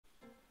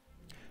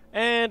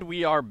And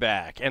we are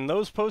back. And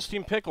those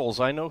posting pickles,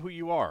 I know who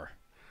you are.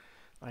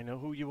 I know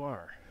who you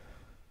are.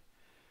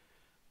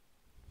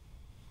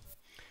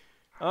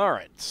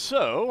 Alright,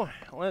 so,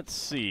 let's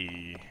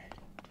see.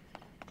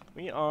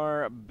 We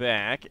are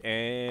back,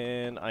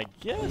 and I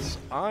guess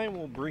I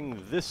will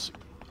bring this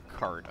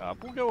cart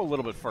up. We'll go a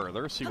little bit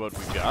further, see what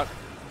we've got.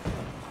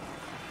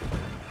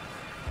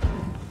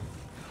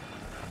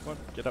 Come on,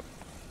 get up.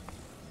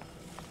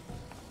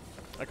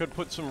 I could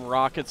put some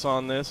rockets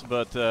on this,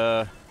 but,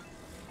 I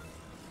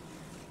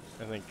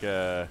think,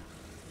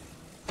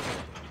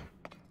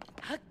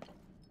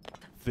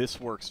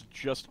 this works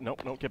just...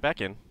 Nope, nope, get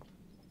back in.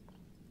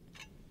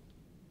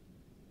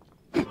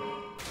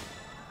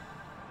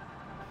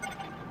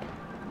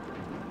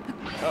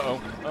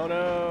 Uh-oh. Oh,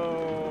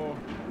 no!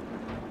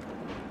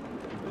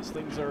 Those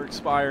things are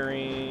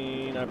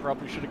expiring. I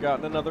probably should have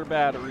gotten another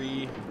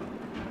battery.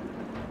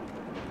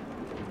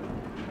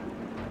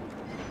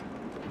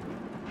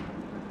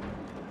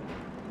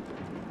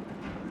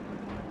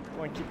 Come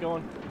on, keep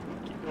going.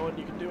 Keep going,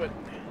 you can do it.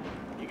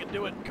 You can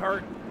do it,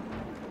 cart.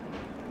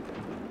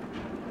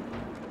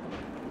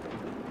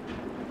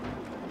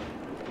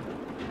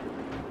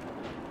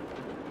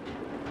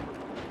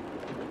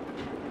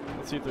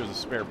 Let's see if there's a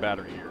spare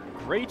battery here.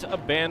 Great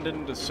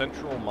Abandoned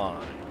Central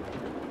Mine.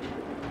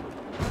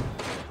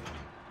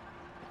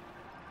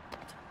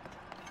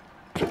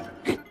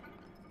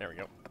 There we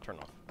go. Turn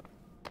off.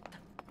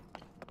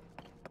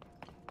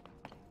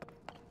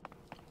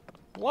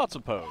 Lots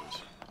of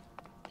pose.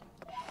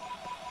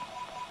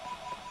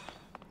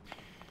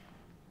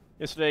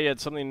 Yesterday I had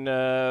something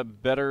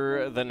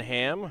better than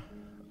ham.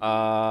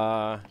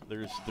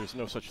 There's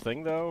no such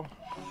thing though.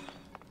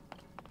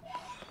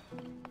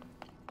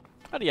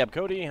 Howdy,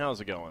 Cody. How's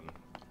it going?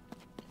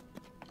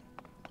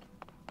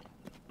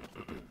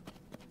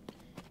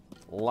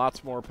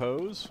 Lots more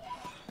pose.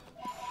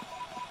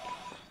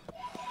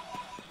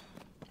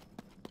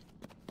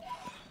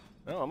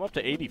 Oh, I'm up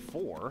to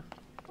 84.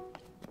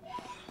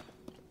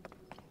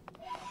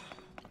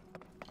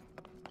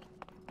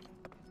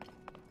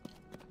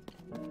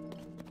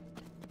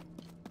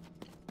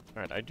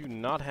 Alright, I do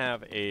not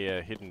have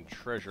a hidden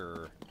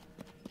treasure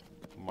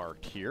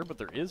marked here, but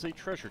there is a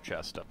treasure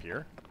chest up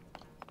here.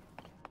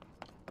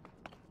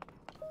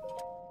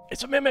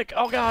 It's a mimic!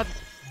 Oh god!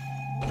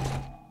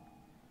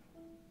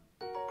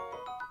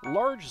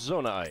 Large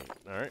zonite.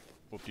 Alright,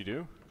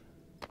 whoop-de-doo.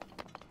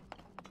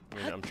 I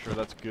mean, I'm sure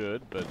that's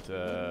good, but,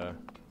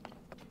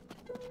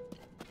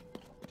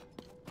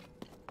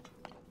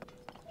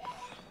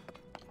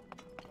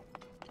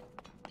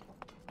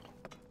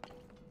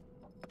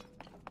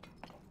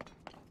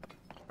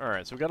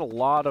 Alright, so we got a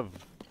lot of...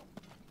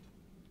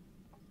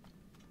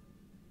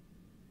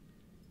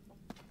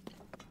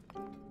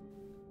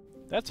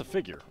 That's a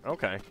figure.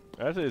 Okay.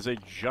 That is a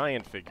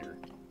giant figure.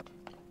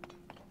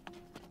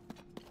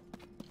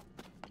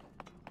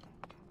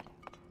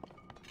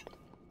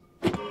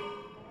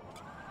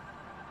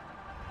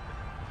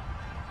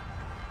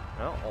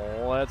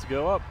 Well, let's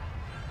go up.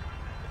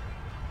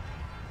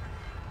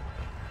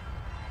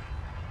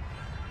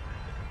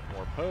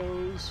 More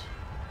pose.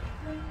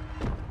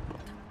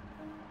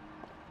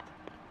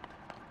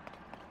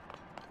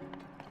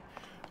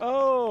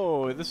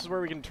 Oh, this is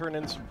where we can turn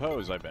in some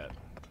pose, I bet.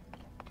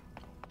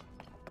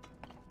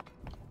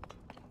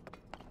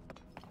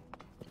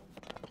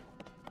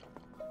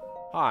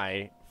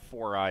 Hi,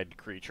 four-eyed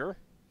creature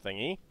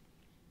thingy.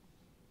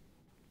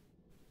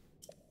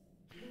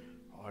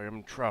 I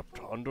am trapped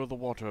under the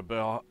water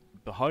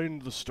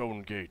behind the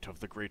stone gate of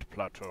the Great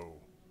Plateau.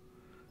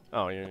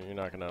 Oh, you're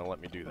not gonna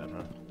let me do that,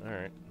 huh?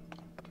 Alright.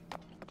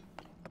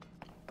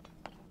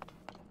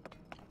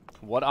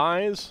 What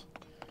eyes?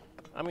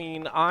 I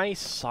mean, eye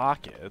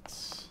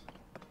sockets.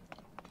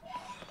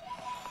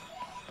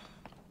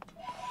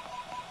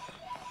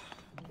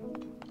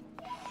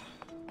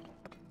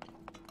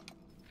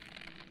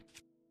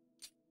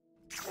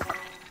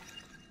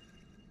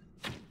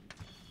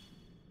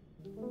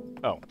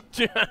 Oh.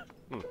 Okay.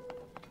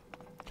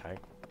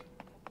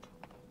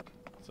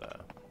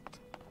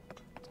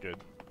 It's good.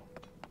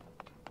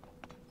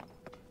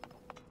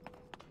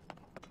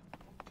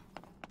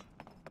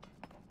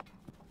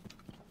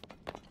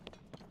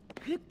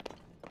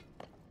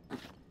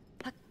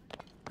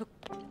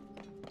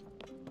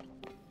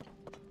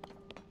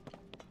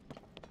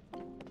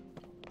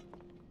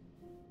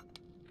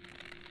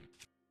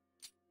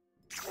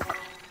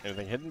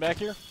 Anything hidden back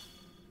here?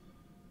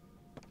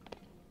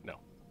 No.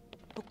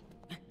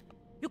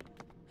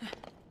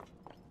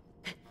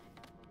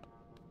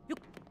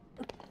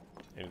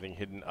 Anything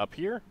hidden up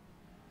here?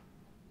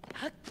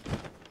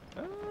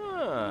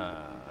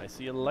 Ah, I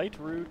see a light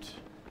root.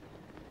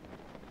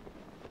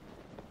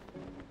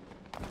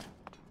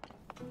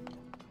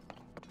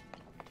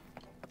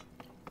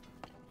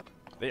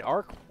 They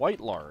are quite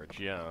large,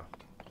 yeah.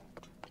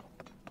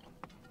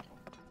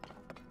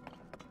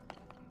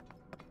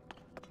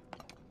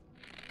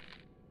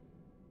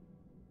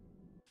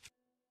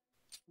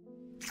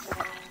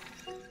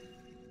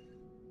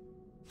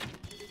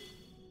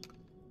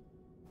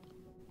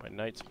 My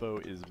knight's bow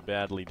is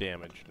badly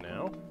damaged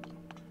now.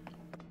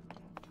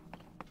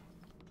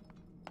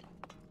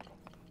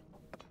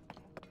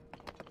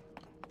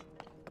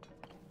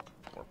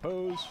 More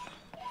pose.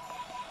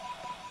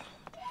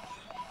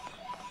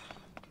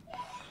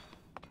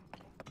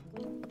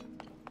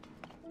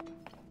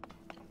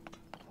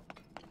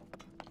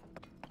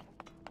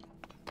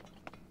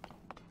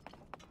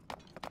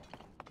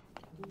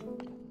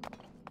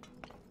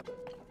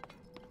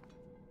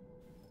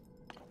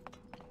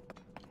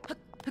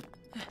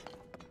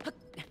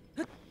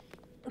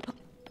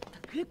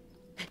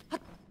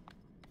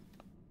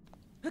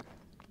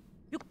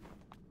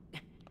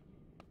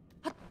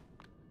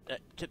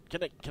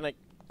 Can I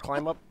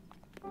climb up?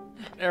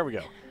 There we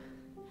go.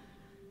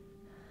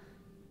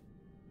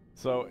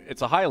 So,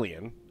 it's a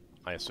Hylian,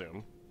 I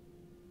assume.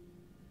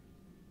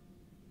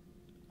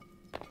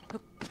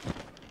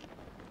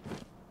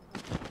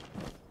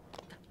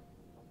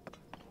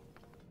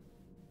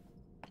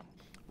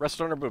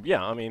 Rest on her boob.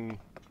 Yeah, I mean,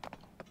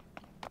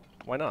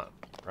 why not,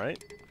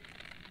 right?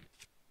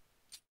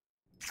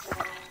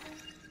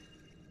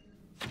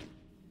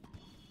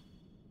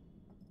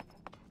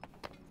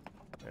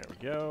 There we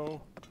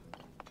go.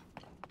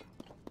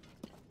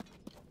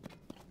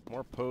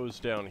 More pose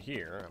down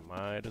here. I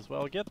might as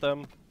well get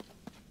them.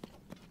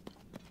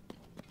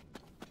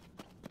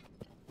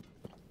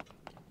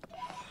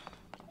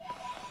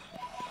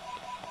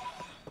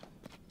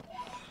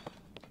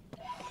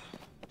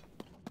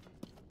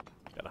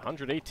 Got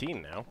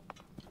 118 now.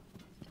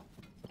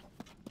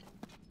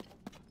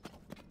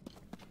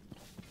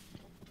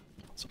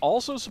 It's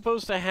also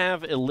supposed to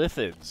have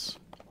illithids.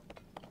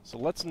 So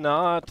let's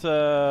not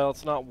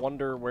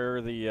wonder where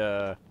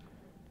the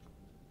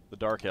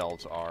Dark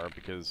Elves are,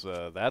 because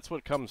that's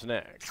what comes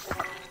next.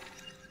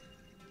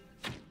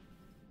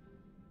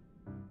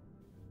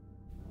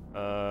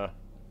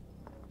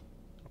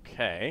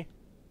 Okay.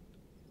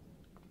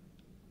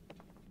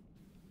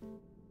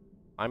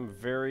 I'm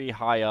very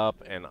high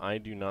up, and I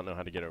do not know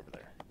how to get over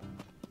there.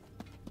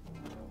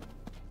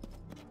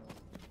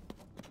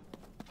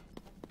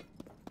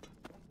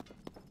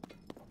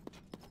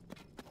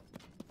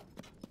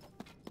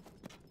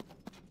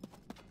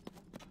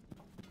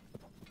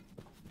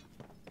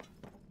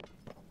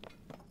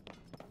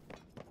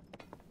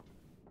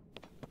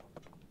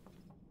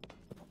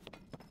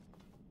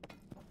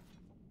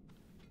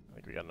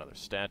 We got another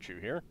statue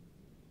here.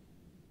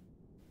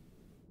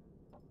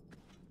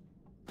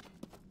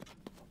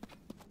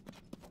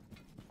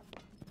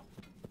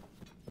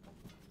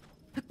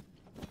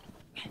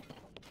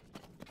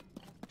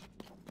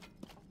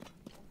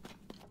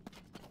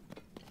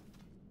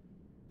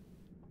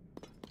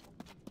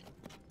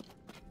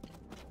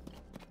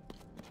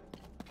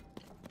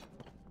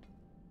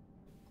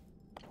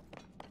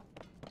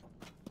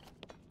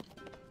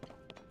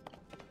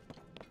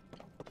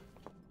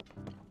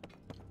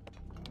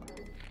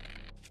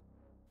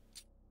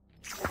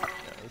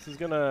 This is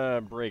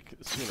gonna break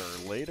sooner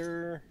or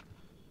later,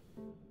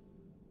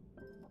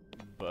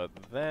 but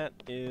that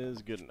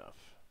is good enough.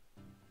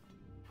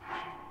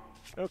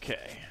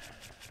 Okay.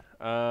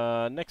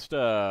 Next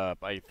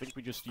up, I think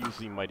we just use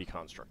the Mighty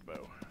Construct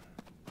Bow.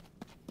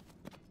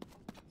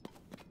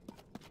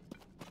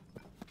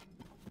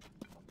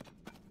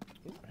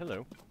 Ooh,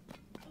 hello.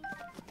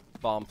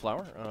 Bomb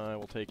Flower. I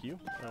will take you.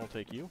 I will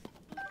take you.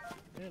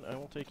 And I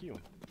will take you.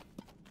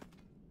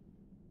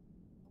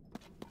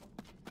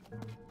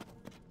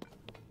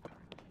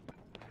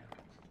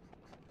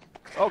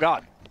 Oh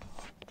god.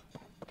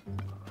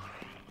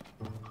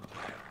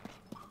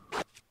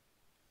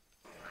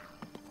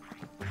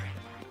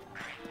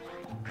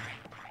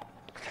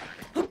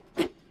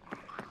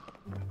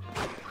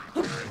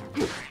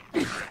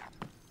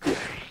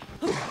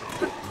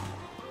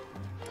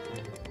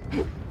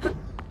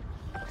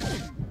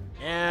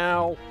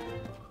 Ow.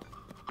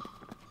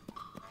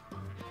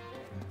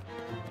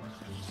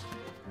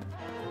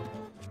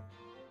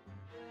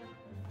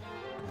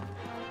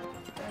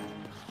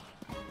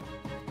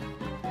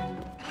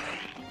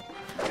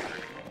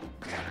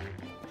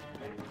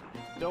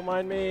 Don't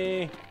mind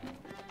me.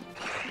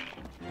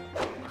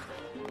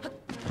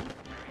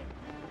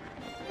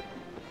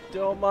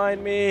 Don't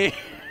mind me.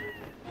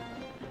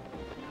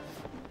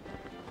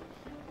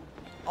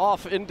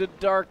 Off into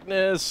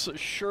darkness.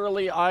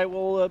 Surely I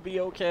will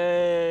be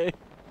okay.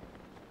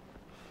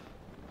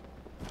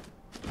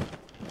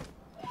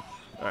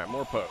 Alright,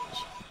 more pose.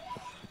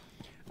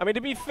 I mean,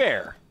 to be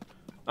fair,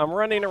 I'm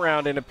running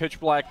around in a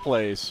pitch black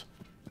place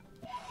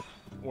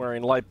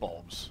wearing light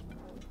bulbs.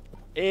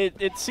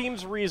 It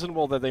seems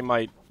reasonable that they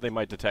might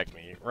detect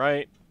me,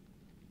 right?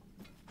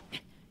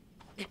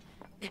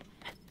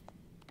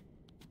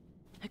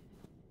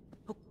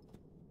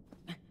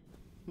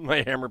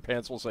 My hammer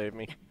pants will save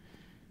me.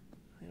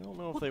 I don't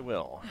know if they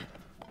will.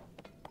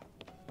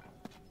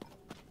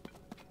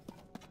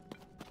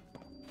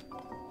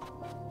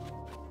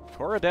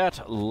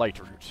 Corodat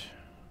Lightroot.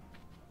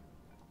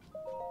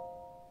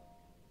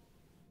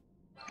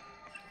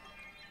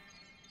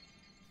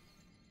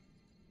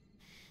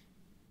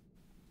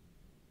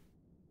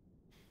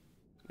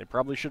 They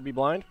probably should be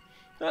blind?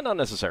 Not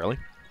necessarily.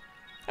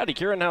 Howdy,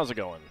 Kieran. How's it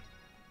going?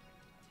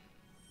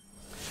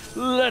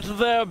 Let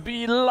there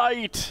be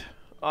light,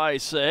 I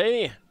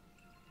say.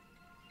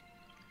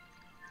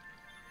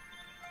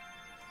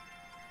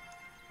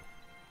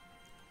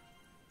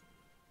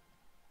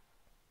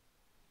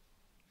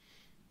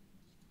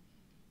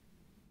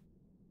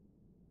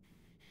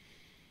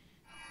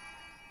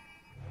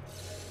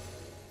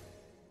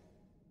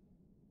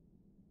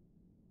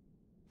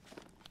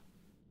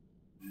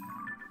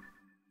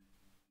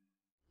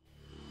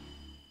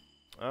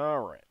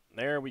 Alright,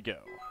 there we go.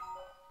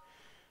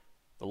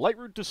 The light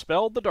root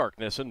dispelled the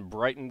darkness and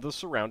brightened the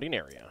surrounding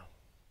area.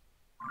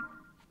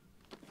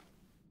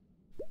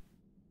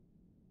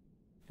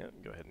 Yeah,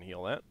 go ahead and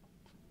heal that.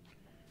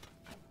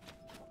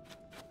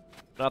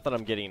 Not that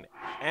I'm getting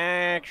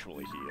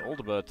actually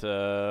healed, but,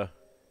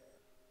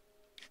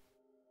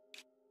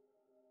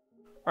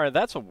 Alright,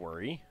 that's a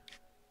worry.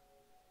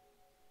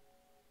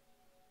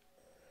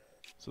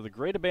 So the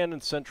Great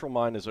Abandoned Central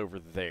Mine is over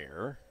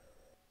there.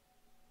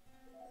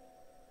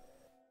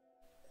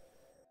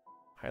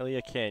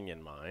 Hylia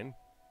Canyon Mine.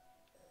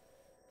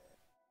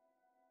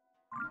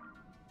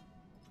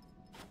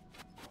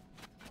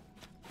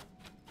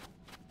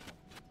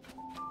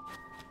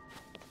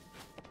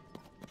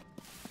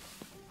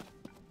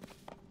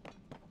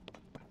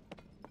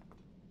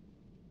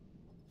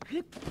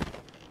 What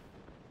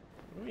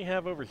do we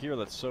have over here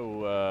that's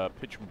so,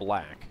 pitch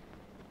black?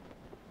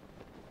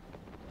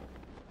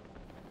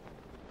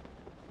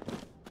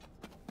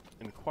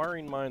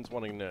 Inquiring minds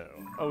wanting to know.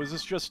 Oh, is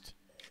this just...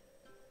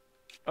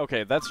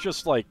 Okay, that's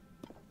just, like,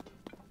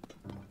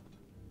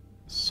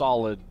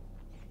 solid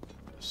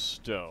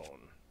stone.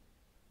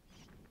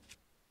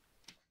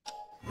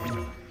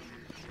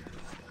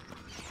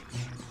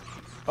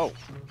 Oh.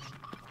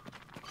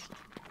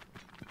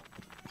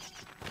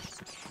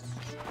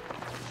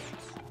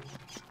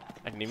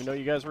 I didn't even know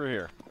you guys were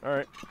here.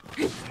 Alright.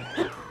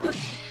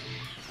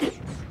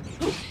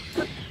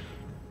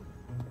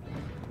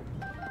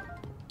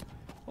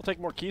 I'll take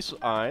more Keys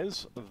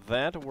Eyes.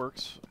 That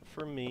works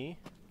for me.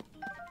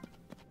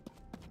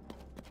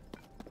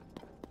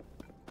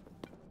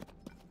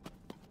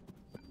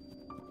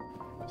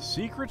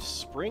 Secret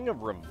Spring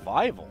of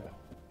Revival.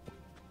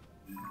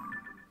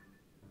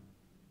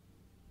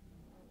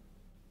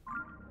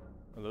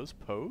 Are those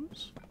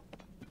Poes?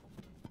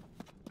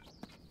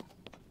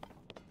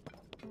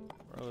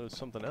 Or are those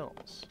something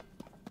else?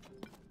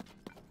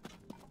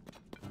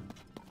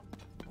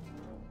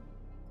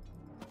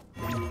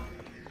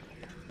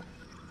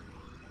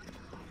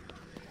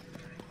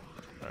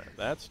 Alright,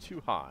 that's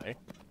too high.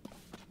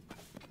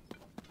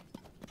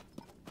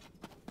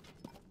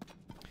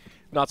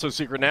 Not so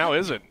secret now,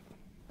 is it?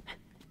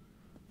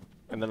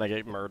 And then I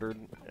get murdered,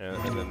 and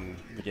then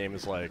the game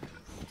is like,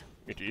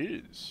 it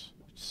is.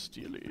 It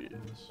still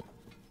is.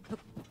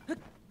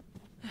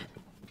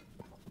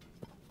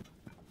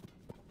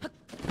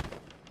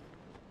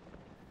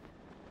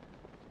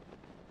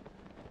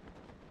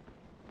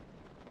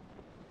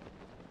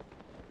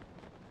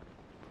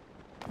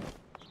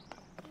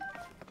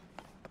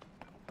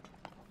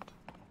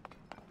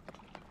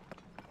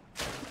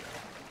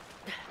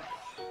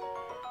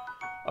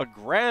 A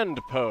Grand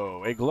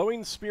Poe, a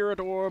glowing spirit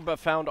orb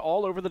found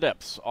all over the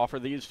depths. Offer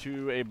these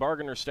to a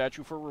bargainer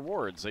statue for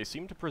rewards. They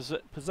seem to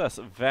possess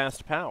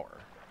vast power.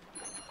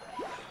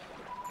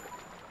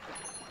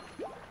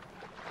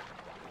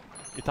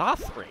 It's our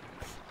strength.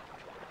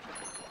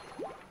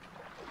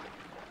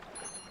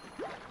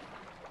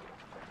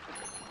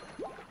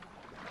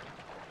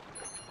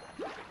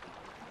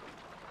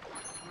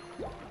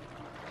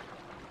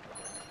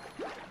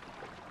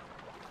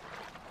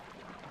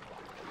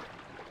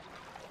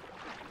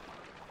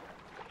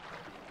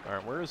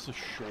 Alright, where is the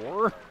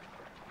shore?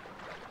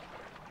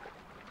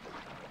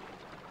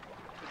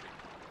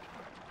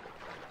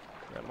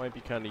 That might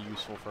be kind of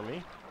useful for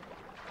me.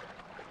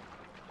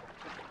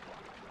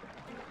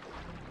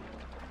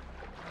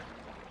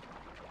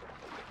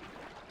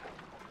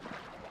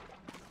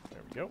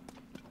 There we go.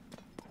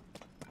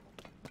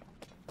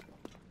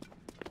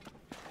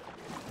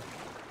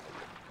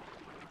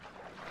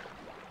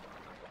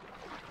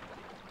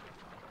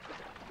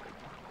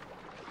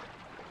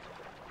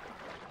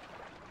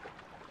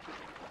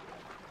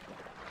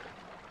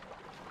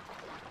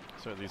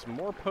 So are these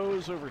more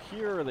Poes over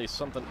here, or are they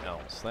something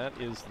else? That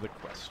is the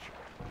question.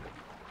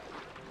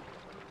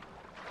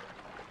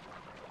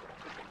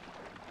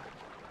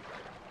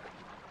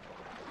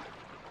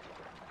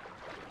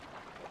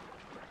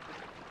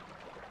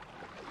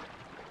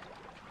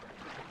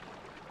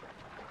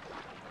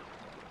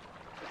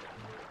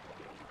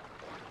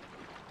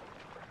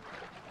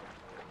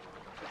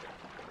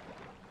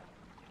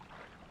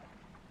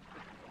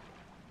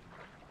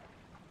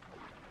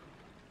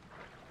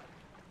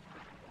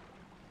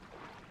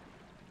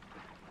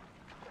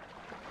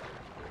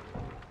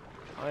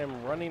 I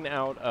am running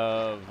out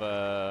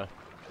of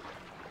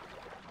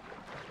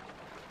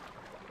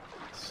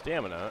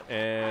stamina,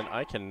 and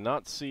I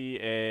cannot see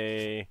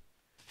a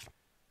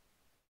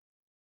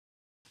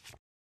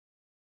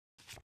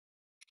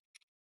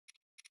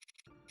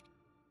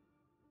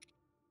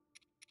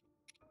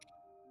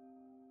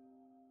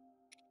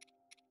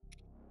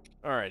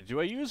Alright, do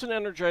I use an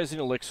energizing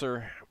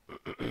elixir?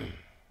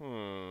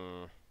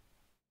 You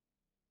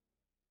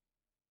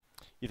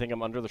think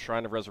I'm under the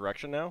Shrine of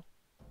Resurrection now?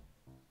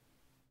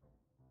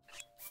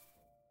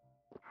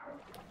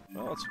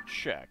 Well, let's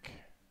check.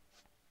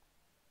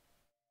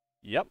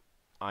 Yep,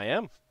 I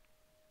am.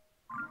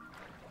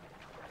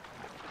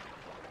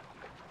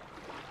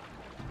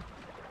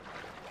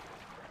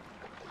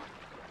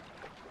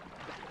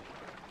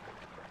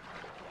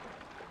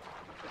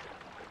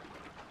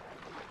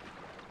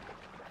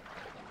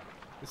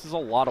 This is a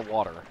lot of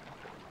water.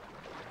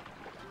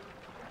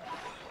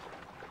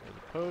 There's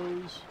a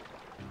pose.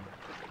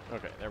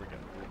 Okay, there we go.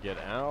 We'll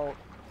get out.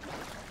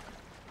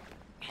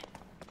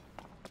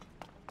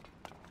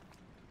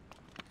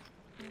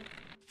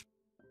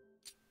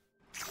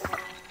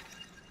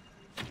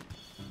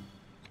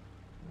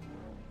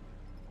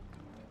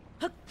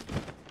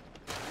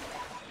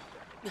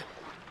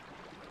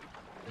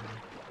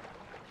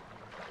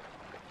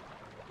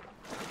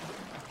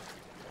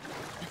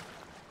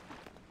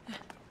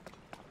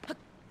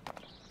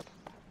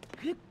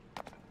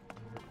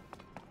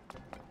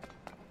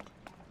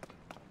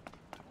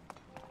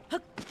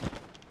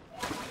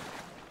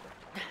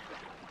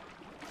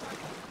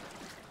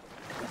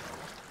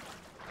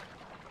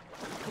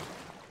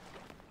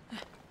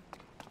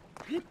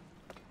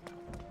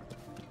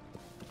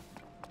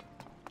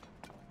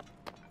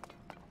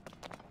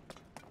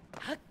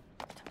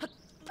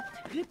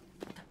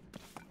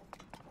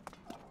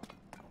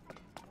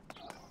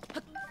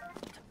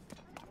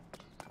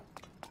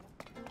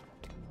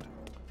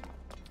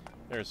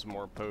 There's some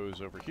more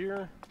pose over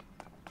here.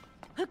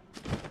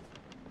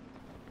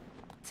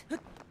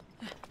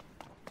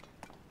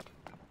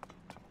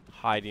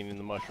 Hiding in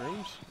the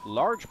mushrooms.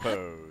 Large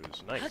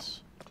pose. Nice.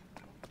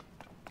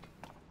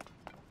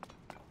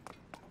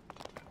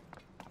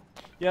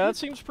 Yeah, that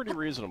seems pretty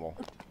reasonable.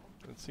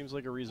 It seems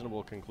like a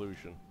reasonable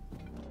conclusion.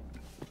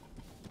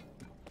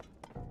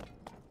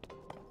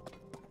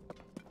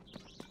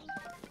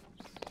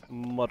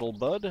 Muddle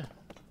Bud.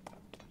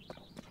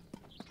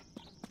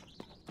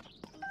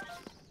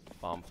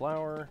 Bomb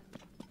flower.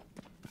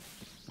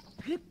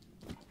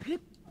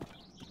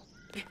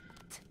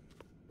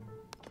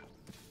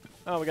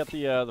 Oh, we got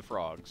the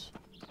frogs.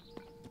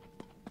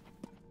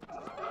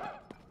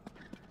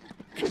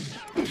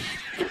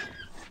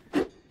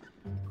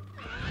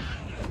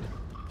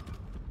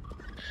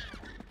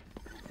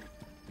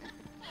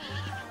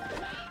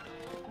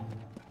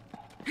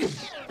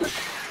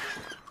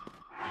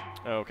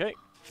 Okay.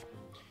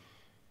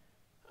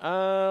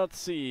 Let's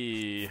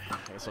see.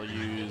 I guess I'll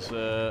use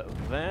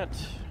that.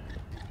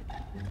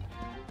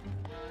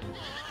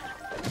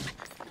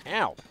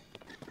 Ow!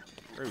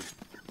 Rude.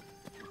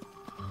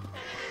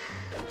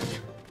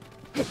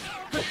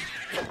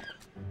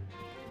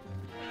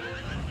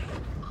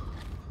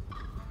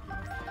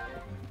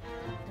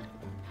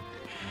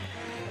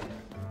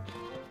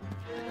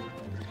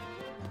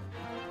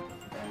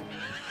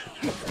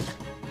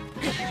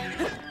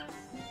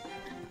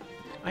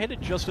 I hit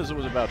it just as it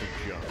was about to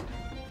jump.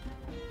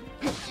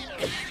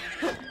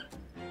 There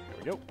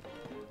we go.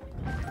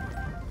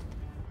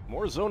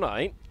 More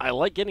Zonite. I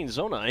like getting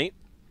Zonite.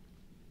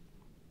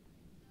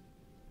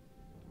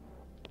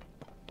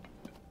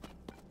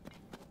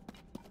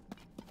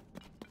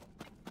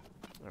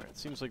 Alright,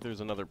 seems like there's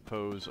another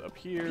pose up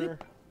here.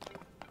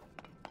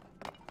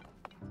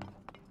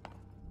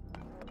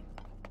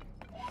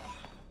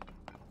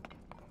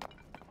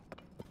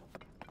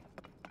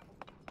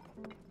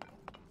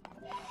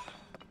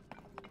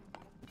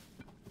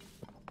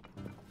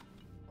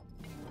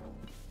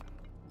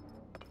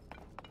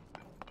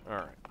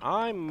 Alright,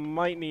 I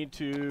might need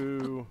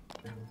to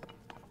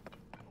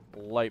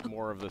light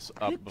more of this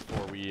up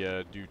before we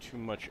do too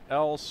much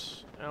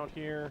else out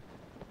here.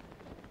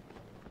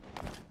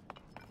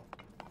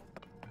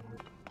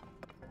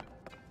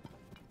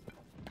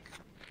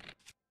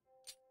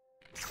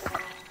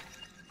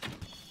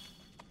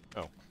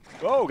 Oh.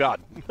 Oh,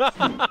 God!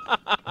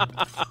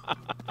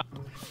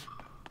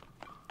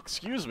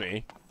 Excuse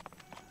me.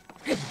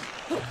 Do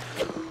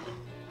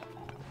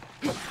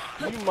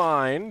you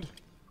mind?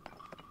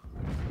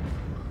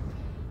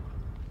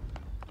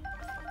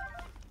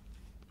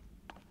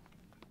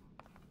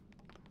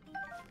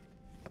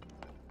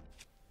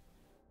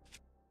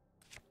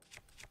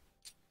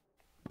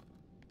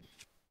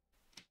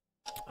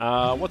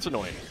 What's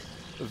annoying?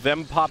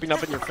 Them popping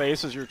up in your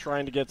face as you're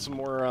trying to get some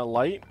more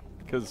light?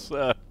 Because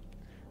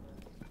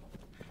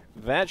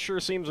that sure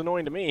seems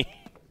annoying to me.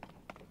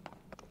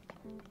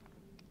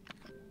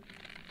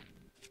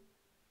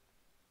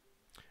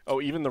 Oh,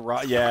 even the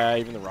rock. Yeah,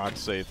 even the rocks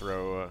say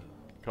throw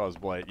cause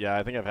blight. Yeah,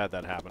 I think I've had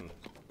that happen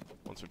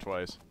once or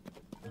twice.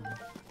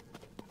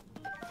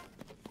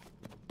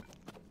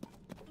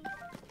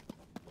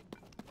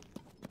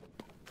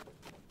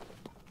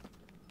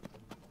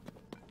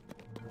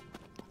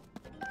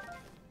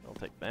 I'll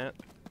take that.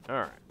 All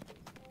right.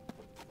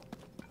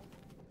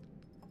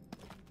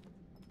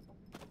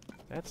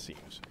 That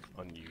seems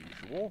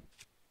unusual.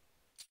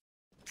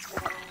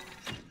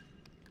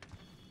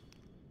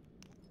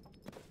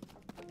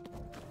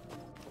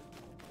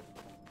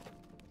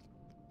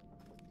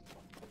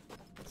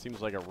 Seems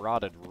like a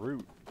rotted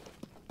root.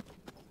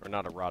 Or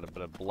not a rotted,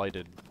 but a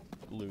blighted,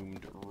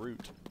 loomed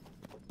root.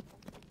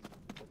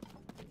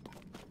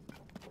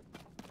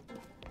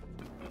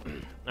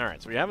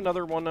 Alright, so we have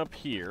another one up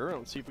here.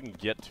 Let's see if we can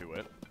get to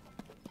it.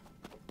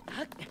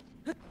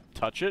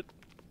 Touch it.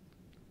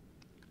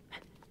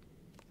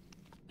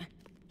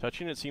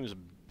 Touching it seems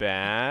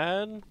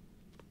bad.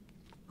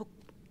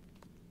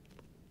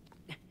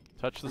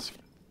 Touch the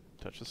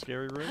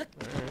scary root?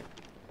 Alright.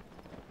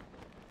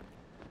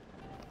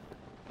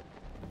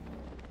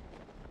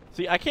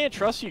 See, I can't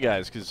trust you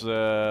guys, because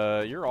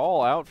you're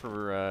all out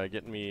for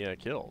getting me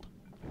killed.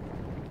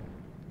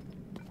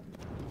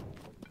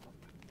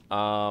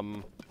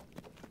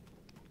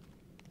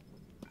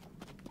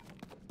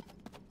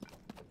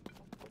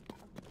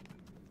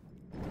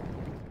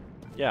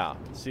 Yeah,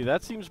 see,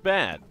 that seems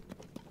bad.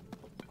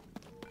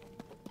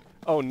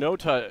 Oh, no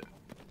touch.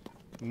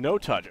 No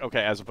touch.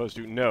 Okay, as opposed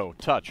to no,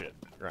 touch it.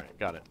 Right,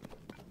 got it.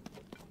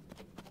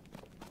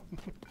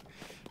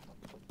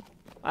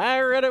 I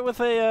read it with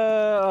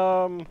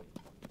a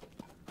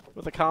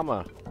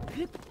comma.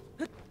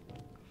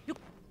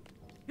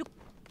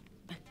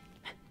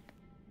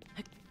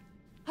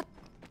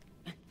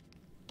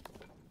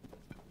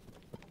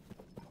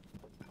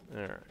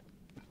 Alright.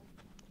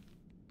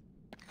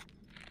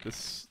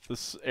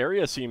 This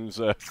area seems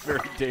very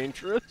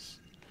dangerous.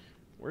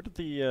 Where did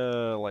the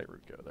light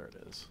root go? There it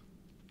is.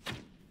 Let's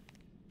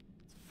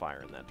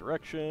fire in that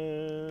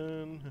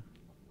direction.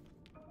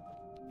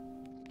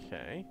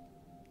 Okay.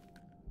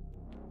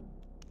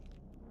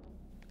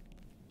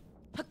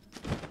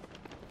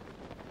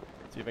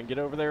 See if I can get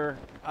over there.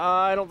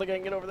 I don't think I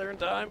can get over there in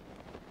time.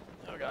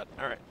 Oh god.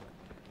 Alright.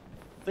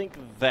 I think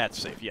that's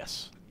safe.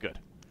 Yes. Good.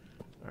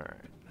 Alright.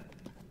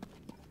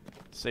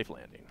 Safe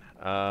landing.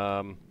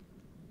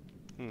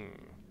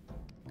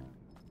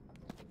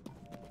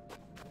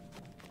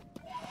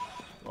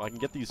 Well, I can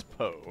get these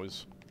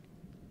Poes.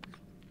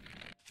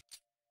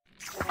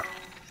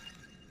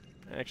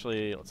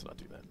 Actually, let's not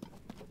do that.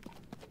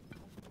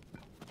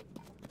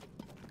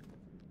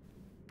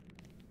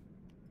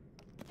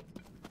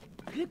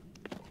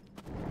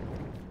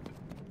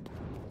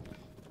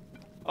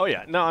 Oh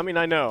yeah, no, I mean,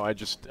 I know.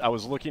 I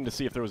was looking to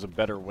see if there was a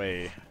better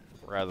way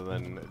rather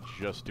than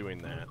just doing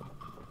that.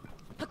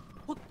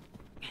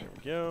 There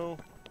we go.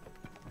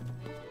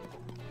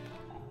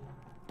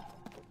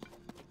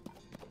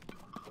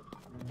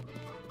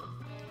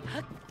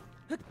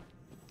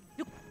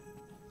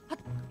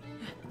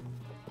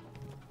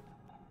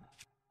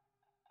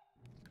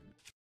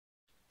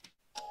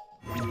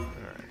 Alright.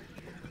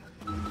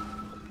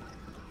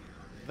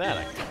 That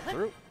I can get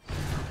through.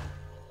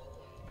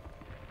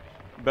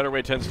 Better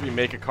way tends to be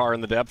make a car in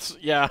the depths.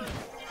 Yeah.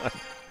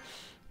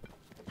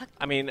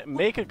 I mean,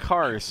 make a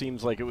car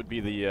seems like it would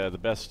be the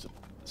best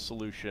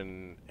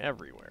solution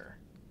everywhere.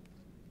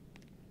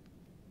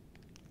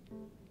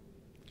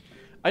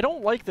 I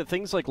don't like that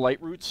things like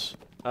light roots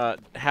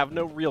have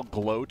no real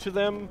glow to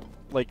them.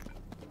 Like,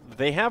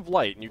 they have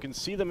light, and you can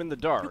see them in the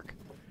dark,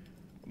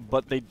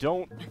 but they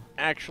don't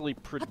actually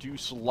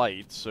produce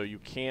light, so you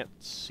can't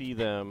see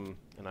them.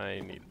 And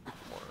I need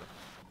more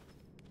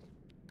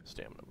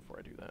stamina before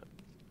I do that.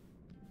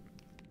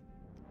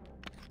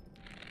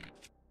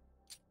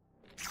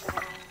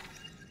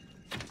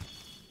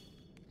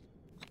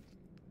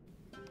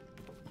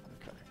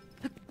 Okay.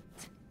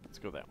 Let's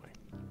go that way.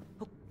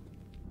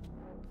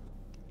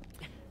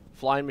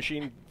 Flying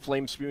machine,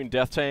 flame spewing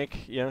death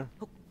tank, yeah.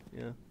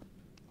 Yeah.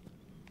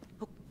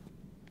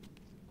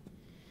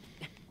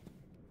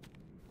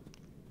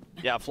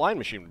 Yeah, a flying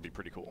machine would be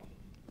pretty cool.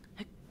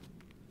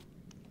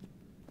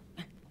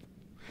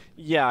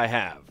 Yeah, I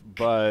have,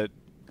 but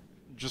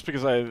just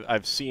because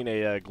I've seen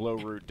a glow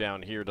root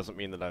down here doesn't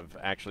mean that I've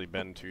actually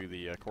been to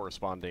the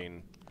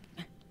corresponding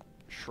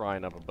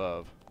shrine up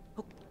above.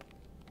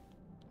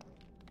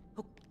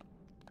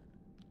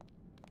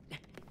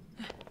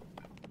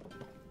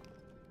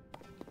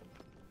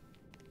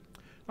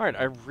 Alright,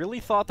 I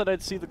really thought that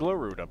I'd see the glow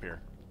root up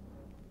here.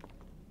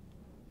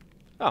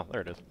 Oh,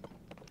 there it is.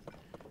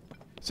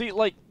 See,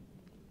 like,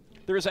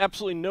 there is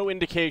absolutely no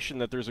indication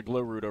that there's a glow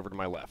root over to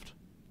my left.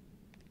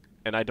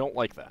 And I don't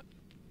like that.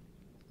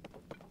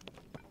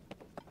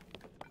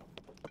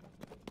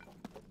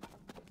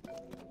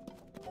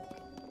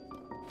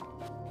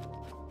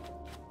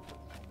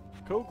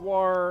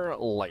 Kogwar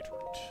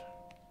Lightroot.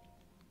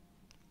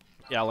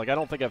 Yeah, like, I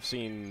don't think I've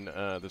seen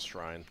this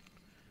shrine.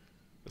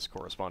 This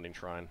corresponding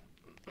shrine.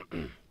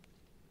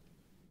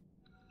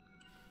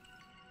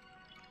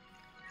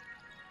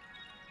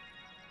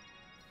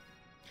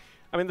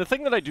 I mean, the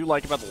thing that I do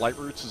like about the light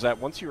roots is that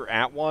once you're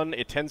at one,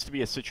 it tends to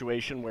be a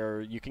situation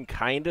where you can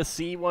kind of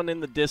see one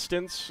in the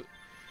distance.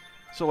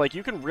 So, like,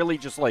 you can really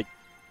just, like,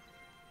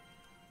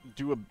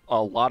 do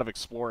a lot of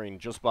exploring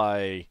just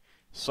by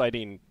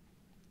sighting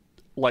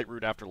light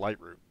root after light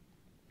root.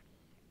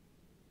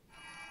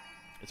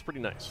 It's pretty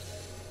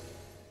nice.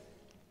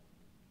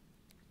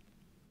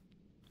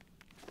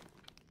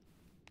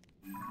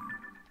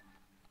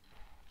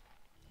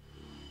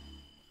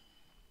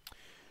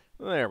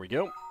 There we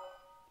go.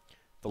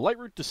 The light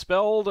root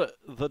dispelled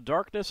the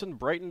darkness and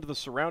brightened the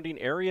surrounding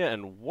area,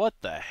 and what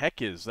the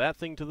heck is that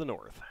thing to the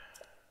north?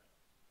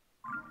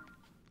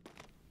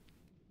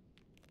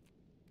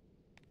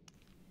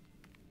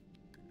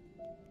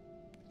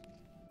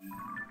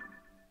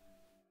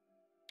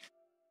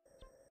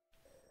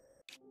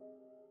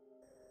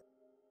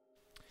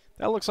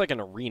 That looks like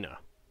an arena.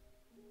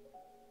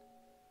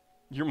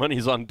 Your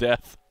money's on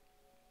death.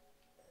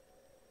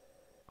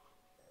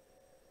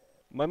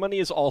 My money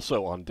is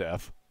also on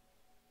death.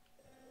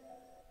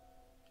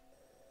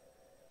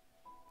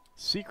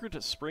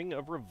 Secret Spring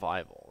of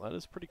Revival. That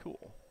is pretty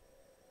cool.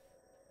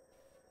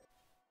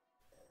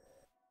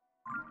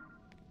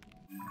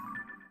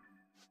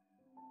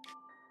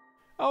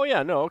 Oh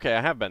yeah, no, okay,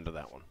 I have been to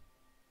that one.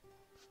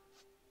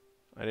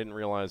 I didn't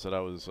realize that I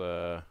was,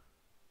 quite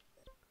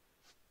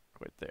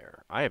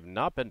there. I have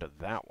not been to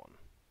that one.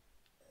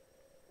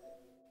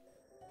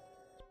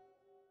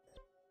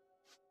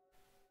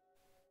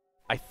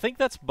 I think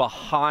that's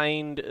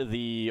behind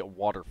the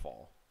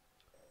waterfall.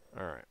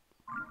 Alright.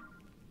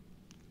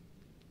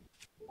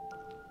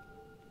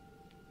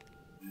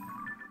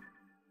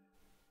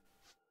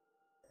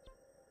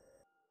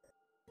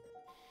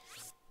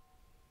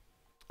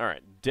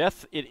 Alright,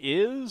 death it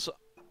is,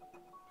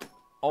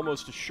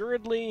 almost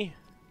assuredly,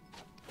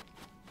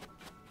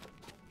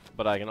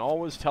 but I can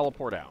always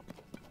teleport out.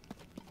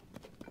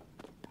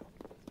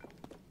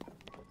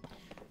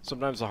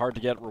 Sometimes the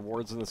hard-to-get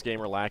rewards in this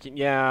game are lacking.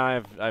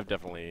 Yeah, I've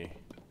definitely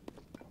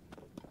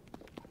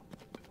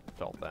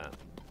felt that.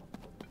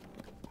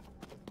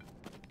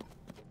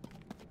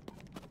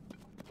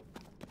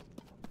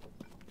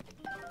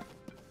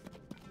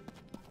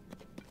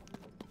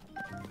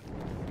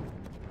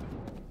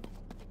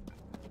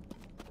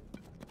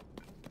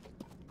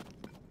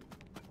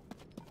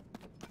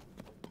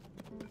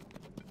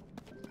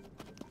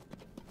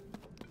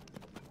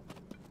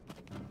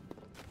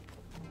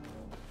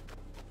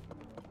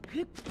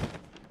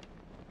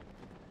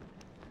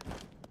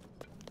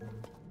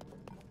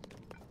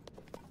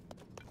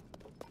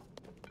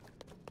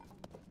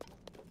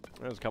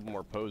 There's a couple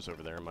more Poes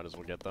over there. Might as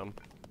well get them.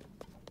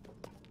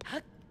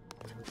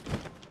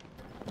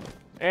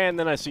 And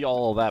then I see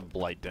all of that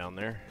blight down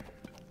there.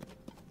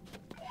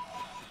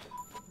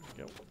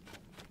 Go.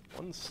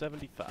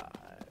 175.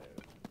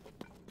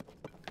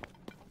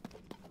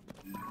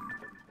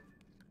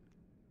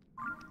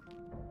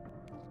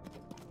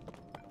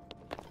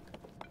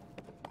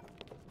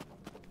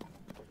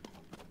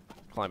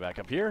 Climb back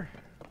up here.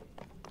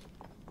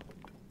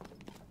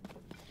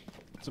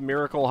 It's a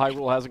miracle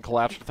Hyrule hasn't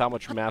collapsed with how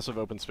much massive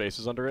open space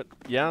is under it.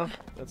 Yeah,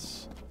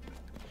 that's...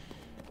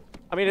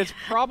 I mean, it's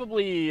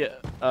probably,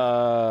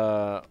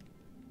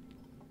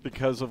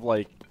 because of,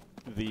 like,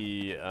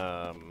 the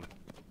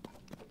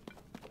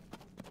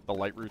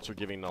light roots are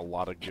giving a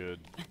lot of good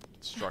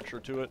structure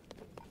to it.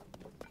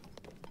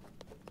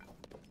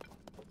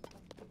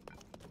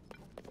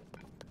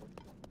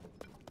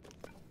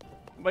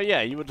 But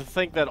yeah, you would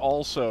think that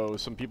also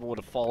some people would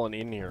have fallen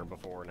in here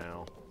before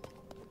now.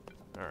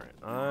 Alright,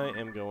 I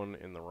am going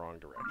in the wrong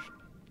direction.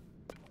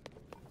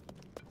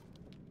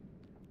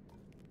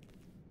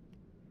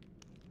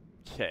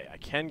 Okay, I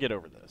can get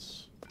over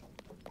this.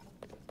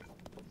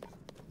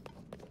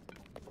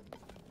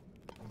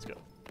 Let's go.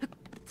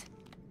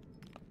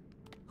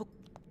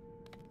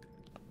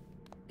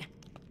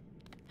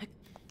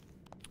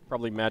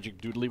 Probably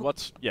magic doodly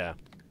what's? Yeah.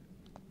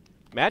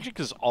 Magic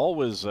is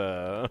always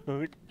a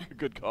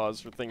good cause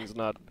for things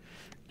not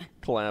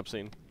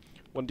collapsing.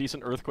 One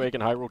decent earthquake in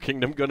Hyrule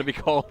Kingdom going to be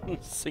called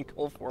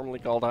sinkhole, formerly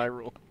called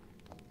Hyrule.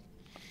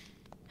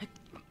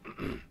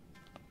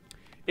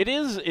 It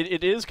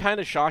is kind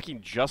of shocking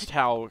just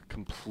how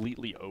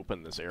completely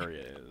open this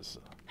area is.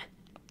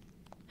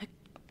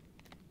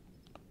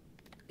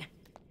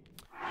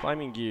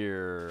 Climbing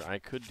gear, I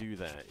could do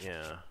that,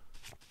 yeah.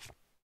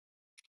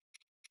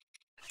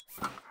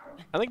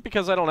 I think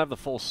because I don't have the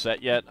full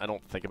set yet, I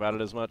don't think about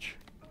it as much.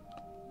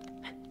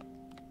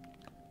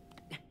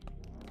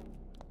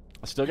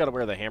 I still gotta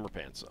wear the hammer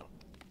pants, though.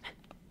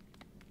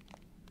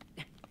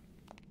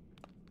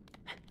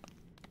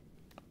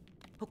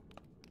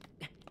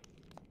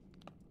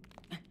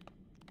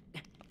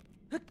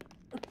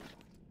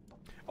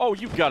 Oh,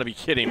 you've gotta be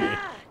kidding me.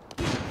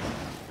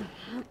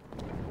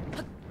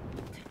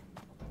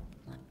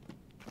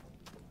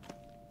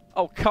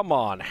 Oh, come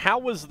on. How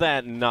was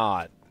that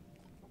not?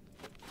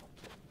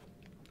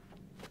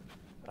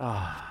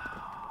 Ah.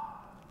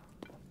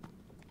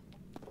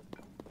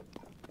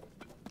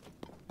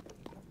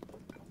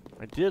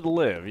 I did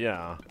live,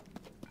 yeah.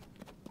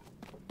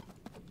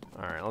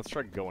 Alright, let's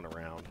try going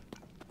around.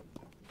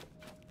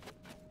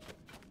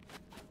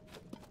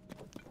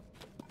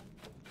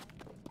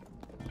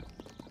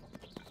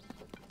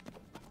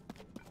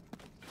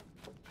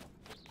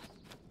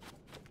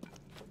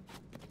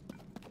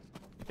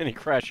 Any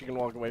crash you can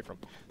walk away from.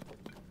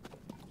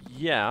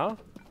 Yeah.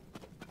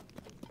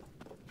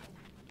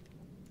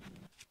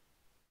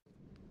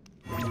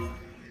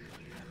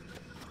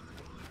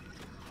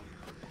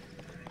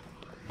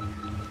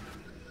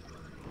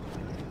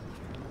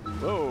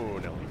 Whoa.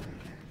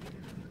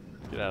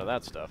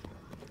 that stuff.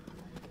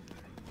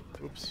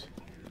 Oops.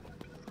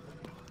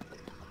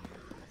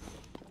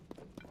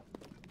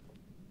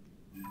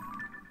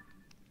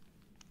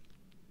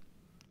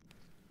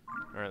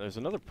 Alright, there's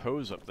another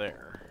pose up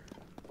there.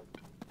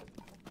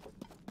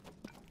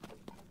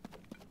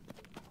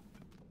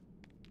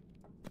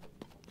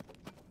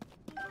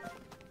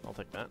 I'll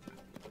take that.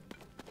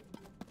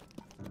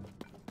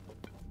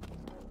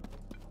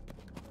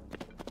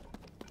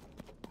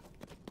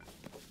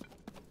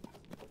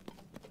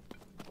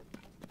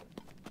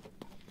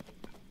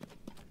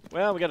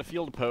 Well, we got a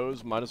field of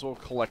pose. Might as well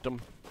collect them.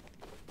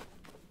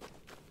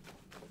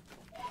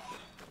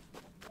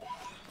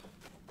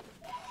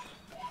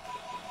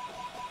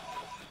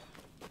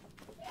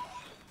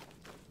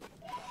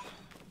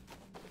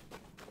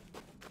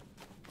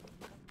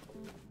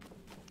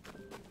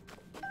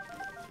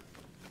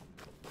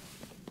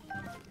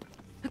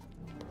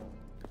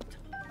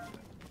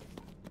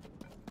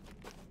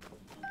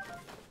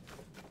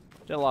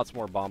 Get lots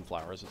more bomb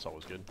flowers. It's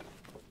always good.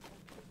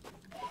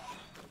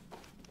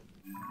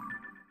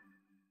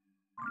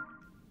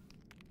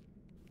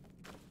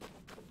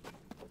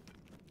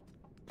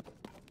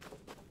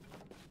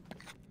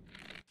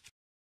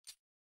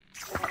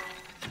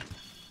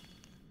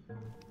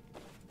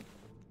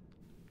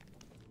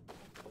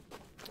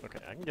 Okay,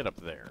 I can get up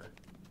there.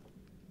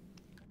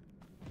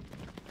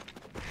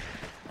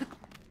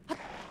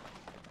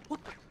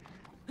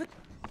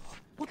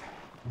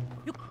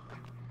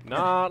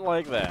 Not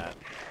like that.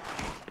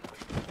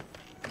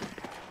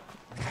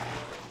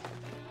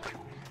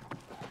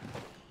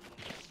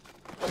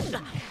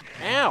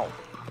 Ow!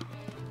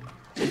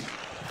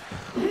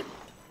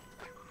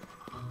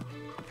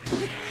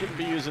 Shouldn't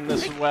be using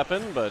this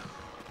weapon, but...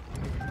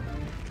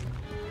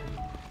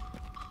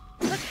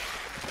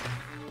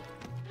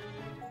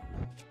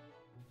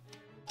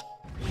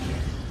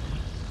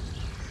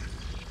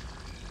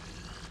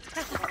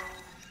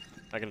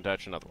 I can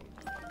attach another one.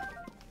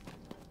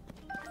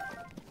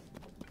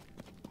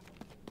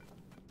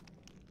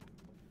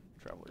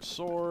 Traveler's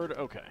sword,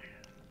 okay.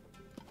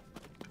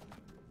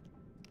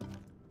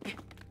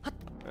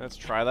 Let's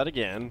try that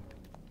again.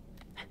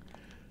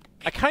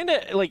 I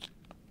kinda, like,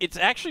 it's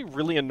actually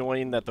really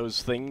annoying that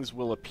those things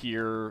will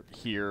appear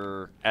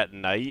here at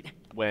night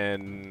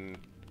when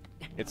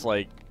it's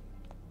like...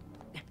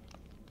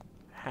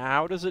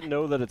 How does it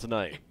know that it's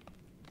night?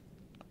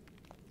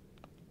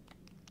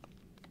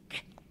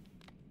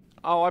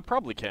 Oh, I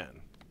probably can.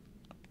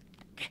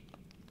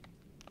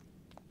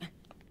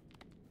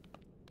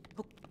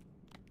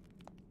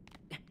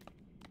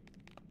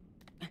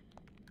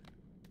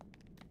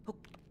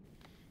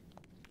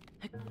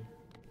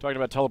 Talking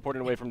about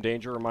teleporting away from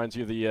danger reminds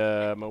you of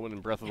the moment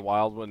in Breath of the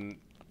Wild when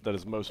that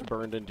is most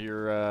burned into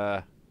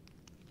your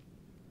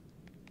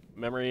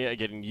memory,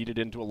 getting yeeted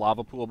into a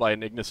lava pool by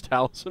an Ignis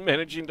Talus and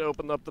managing to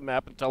open up the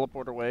map and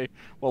teleport away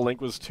while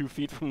Link was 2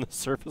 feet from the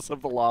surface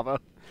of the lava.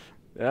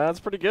 Yeah, that's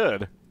pretty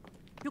good.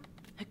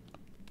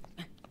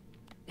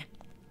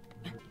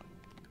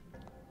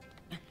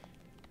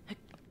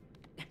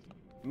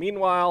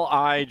 Meanwhile,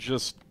 I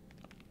just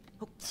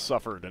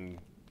suffered and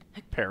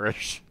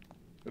perished.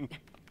 And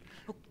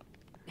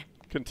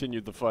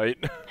continued the fight.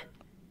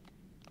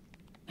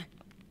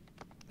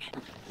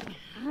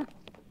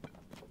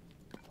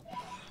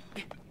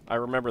 I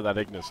remember that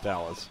Ignis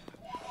Talus.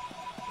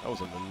 That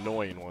was an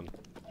annoying one.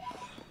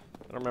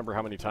 I don't remember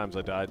how many times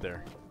I died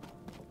there.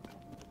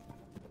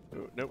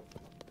 Ooh, nope.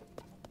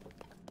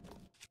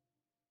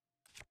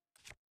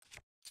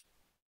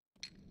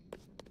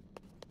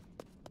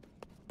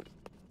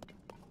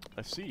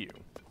 I see you.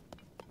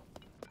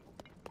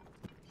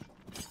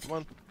 Come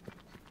on.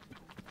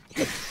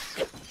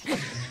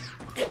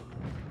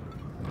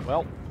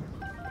 Well.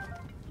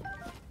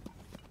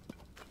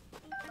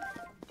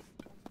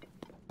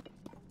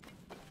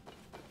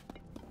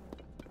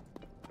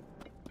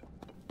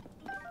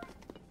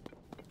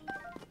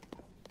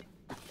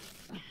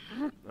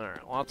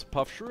 Alright, lots of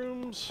puff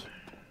shrooms.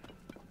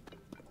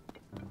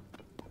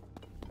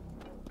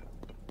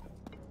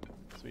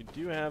 So we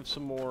do have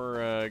some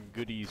more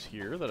goodies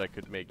here that I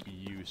could make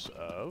use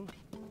of.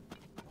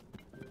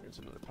 Here's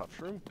another puff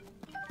shroom.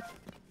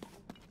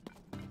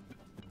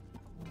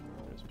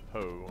 There's a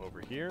Poe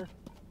over here.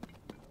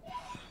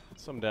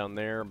 Some down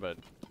there, but...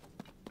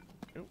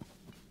 Oh.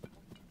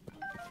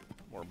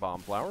 More bomb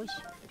flowers.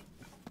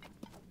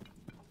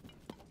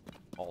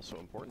 Also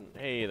important.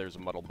 Hey, there's a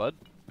muddle bud.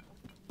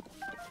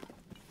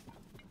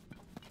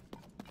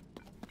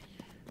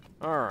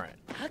 Alright,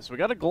 so we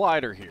got a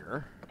glider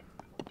here.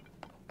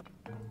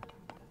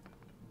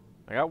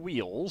 I got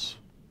wheels.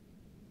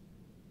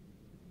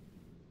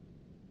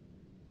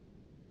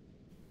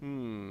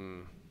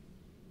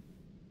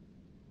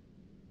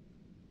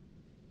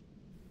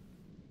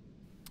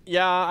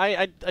 Yeah,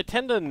 I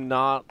tend to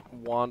not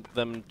want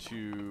them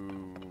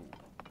to...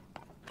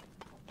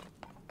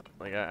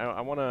 Like, I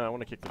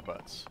wanna kick their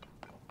butts.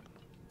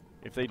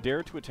 If they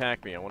dare to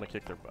attack me, I wanna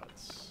kick their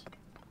butts.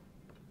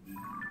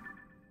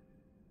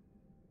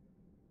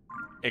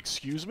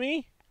 Excuse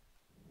me?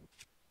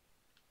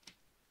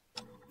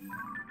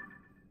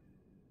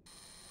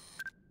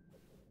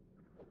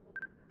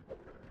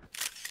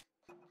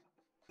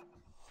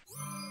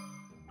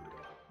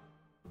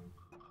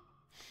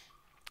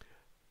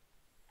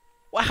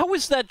 How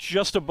is that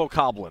just a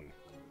bokoblin?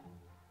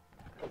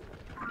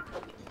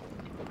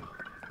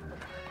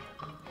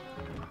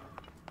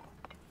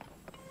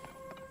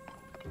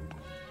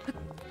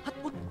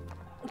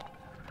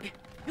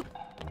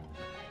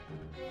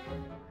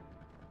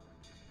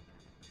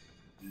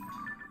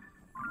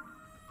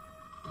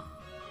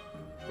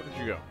 Where did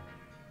you go?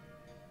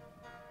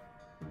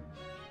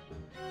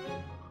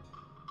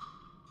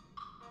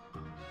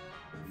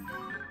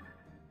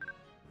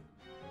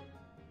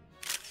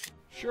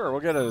 Sure,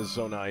 we'll get a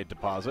Zonite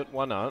deposit.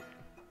 Why not?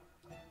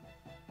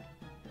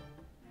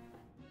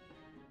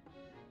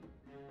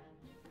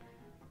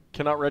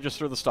 Cannot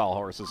register the stall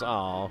horses.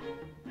 Aww.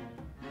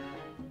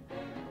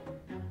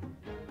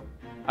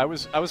 I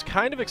was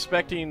kind of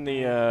expecting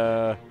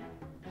the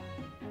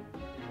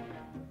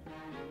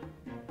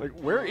like,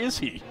 where is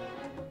he?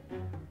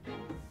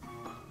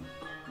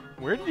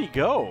 Where did he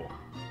go?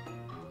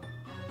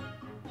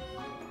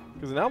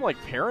 Because now I'm like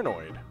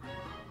paranoid.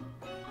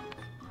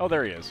 Oh,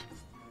 there he is.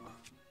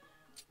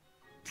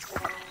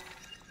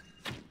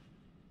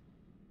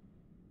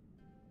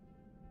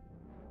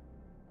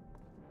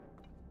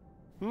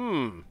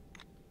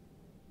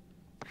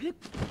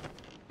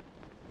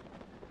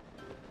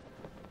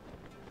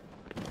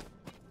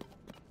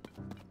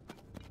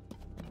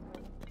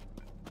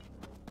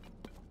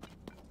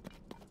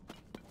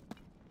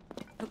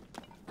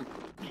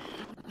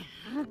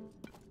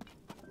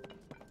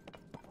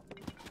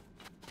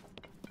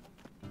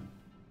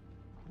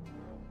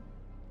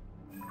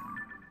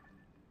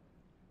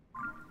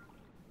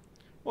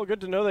 Well,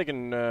 good to know they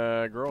can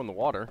grow in the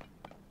water.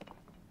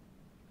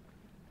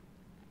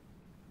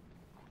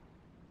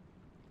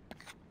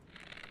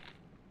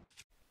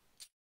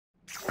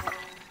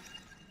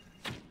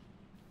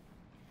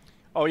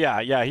 Oh,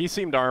 yeah, he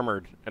seemed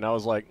armored, and I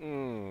was like,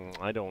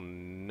 I do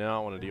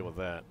not want to deal with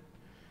that.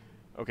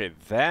 Okay,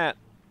 that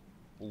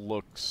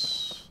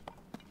looks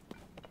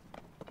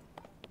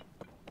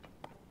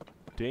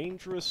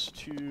dangerous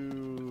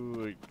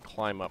to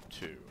climb up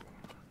to.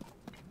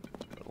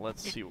 But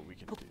let's see what we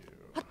can do.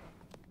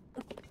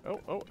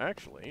 Oh,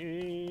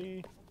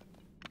 actually...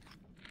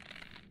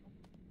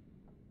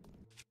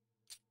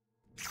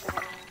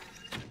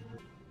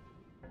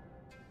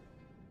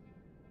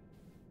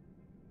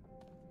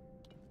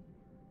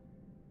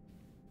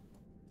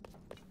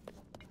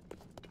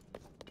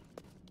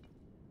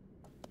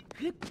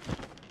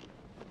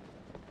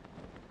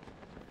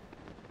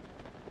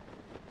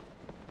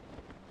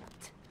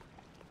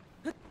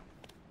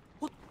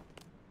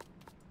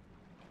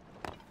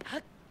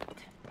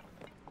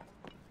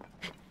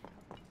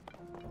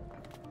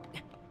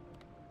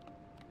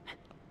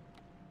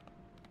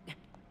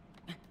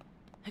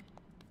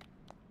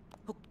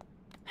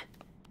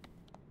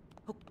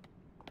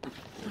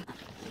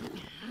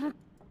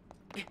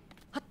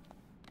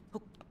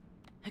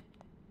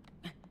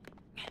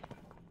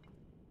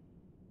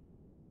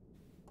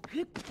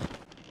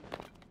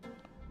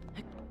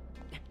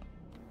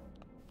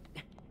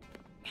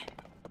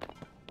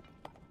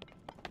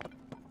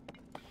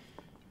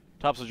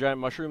 Tops of giant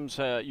mushrooms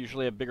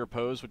usually have bigger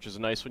pose, which is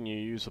nice when you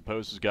use the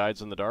pose as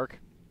guides in the dark.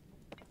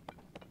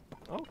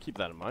 I'll keep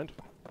that in mind.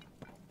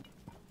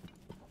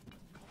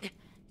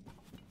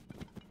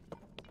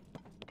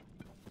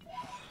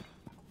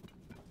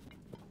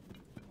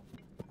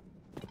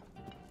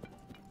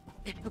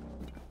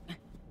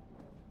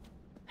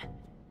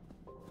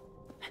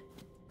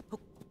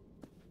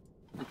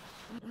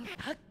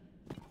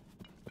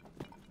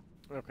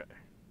 Okay.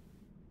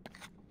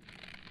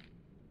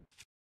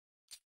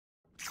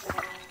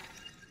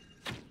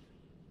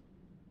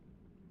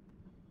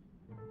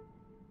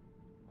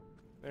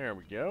 There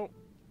we go.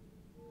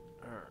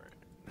 Alright.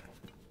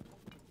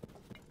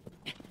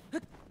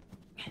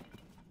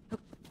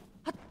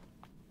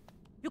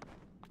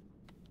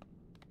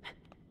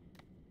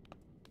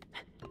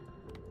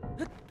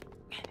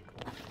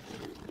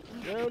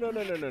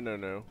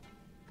 No.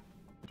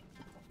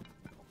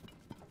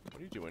 What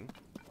are you doing?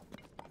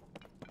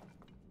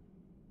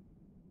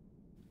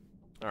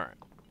 Alright.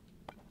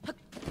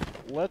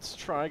 Let's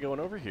try going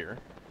over here.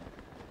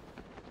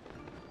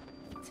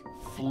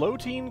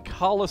 Floating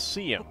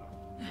Coliseum.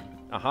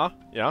 Uh-huh.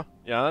 Yeah,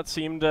 that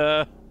seemed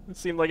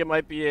like it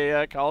might be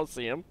a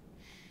Coliseum.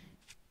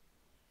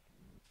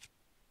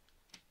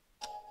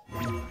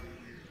 No,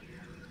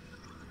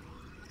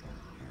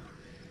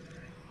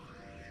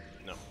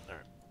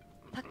 alright.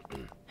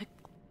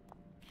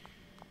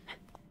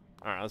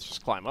 Alright, let's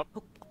just climb up.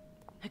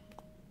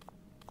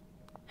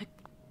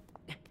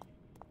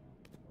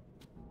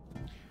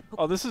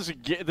 Oh, this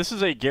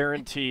is a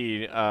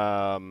guaranteed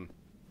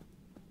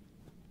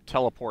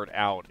teleport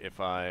out if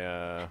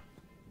I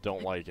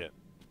don't like it.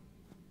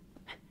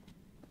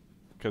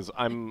 Because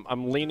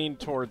I'm leaning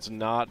towards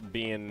not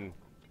being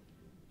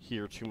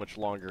here too much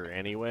longer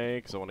anyway,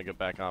 because I want to get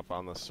back up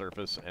on the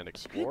surface and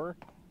explore.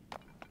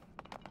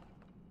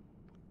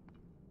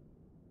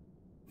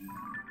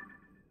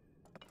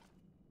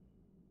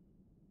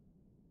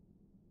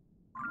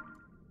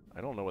 I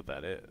don't know what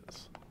that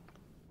is.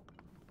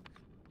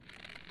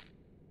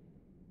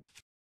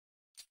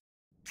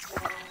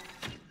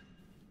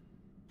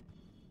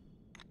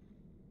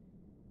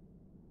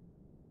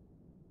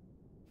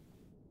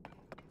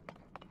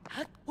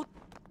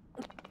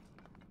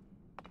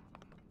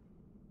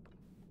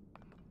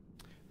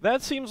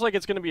 That seems like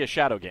it's going to be a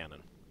Shadow Ganon.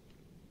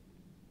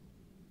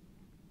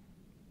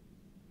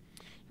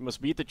 You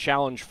must beat the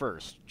challenge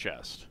first,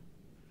 chest.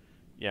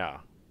 Yeah.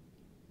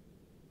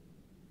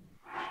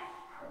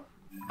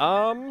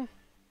 I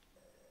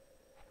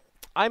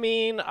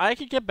mean, I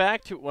could get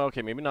back to... Well,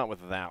 okay, maybe not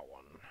with that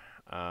one.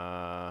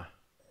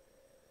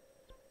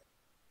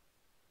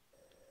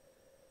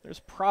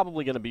 There's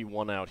probably going to be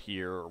one out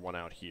here or one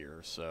out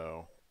here,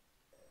 so...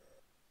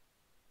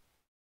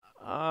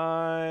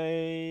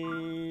 I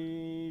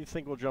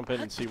think we'll jump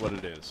in and see what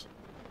it is.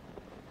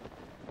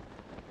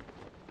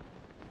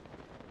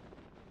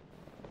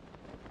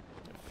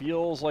 It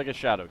feels like a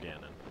Shadow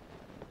Ganon.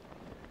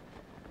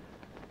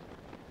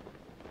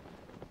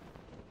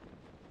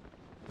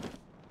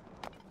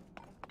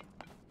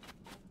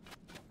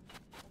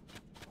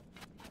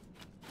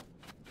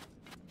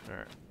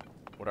 Alright.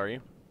 What are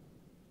you?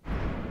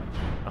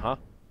 Uh-huh.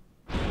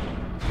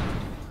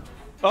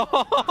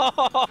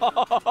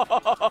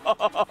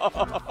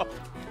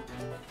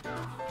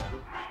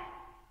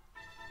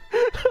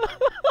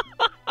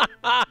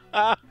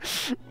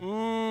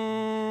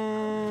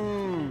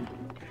 Mm.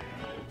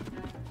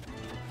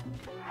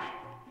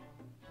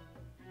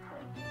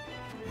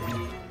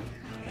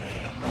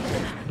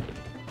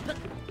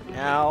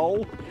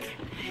 Ow.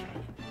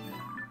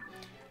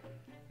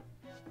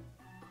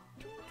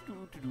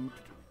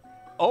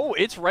 Oh,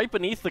 it's right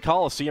beneath the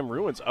Colosseum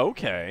ruins.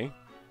 Okay.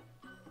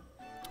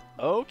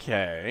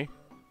 Okay.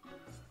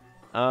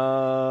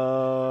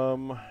 I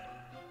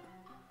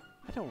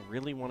don't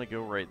really want to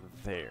go right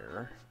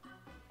there.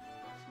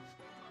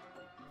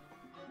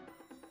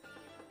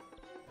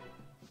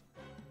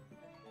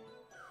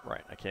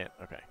 Right, I can't.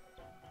 Okay.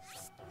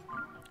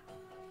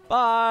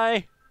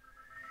 Bye!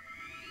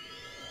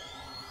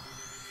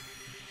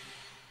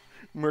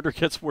 Murder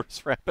gets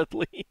worse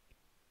rapidly.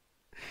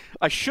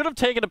 I should have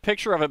taken a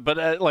picture of it,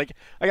 but like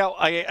I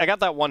got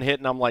that one hit,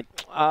 and I'm like,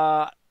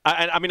 I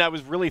mean, I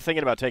was really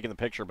thinking about taking the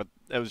picture, but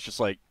it was just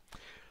like,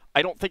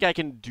 I don't think I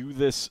can do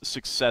this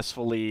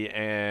successfully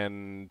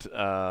and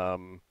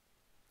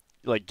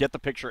like get the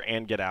picture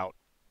and get out.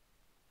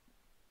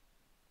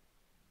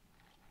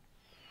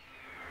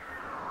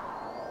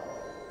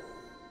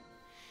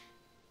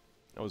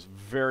 That was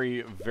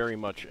very, very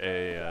much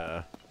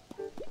a.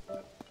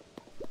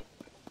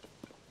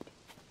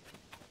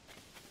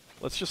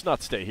 Let's just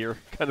not stay here,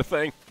 kind of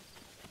thing.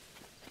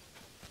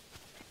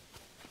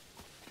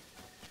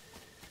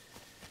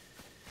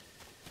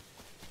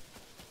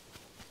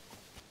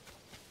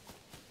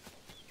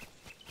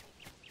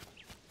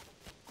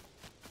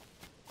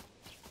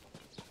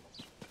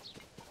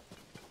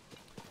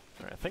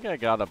 Alright, I think I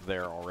got up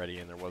there already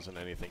and there wasn't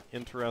anything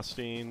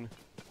interesting.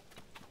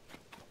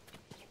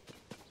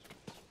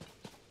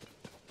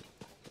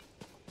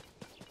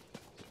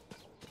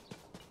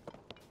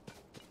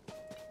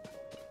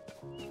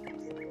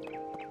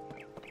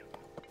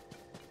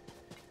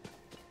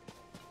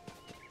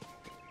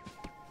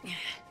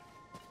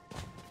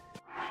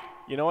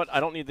 You know what? I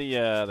don't need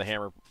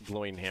the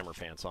glowing hammer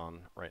pants on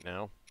right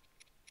now.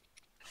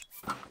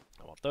 I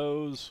want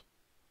those.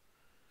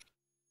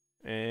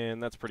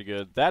 And that's pretty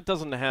good. That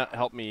doesn't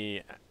help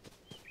me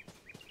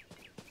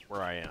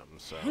where I am,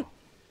 so...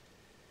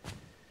 I'll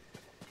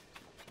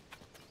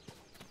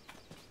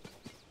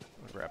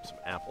grab some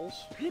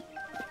apples.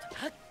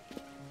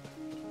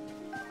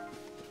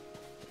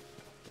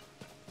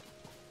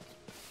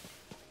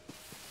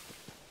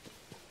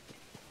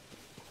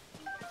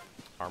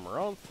 Armor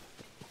on.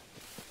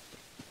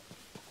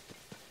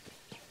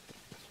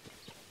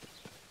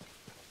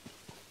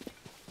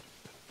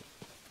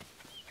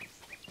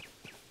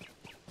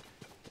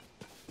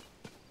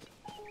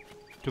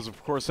 Because,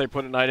 of course, they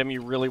put an item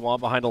you really want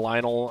behind a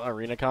Lionel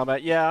arena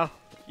combat. Yeah,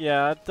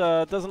 it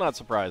does not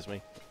surprise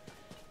me.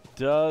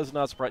 Does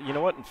not surprise... You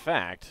know what? In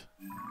fact...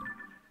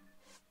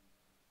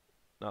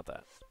 Not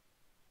that.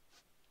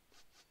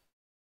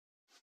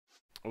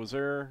 Was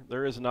there...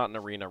 There is not an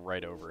arena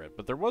right over it,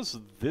 but there was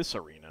this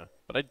arena.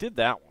 But I did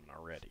that one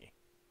already.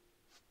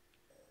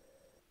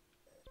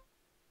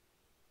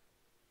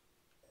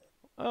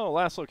 Oh,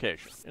 last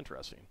location.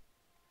 Interesting.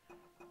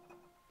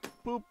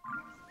 Boop.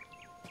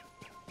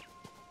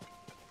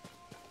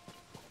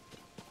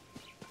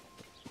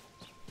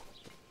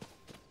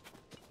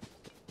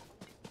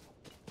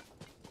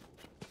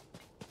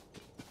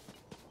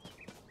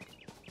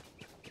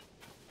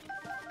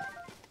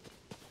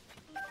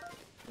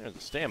 There's a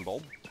stand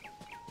bulb.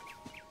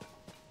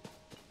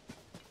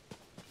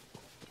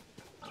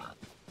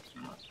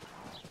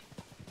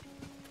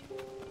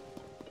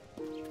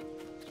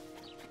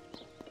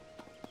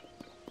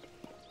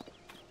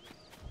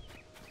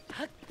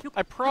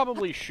 I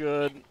probably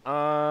should.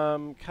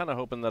 I'm kind of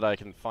hoping that I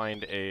can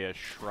find a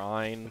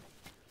shrine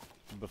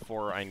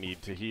before I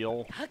need to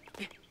heal.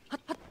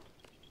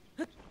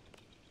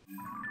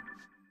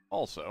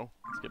 Also,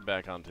 let's get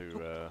back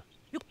onto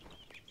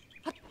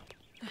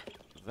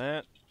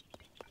that.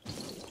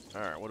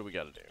 Alright, what do we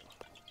got to do?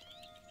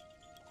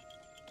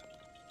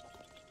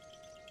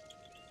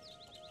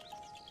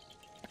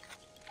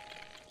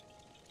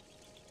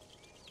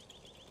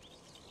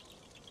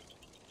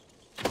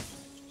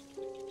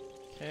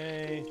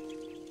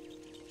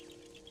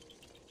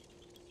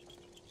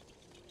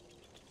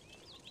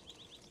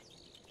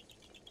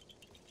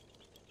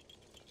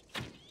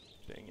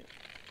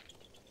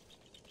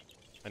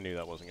 knew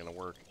that wasn't going to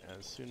work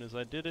as soon as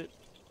I did it.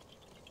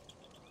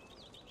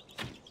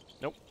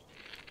 Nope.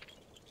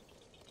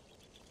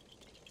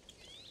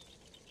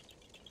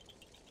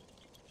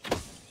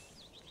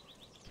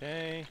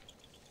 Okay.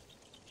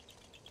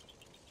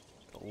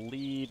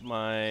 Lead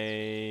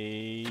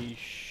my...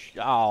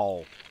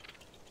 Ow.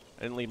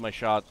 I didn't lead my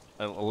shot.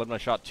 I led my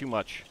shot too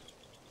much.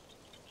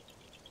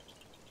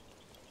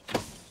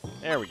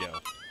 There we go.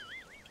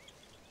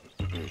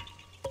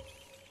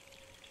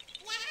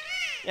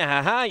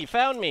 Yeah, haha, you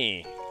found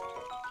me.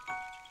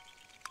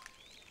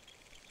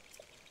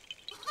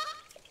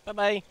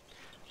 Bye-bye.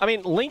 I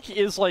mean, Link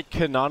is, like,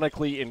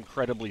 canonically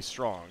incredibly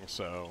strong,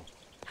 so...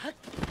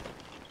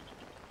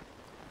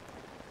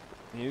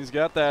 He's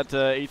got that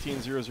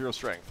 1800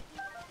 strength.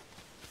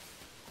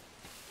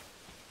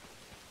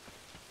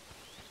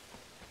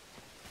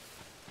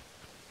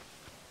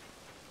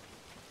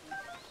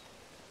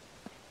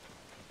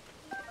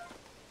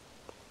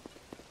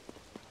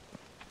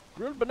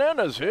 Grilled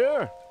bananas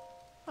here.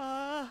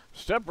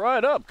 Step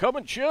right up, come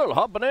and chill.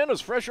 Hot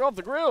bananas fresh off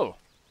the grill.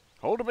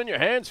 Hold them in your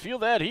hands, feel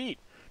that heat.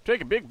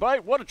 Take a big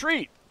bite, what a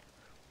treat.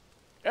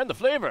 And the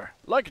flavor,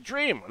 like a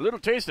dream. A little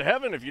taste of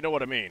heaven, if you know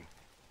what I mean.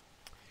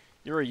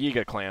 You're a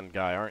Yiga clan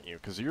guy, aren't you?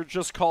 Because you're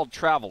just called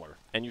Traveler,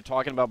 and you're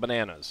talking about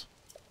bananas.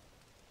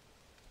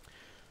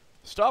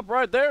 Stop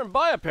right there and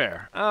buy a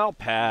pair. I'll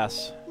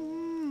pass.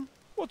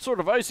 What sort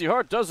of icy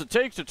heart does it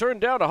take to turn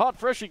down a hot,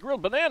 freshly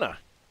grilled banana?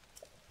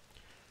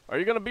 Are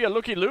you going to be a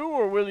looky-loo,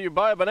 or will you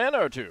buy a banana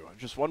or two?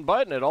 Just one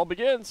bite and it all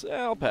begins.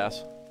 I'll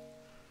pass.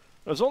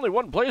 There's only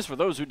one place for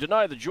those who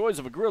deny the joys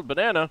of a grilled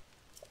banana.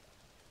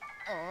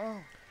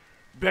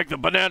 Beg the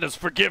banana's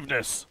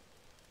forgiveness.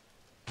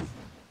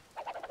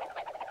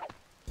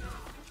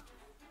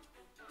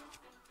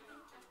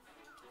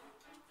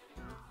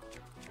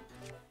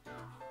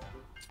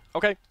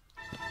 Okay.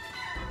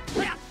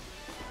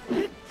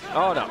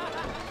 Oh, no.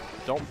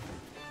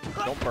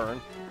 Don't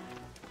burn.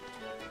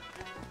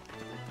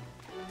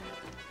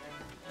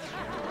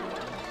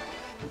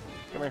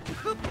 Come here.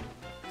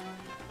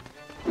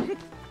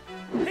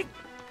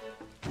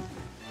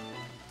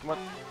 Come on.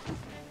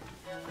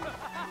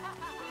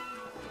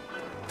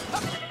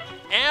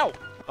 Ow!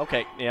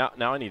 Okay, yeah,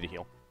 now I need to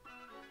heal.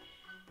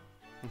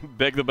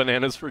 Beg the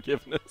banana's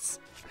forgiveness.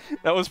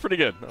 That was pretty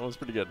good. That was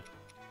pretty good.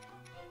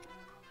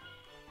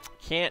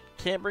 Can't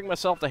bring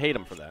myself to hate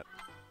him for that.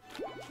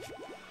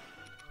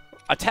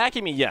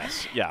 Attacking me,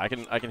 yes. Yeah, I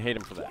can hate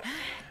him for that.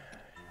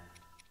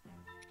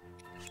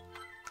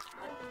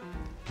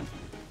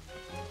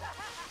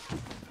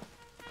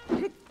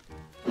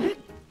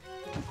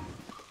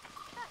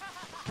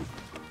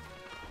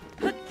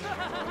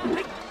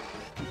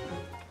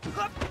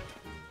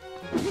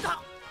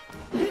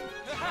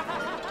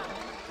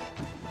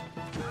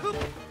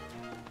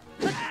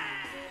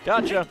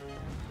 Gotcha.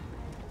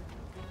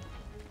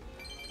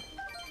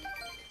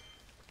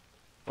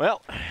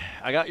 Well,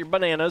 I got your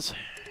bananas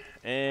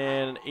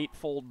and an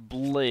 8-fold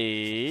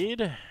blade.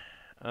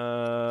 Go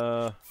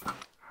ahead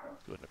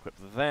and equip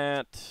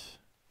that.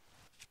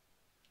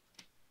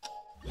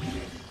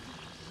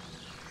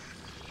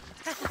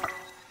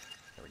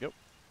 There we go.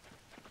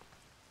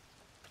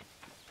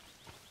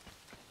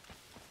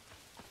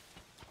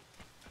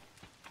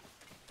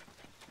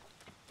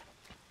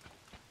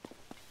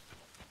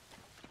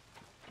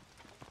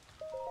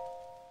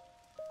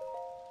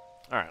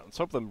 Alright, let's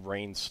hope the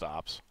rain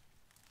stops.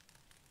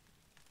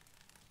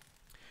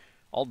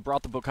 Ald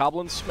brought the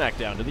bokoblin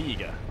smackdown to the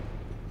Yiga.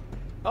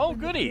 Oh,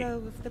 goody! The glow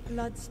of the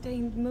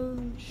blood-stained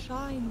moon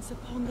shines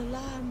upon the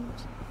land.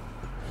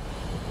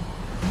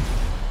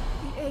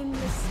 The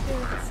aimless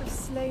spirits of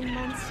slain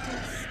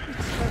monsters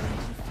return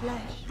to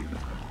flesh.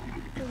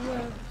 The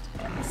world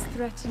is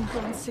threatened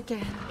once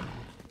again.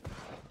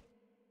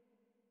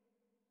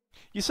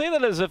 You say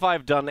that as if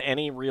I've done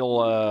any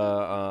real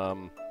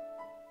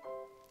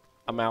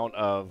amount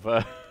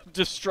of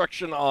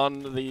destruction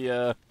on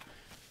the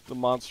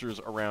monsters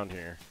around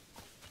here.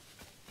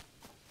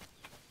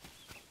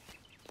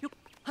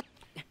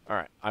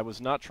 Alright, I was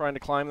not trying to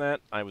climb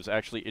that. I was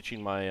actually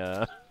itching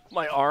my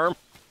my arm.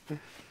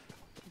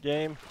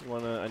 Game, you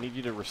wanna? I need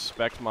you to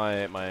respect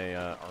my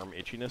arm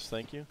itchiness.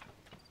 Thank you.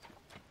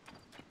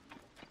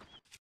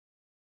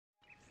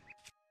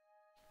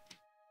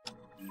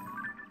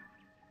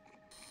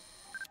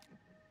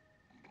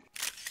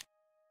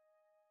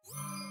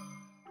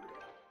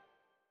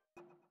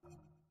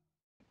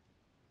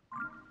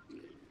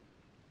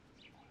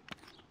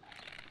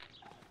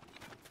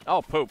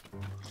 Oh, poop.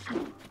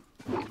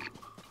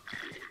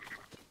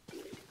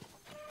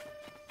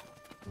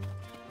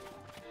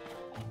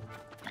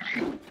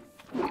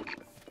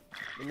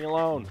 Leave me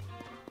alone.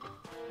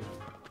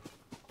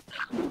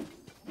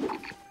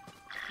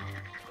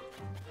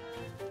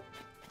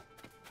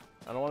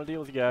 I don't want to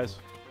deal with you guys.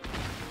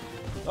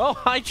 Oh,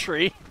 hi,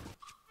 tree.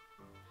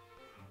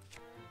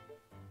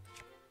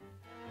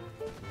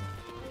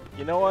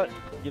 You know what?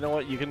 You know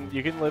what? You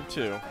can live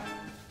too.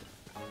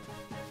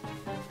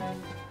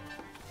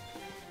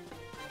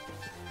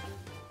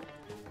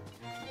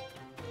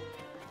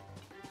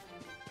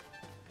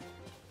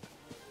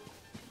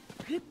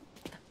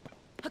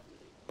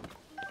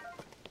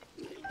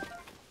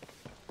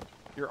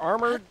 You're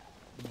armored,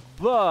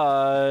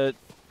 but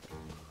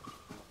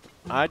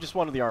I just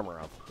wanted the armor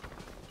up.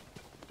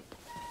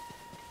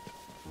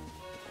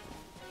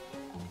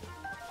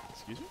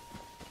 Excuse me?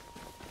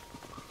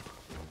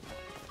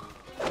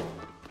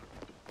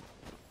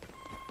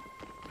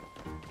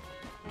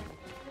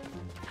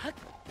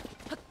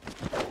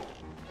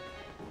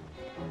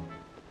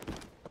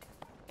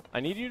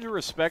 I need you to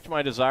respect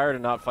my desire to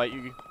not fight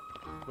you,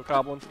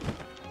 Bokoblin.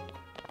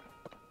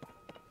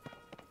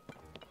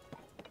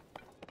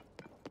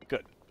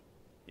 Good.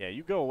 Yeah,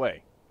 you go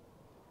away.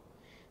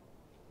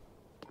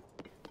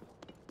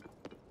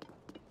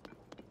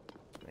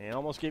 It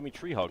almost gave me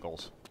tree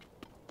huggles.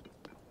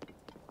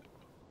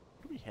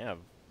 What do we have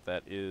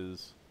that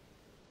is...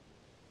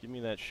 Give me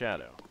that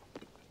shadow.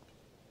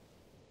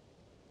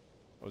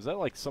 Oh, is that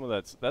like some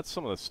of that's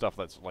some of the stuff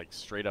that's like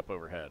straight up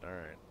overhead.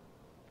 Alright.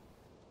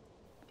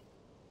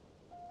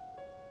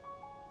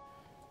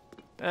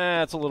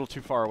 That's a little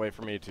too far away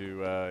for me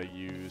to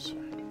use.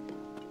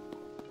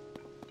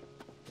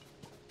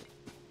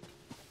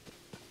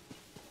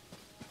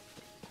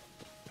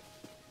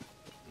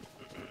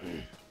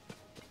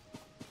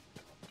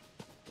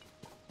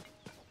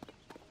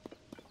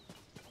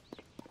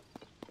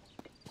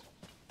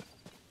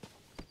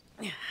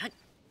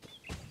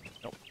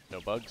 Nope,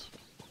 no bugs.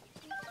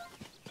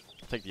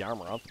 Take the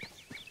armor off.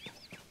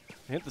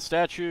 The hint the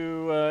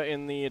statue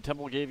in the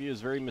temple gave you is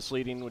very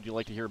misleading. Would you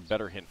like to hear a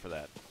better hint for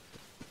that?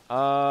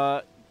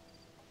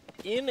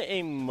 In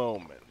a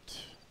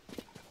moment.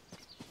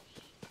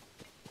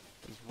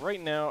 'Cause right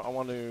now, I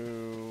want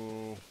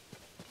to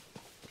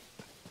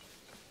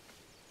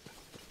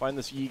find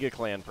this Yiga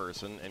clan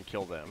person and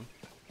kill them.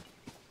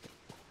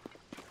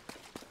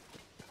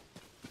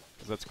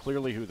 Because that's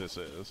clearly who this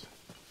is.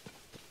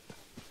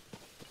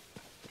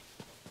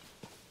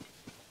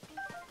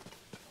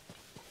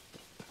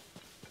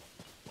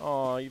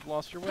 Aw, you've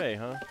lost your way,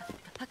 huh?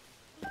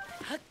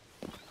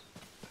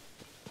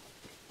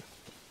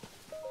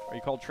 Are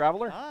you called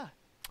Traveler? Ah.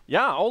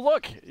 Yeah, oh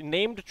look!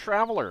 Named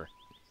Traveler.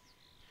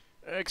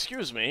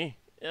 Excuse me.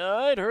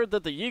 I'd heard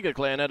that the Yiga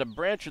clan had a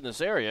branch in this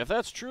area. If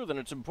that's true, then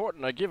it's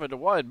important I give it a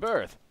wide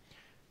berth.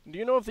 Do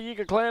you know if the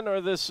Yiga clan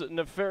or this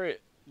nefarious...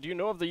 Do you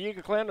know of the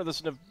Yiga clan or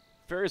this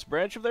nefarious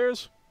branch of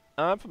theirs?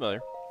 I'm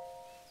familiar.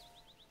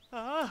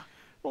 Ah.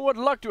 Well, what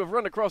luck to have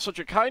run across such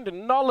a kind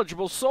and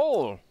knowledgeable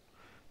soul.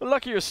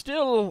 Luckier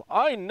still,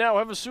 I now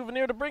have a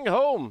souvenir to bring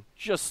home.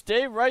 Just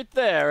stay right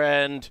there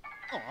and...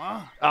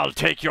 Aw. I'll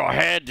take your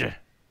head.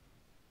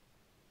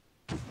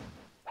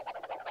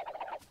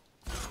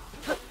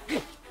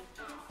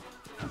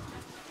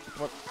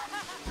 What?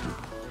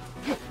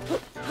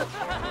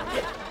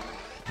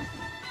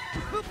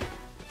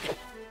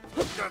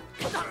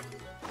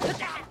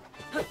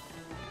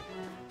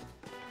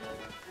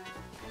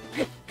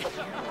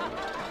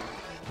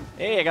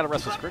 Hey, I got a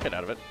restless cricket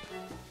out of it.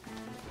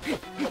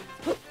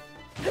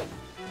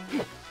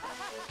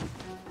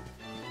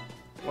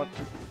 What?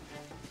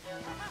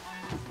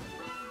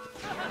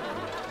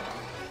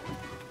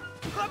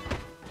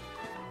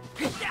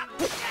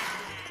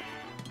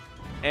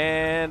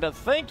 And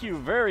thank you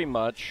very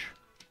much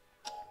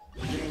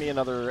for giving me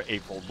another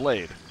April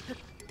Blade.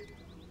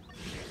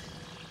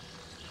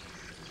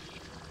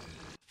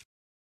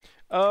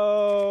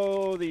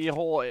 Oh, the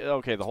whole...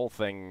 Okay, the whole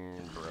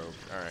thing broke.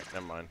 Alright,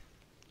 never mind.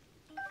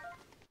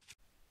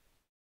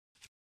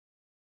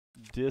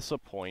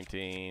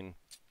 Disappointing.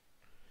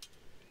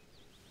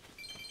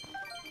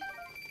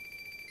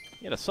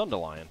 You had a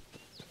Sundelion.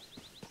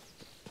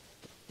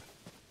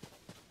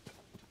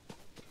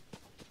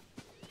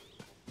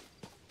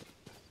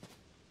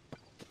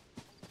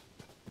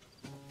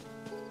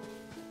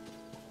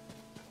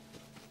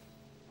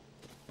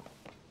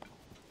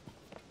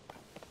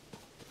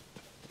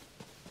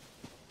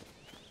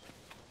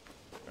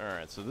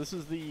 Alright, so this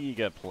is the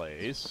Yiga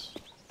place.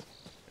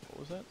 What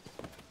was that?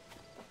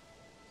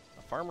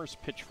 A farmer's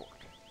pitchfork.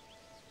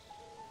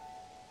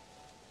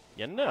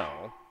 You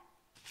know...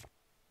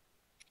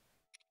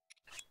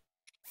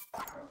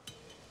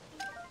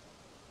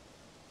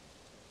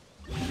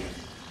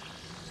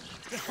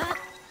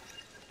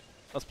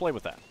 Let's play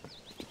with that.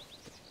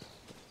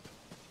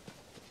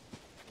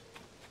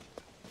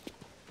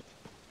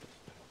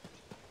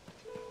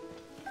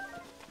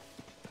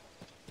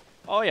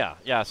 Oh yeah,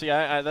 yeah. See,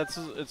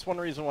 it's one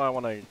reason why I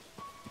want to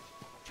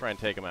try and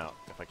take him out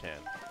if I can.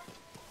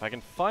 If I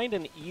can find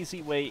an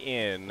easy way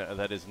in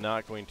that is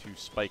not going to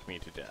spike me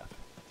to death.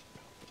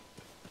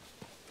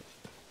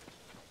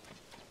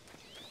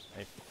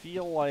 I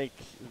feel like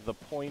the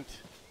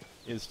point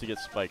is to get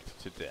spiked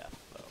to death,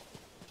 though.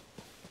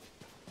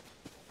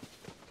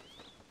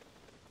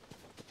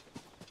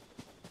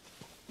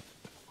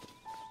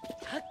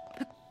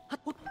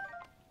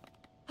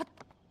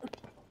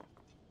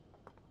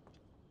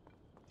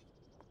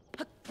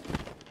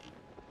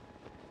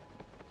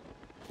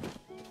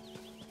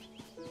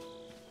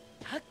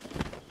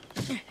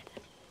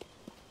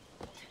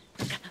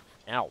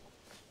 Ow.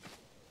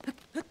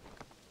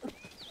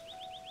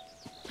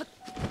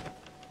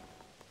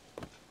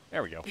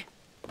 There we go.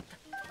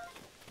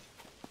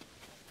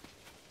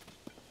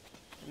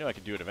 knew I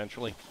could do it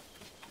eventually.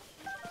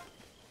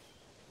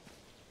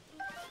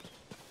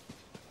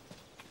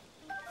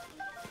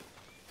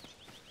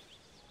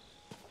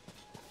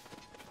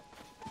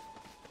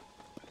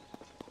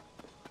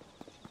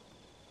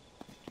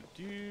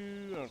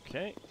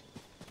 Okay.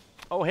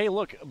 Oh, hey,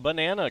 look,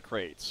 banana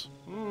crates.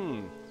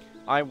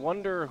 I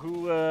wonder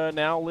who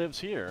now lives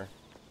here.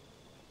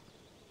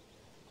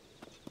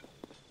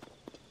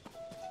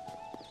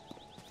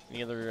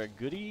 Any other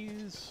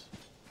goodies?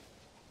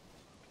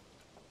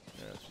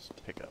 Yeah, let's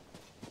just pick up.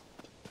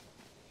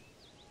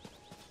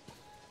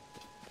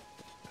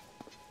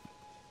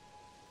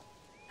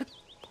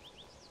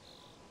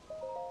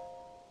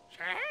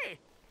 Hey!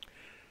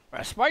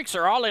 The spikes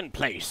are all in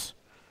place.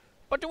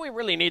 But do we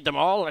really need them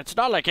all? It's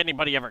not like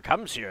anybody ever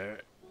comes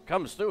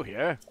through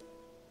here.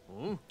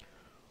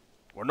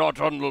 We're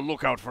not on the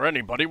lookout for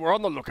anybody, we're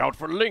on the lookout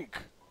for Link.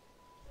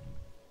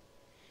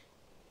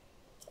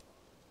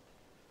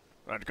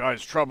 That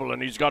guy's trouble,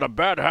 and he's got a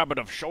bad habit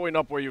of showing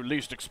up where you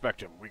least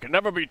expect him. We can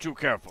never be too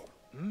careful.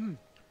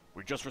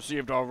 We just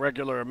received our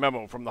regular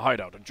memo from the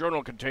hideout, a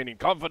journal containing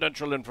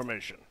confidential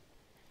information.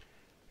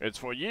 It's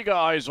for Yiga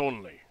eyes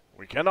only.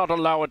 We cannot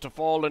allow it to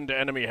fall into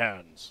enemy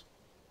hands.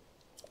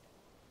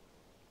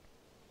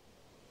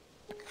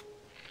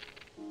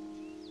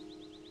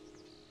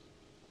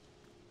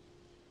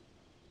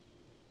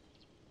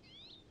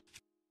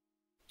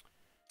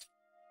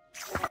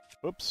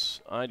 Oops,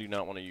 I do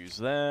not want to use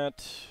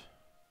that.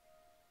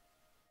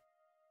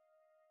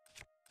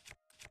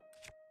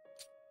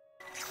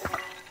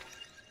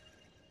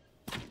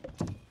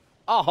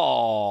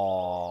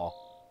 Oh!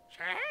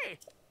 Hey!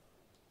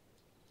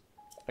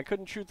 I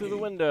couldn't shoot through the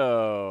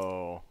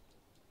window.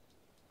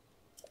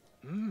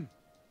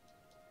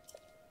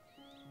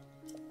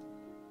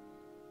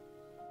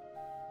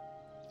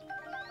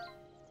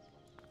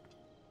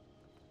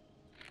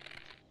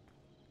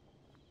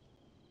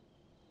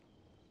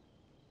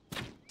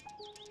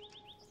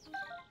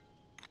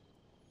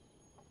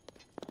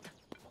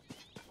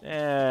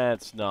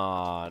 That's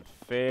not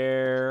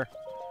fair.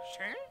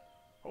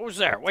 Who's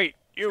there? Wait,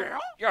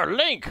 you're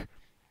Link!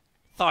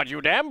 Thought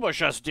you'd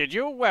ambush us, did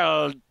you?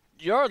 Well,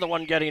 you're the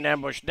one getting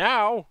ambushed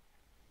now.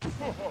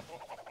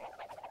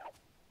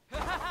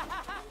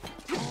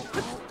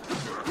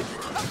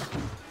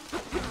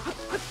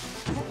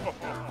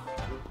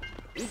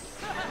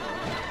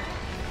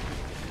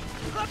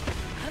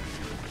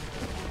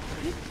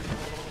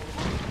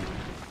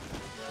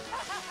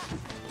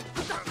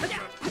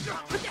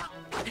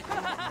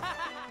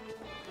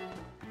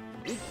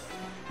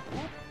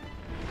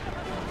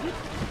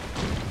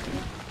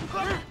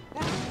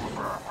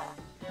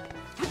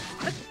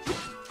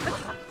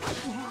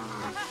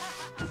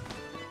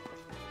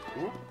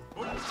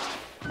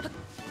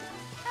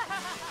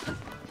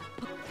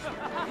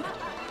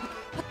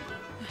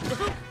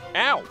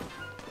 Ow!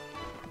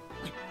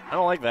 I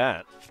don't like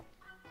that.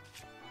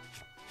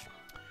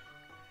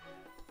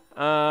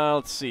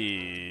 Let's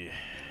see.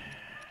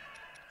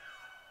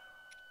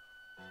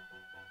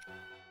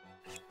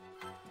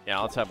 Yeah,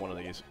 let's have one of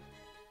these.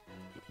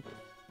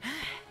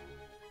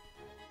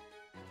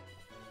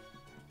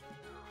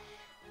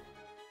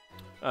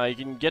 You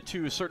can get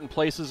to certain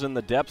places in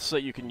the depths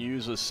that you can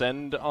use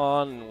Ascend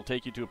on, and it will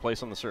take you to a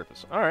place on the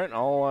surface. All right,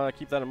 I'll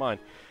keep that in mind.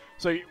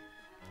 So,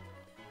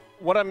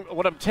 what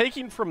I'm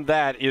taking from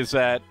that is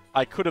that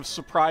I could have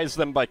surprised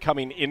them by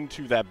coming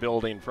into that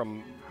building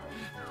from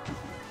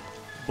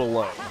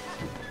below.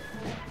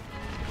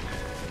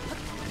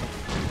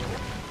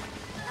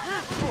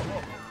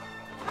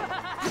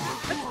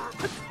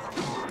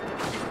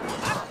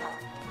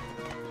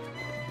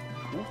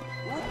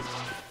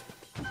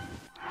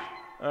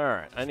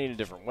 Alright, I need a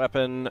different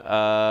weapon. What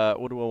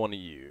do I want to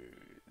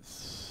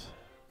use?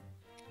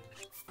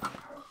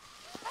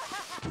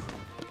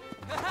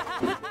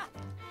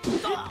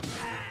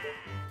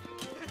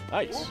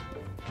 Nice.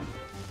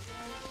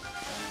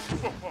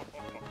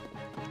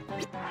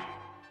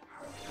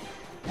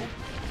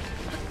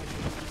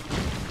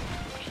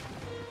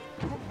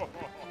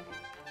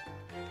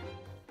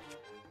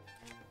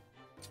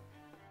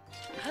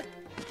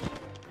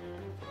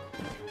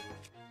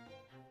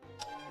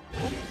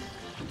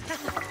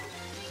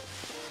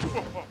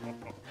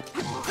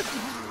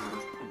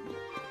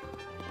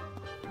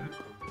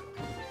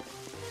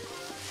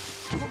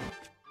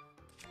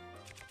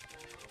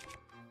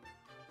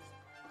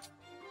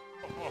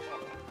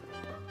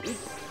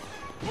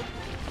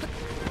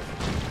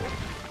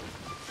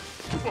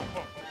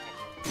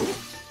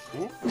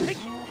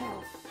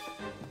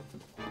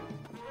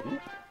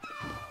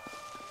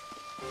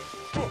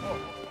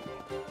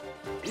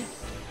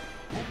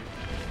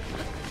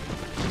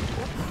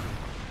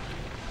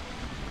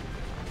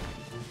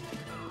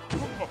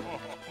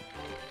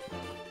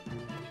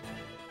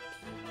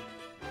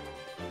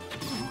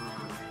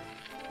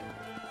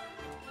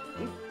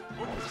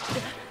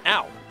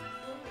 Ow!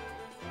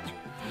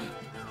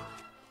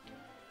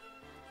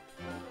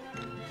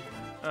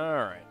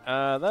 Alright,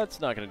 that's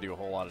not going to do a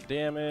whole lot of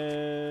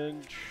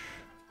damage.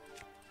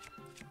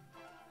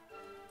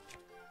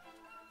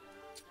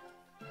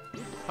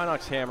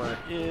 Pinox hammer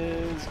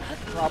is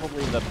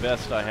probably the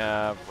best I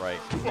have right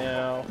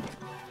now.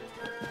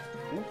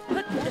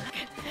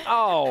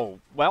 Oh,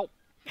 well,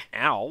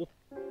 ow.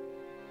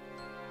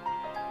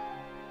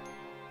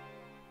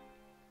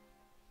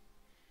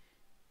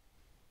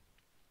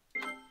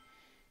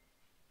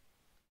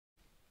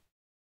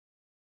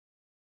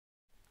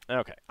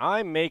 Okay,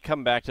 I may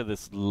come back to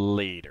this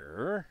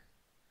later.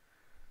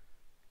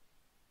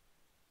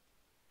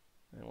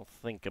 And we'll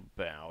think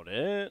about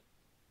it.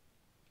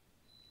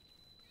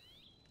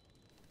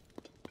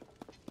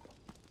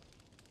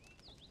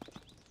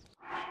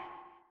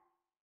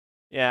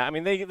 Yeah, I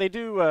mean, they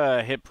do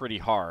hit pretty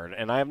hard,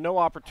 and I have no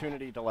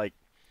opportunity to, like,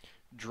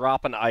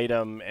 drop an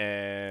item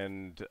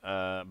and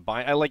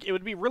buy... it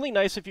would be really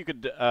nice if you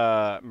could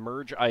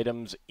merge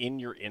items in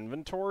your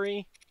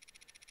inventory.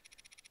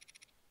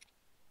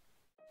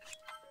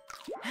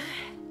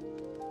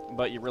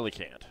 But you really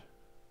can't.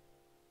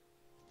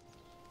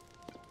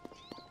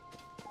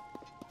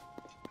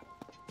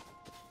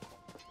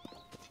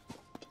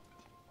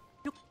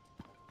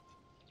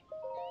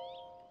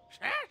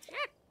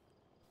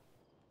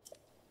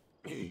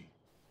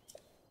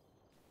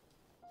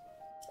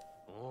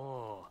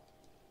 Oh.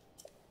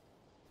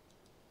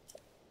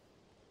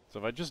 So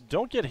if I just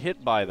don't get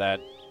hit by that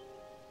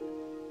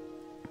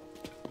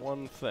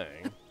one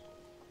thing...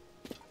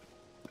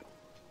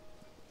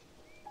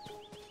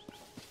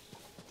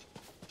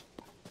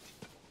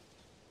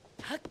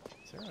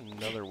 Is there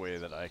another way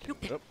that I can...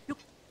 Oh.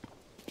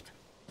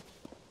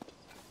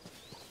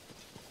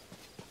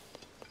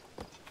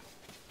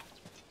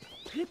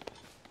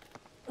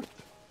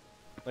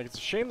 Like, it's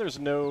a shame there's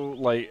no,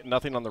 like,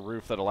 nothing on the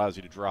roof that allows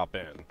you to drop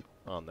in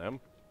on them.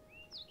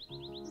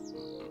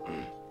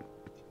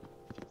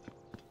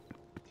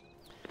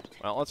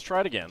 Well, let's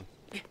try it again.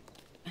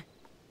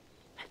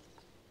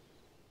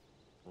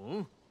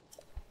 Hmm?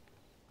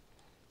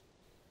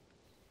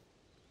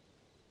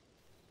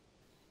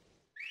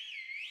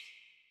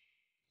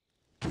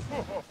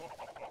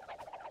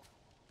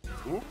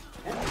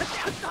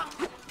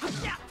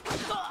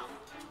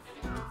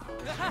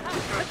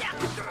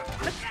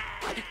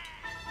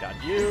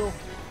 Got you.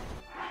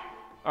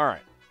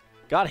 Alright.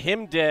 Got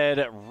him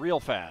dead real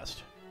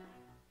fast.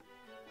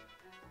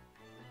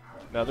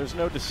 Now, there's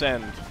no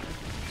descend.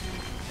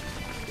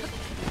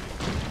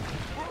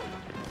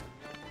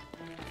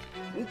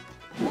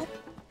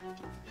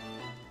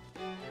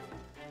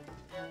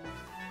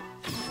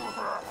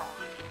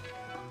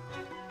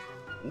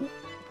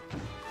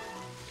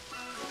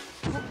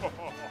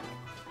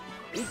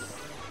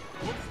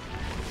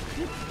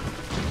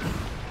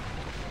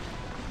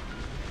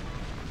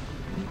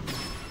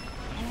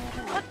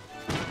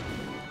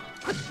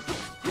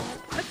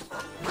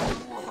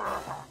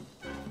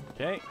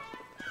 Okay.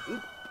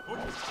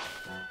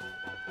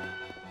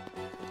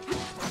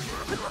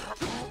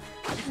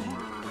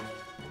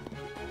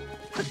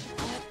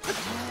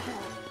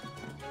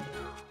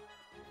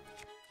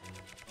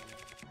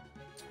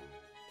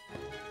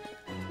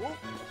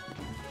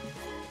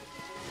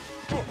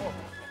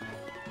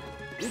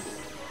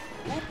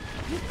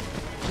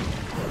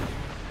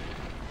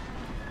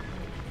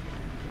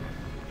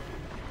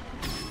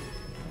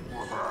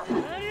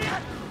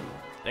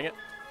 Dang it.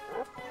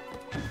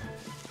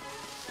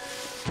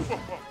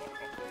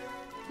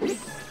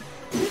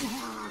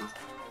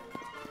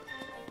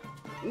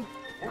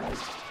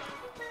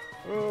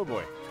 Oh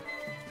boy.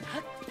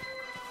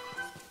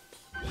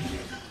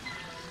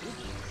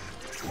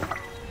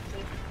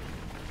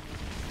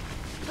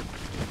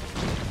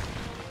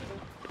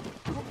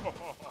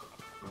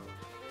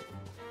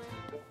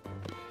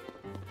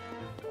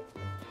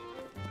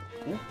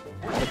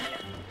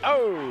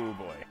 Oh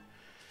boy.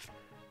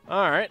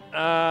 Alright,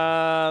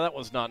 that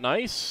was not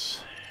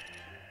nice.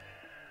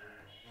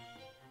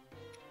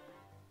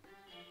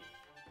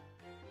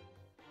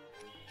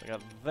 I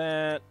got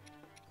that.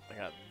 I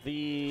got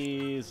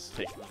these.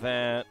 Take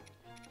that.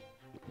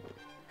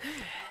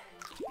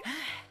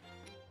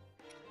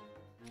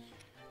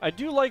 I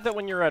do like that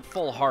when you're at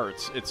full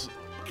hearts,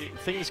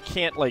 things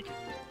can't, like,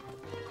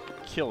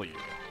 kill you.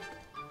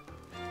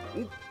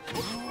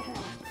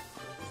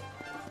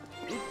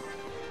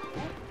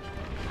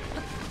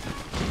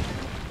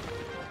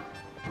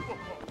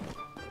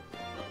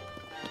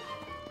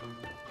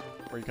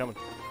 Where are you coming?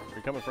 Where are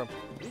you coming from?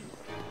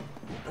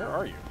 Where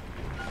are you?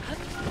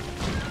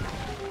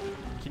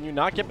 Can you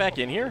not get back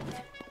in here?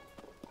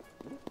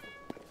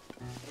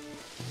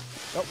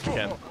 Oh, you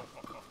can.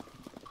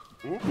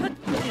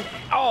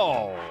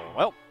 Oh,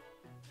 well.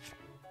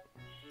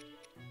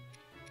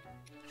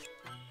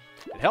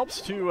 It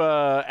helps to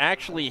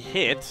actually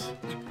hit.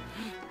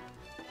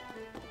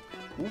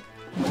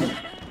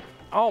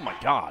 Oh my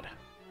god.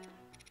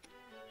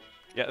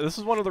 Yeah, this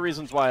is one of the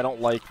reasons why I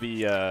don't like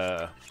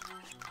the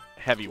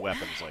heavy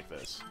weapons like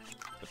this.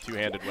 The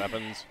two-handed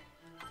weapons.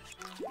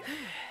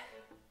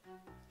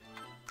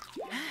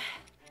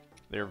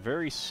 They're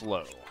very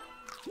slow.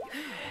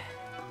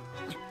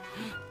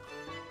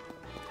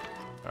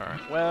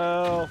 Alright,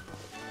 well...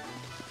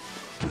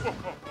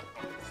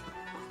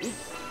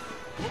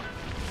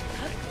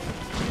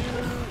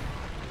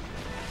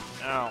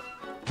 Ow.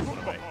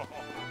 Away.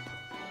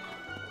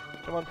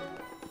 Come on.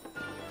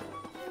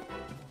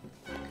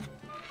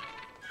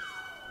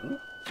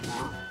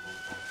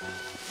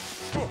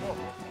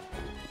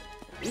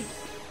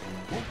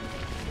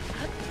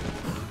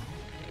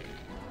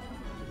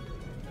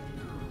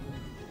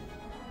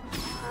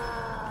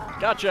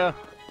 Gotcha!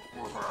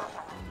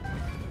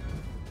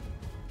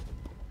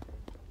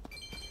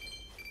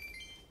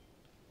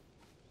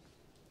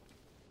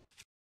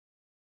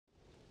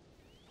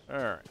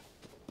 Alright.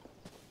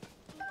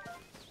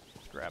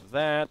 Let's grab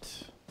that.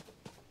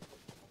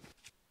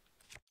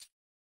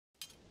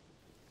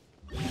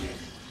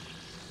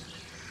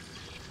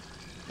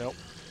 Nope.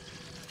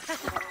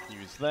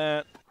 Use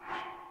that.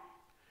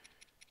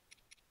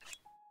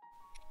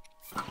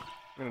 I'm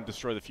going to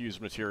destroy the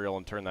fused material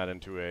and turn that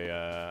into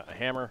a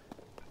hammer.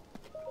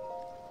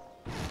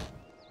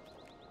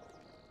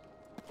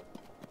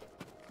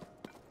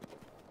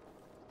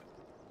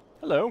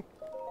 Hello.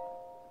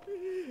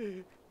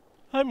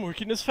 I'm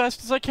working as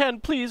fast as I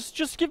can. Please,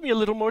 just give me a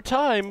little more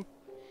time.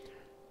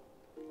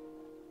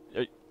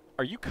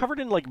 Are you covered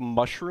in, like, a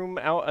mushroom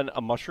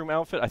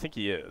outfit? I think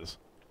he is.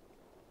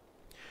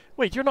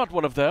 Wait, you're not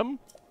one of them?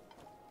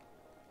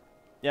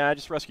 Yeah, I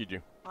just rescued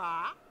you.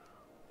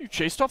 You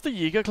chased off the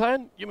Yiga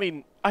clan? You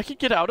mean I could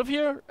get out of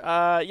here?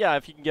 Yeah,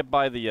 if you can get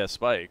by the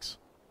spikes.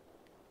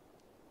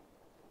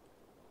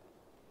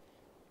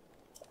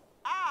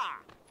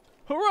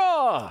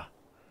 Hurrah!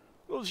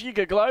 Those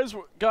Yiga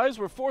guys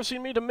were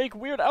forcing me to make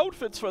weird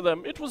outfits for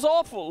them. It was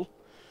awful.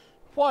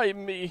 Why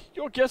me?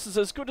 Your guess is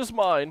as good as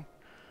mine.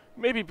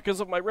 Maybe because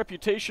of my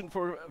reputation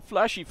for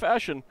flashy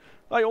fashion,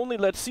 I only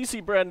let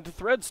CC brand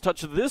threads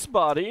touch this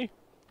body.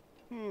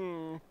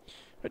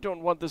 I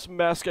don't want this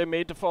mask I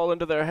made to fall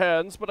into their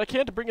hands, but I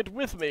can't bring it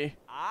with me.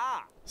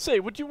 Say,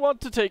 would you want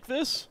to take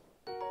this?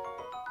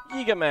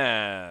 Yiga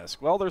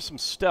mask. Well, there's some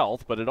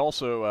stealth, but it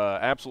also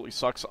absolutely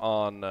sucks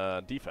on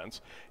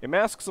defense. A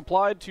mask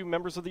supplied to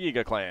members of the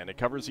Yiga clan. It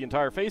covers the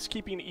entire face,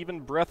 keeping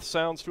even breath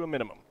sounds to a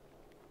minimum.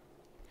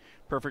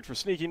 Perfect for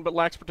sneaking, but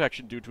lacks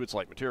protection due to its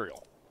light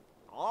material.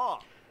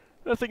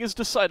 That thing is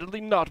decidedly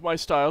not my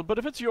style, but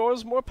if it's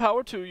yours, more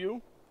power to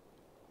you.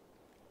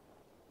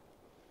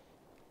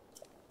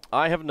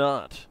 I have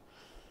not.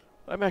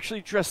 I'm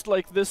actually dressed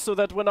like this so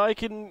that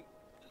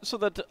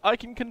I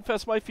can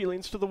confess my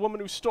feelings to the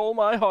woman who stole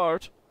my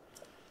heart.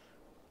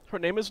 Her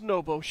name is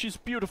Nobo. She's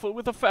beautiful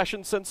with a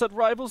fashion sense that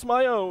rivals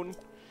my own.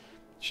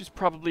 She's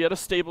probably at a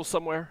stable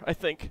somewhere, I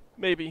think.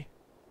 Maybe.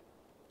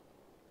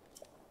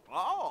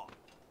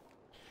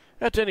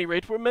 At any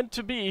rate, we're meant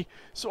to be,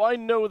 so I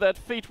know that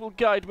fate will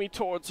guide me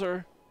towards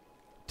her.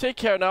 Take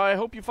care now. I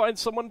hope you find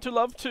someone to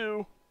love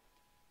too.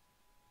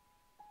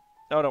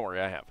 Oh, don't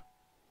worry, I have.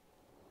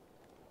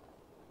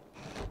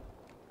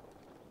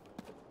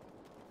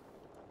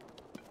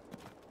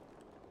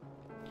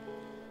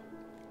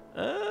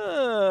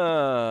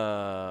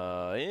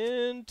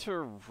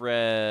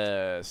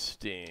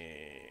 Interesting.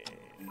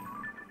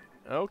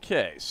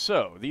 Okay,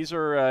 so these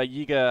are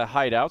Yiga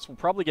hideouts. We'll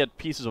probably get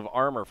pieces of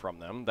armor from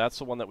them. That's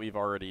the one that we've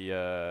already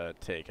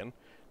taken.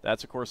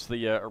 That's, of course,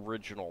 the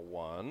original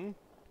one.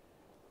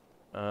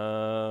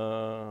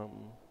 Okay.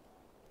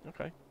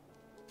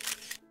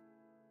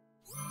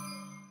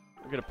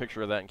 We'll get a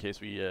picture of that in case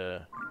we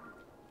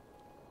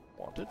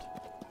want it.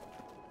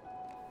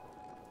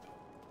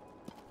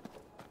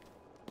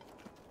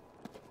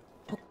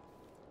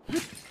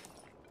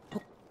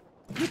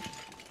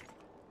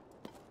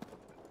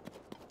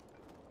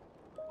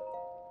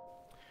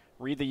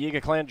 Read the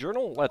Yiga Clan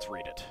Journal? Let's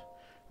read it.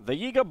 The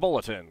Yiga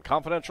Bulletin.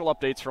 Confidential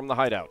updates from the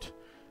hideout.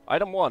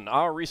 Item 1.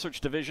 Our research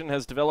division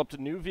has developed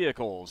new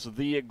vehicles,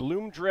 the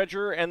Gloom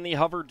Dredger and the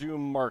Hover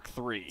Doom Mark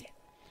III.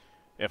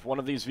 If one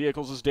of these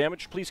vehicles is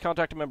damaged, please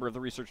contact a member of the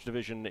research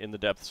division in the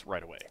depths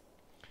right away.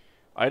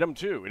 Item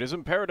 2. It is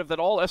imperative that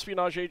all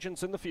espionage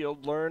agents in the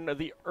field learn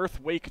the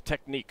Earthwake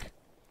technique.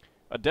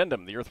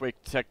 Addendum. The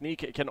Earthwake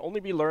technique can only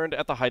be learned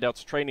at the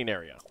hideout's training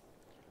area.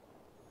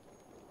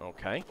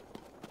 Okay.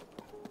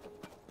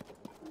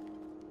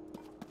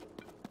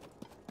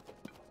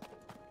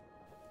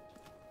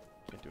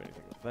 Can't do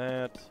anything with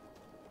that.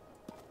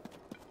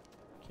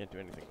 Can't do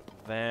anything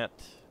with that.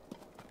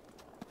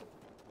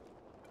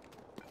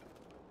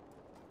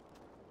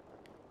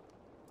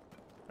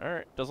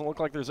 Alright, doesn't look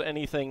like there's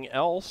anything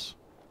else.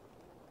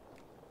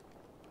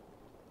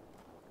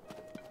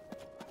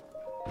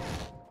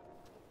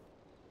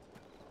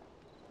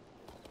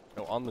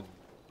 Oh, on the...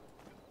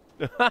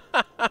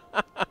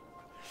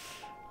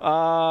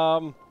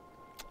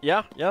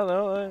 yeah,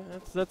 no,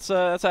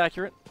 that's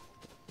accurate.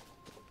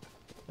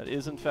 That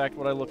is, in fact,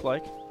 what I look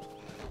like.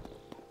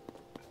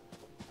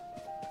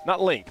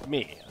 Not Link,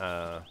 me.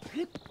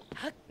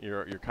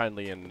 You're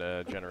kindly and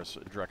generous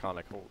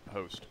draconic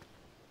host.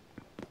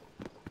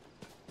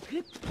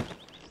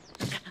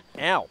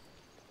 Ow.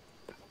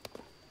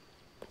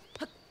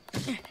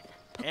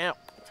 Ow.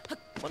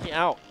 Let me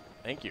out.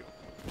 Thank you.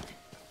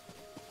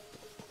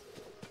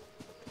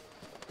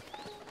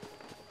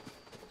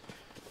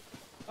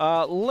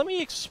 Let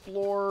me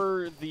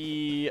explore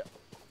the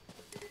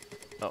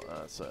Oh,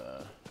 that's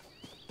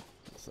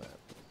what's that?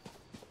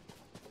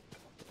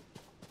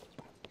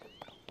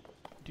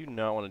 Do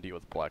not want to deal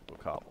with Black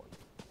Bokoblin.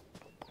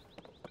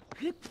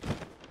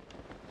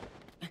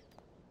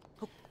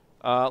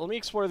 Let me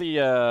explore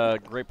the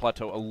Great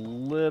Plateau a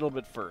little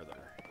bit further.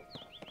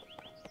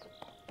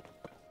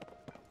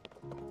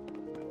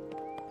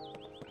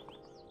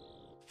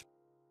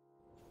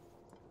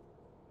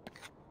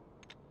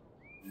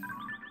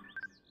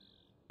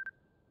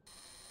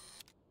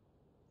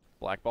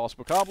 Black Boss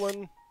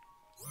Bokoblin.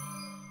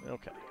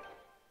 Okay.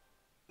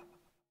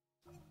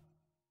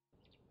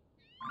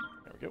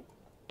 There we go.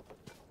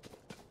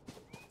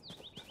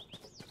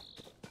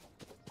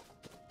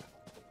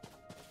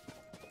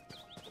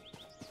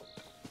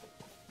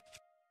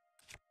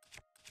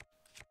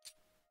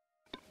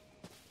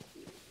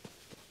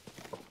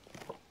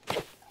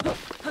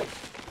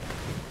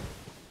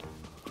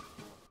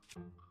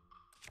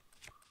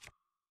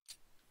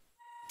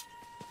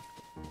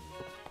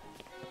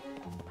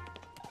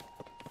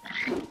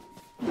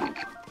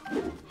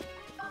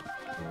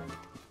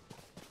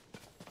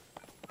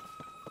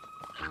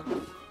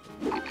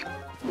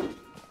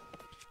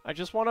 I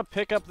just want to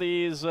pick up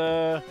these,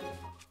 Ooh.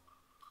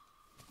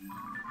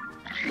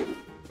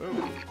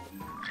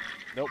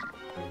 Nope.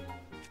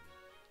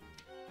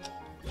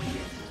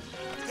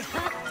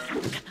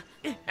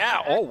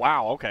 Ow! Oh,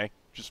 wow, okay.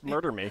 Just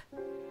murder me.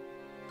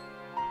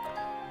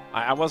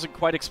 I wasn't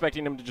quite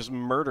expecting him to just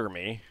murder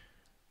me.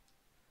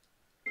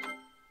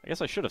 I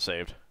guess I should have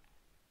saved.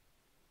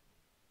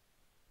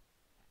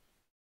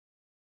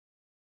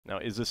 Now,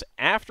 is this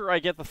after I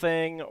get the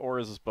thing, or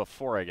is this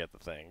before I get the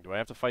thing? Do I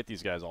have to fight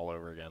these guys all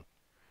over again?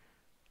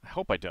 I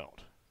hope I don't.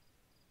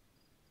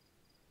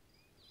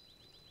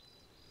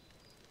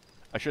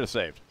 I should have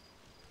saved.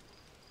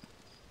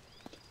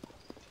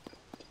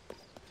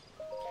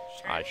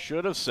 I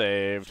should have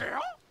saved.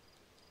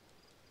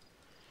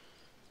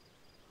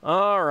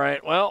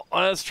 Alright, well,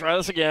 let's try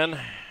this again.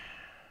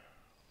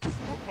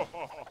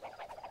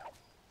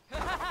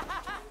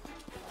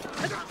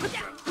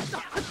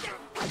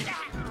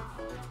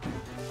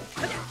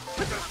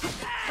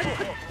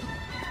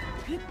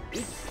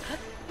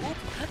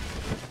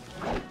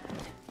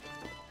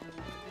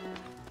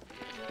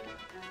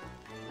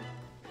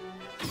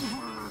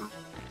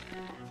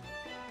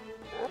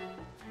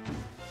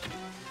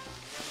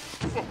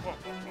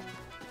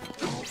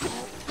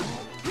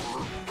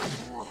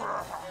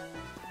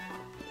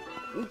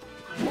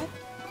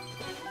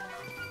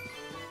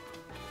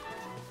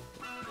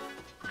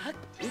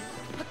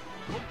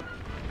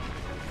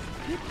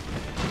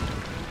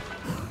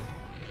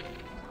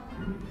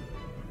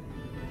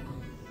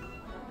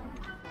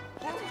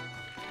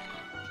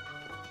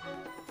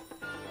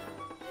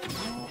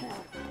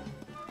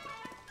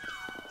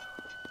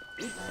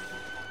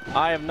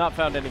 I have not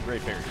found any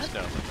great berries,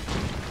 no.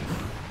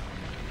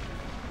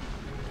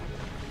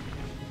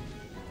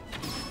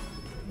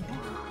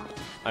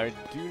 I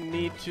do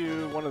need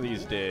to one of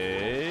these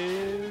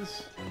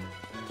days.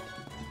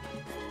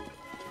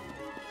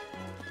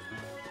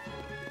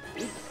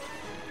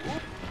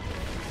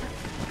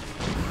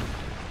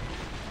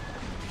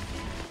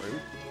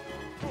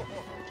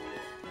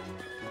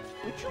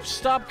 Would you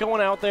stop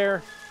going out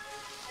there?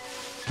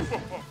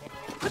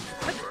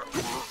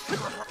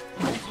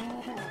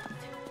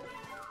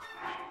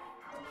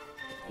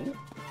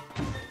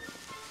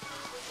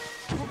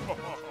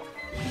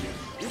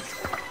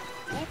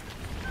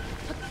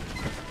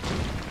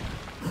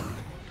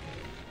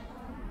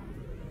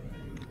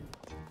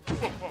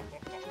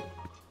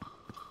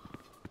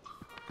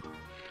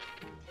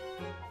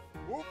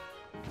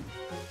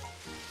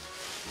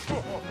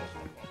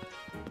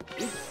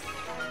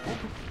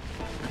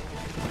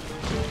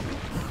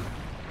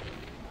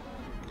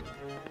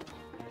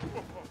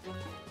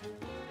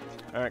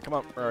 Alright, come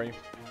on. Where are you?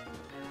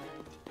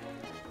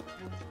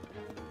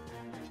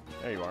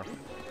 There you are.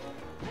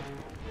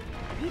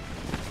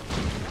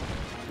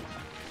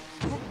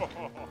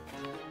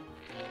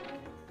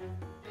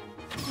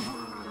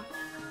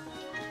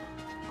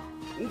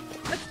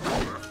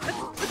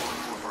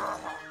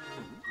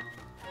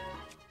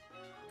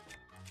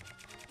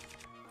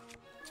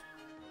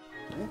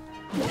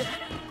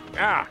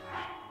 Ah!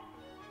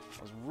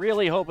 I was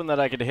really hoping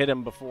that I could hit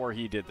him before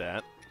he did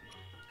that.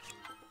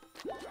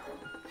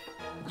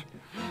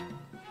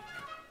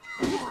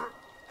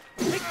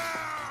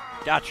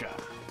 Gotcha.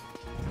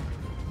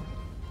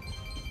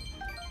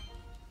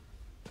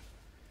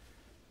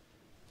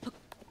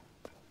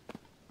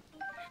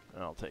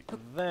 I'll take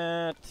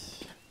that.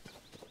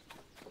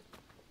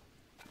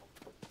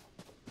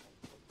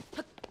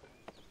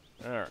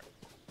 All right.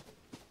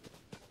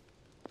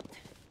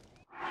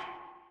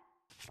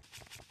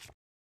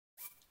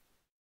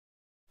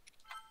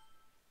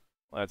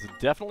 Let's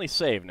definitely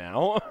save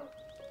now.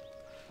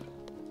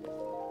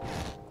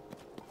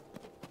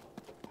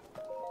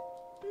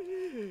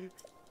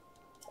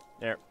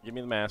 There, give me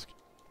the mask.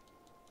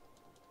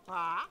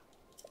 Ah.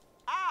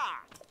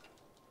 Ah.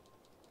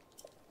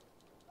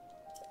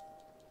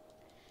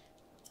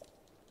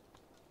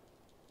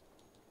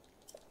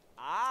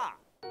 Ah.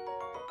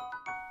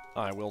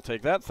 I will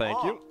take that, thank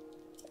you.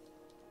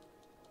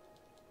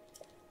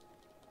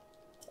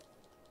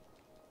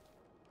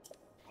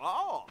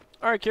 Oh.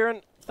 Alright,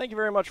 Kieran, thank you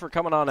very much for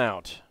coming on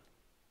out.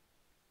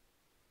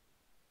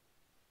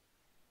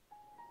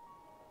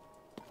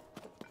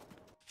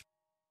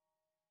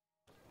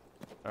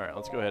 Alright,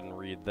 let's go ahead and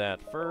read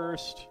that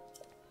first.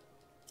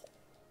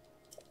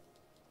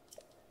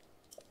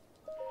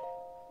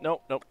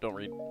 Nope, nope, don't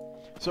read.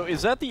 So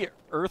is that the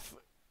Earth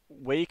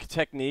Wake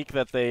technique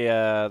that they,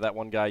 that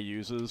one guy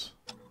uses?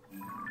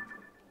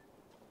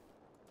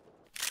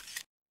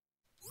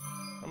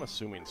 I'm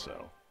assuming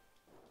so.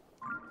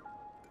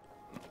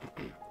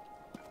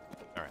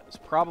 Alright, there's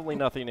probably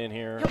nothing in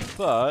here,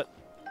 but...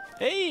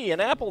 Hey,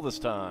 an apple this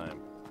time!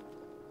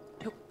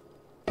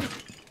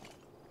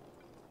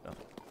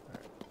 Nothing.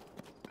 Alright.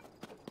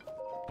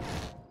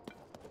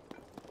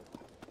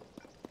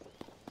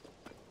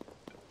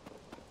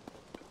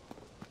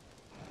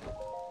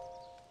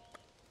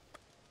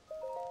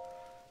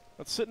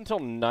 Let's sit until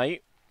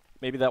night.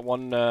 Maybe that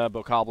one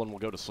bokoblin will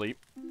go to sleep.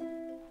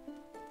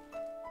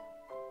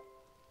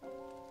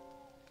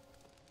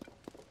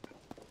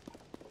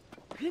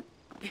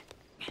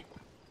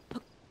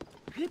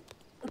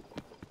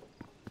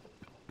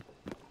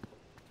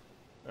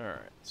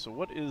 Alright, so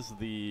what is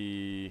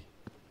the...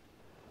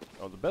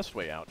 Oh, the best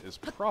way out is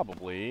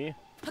probably...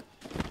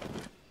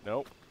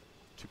 Nope.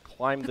 To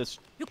climb this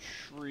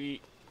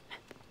tree...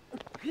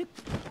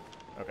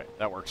 Okay,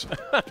 that works.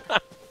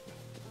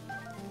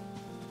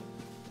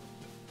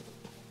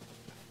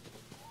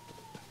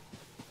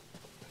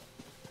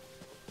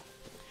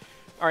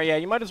 Alright, yeah,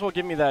 you might as well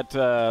give me that,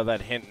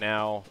 that hint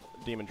now,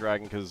 Demon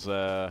Dragon, because,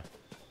 I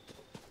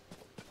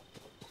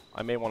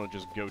may want to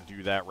just go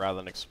do that rather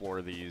than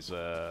explore these,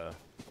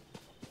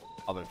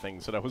 other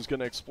things that I was going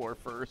to explore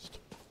first.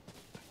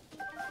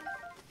 I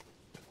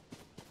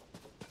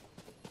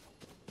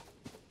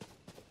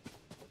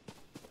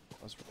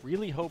was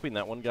really hoping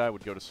that one guy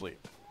would go to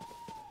sleep.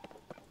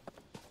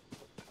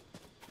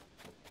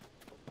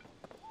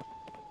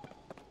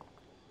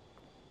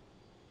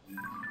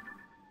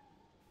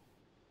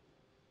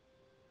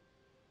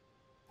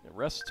 It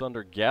rests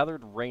under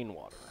gathered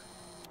rainwater.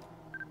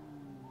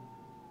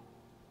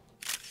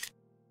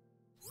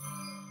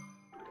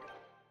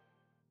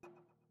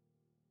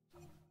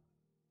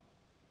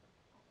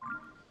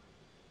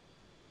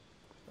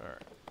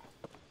 Alright.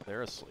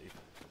 They're asleep.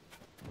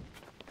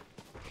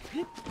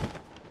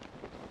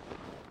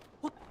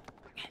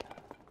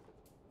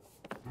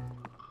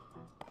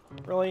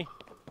 Really?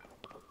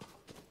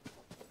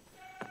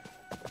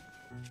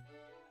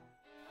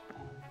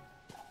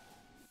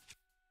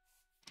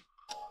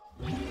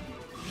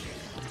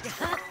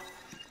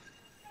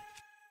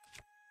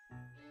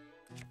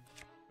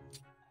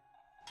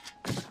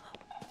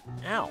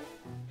 Ow.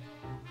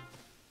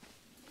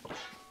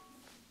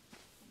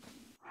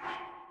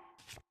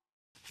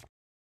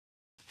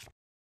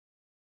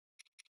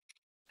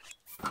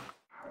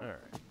 Alright.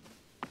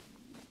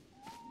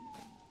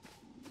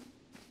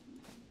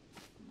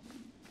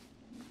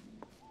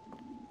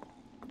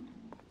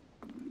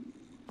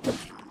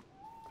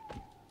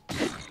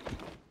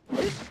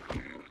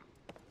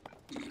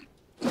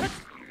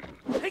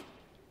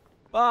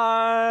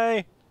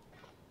 Bye!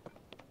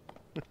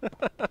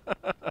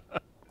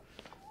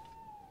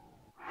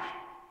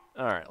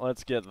 Alright,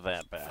 let's get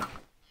that back.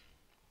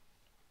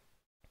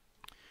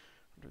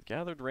 Under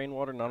gathered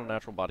rainwater, not a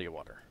natural body of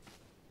water.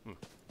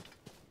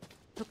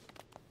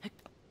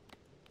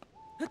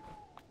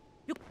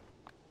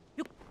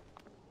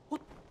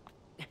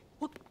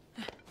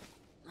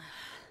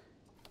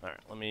 Alright,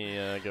 let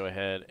me go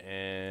ahead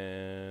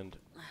and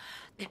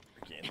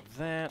regain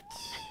that.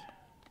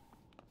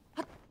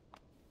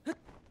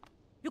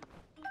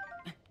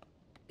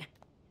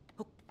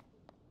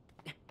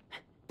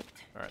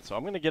 Alright, so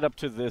I'm gonna get up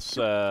to this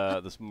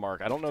this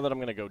mark. I don't know that I'm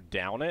gonna go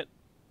down it,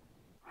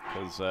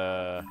 because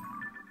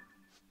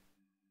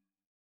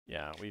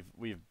yeah,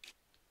 we've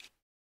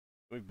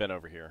been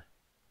over here,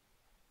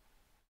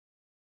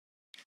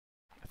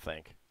 I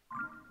think.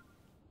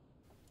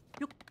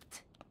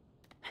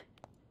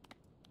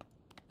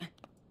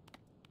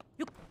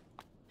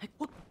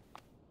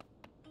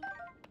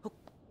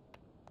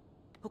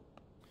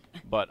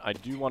 But I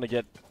do want to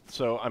get,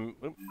 so I'm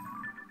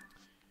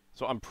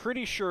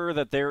pretty sure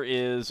that there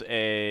is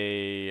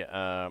a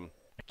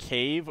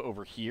cave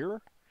over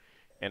here,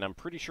 and I'm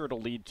pretty sure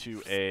it'll lead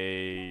to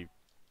a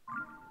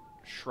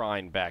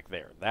shrine back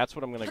there. That's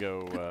what I'm gonna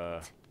go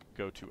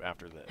to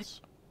after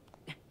this.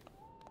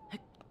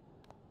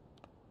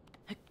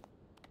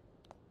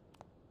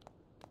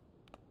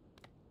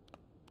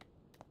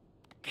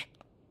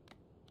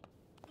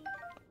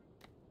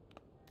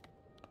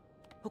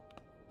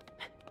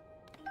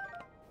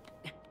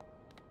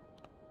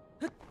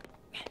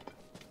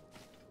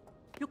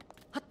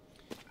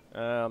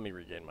 Let me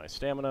regain my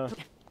stamina.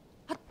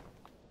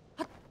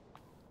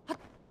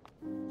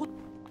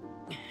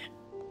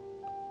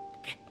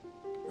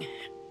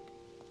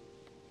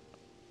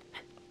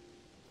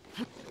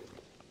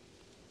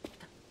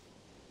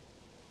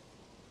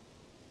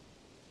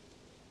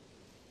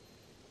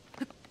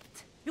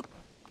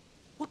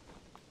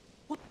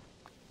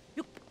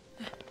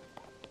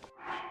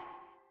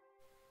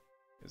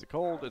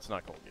 cold? It's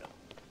not cold yet.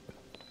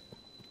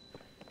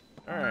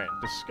 Alright,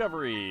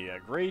 Discovery,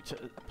 Great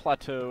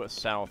Plateau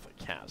South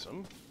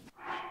Chasm.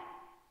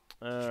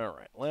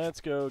 Alright,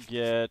 let's go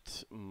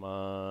get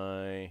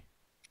my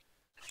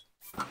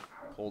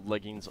cold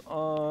leggings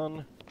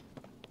on.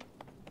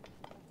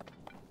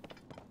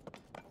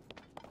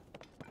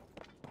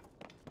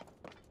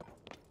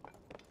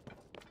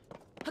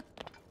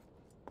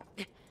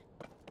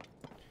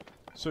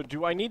 So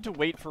do I need to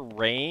wait for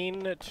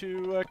rain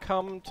to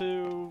come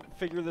to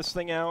figure this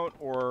thing out,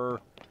 or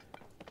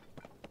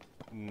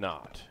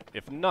not?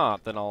 If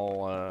not, then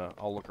I'll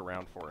look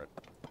around for it.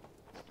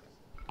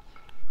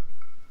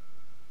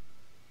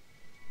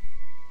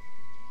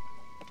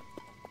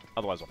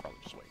 Otherwise, I'll probably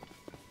just wait.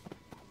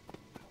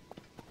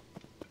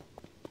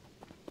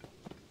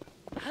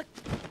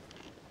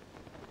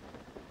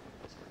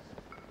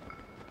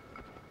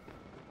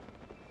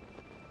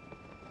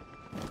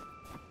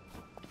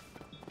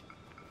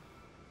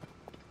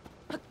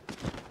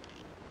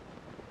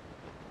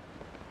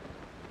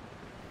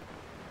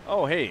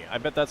 Oh, hey, I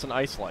bet that's an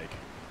ice lake.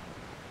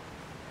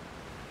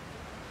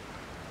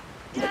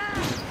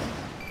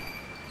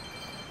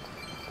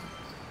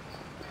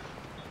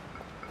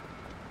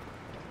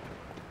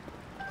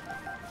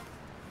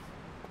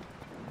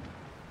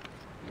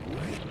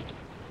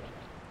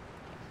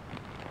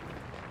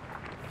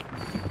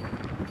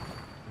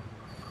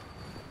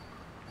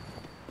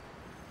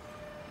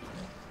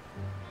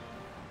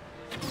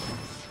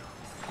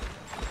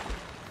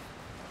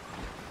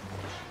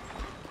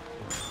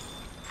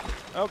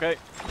 Okay.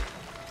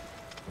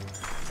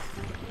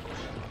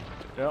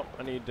 Nope,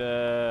 I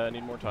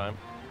need more time.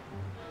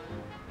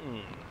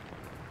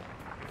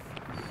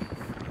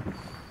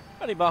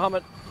 Howdy,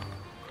 Bahamut.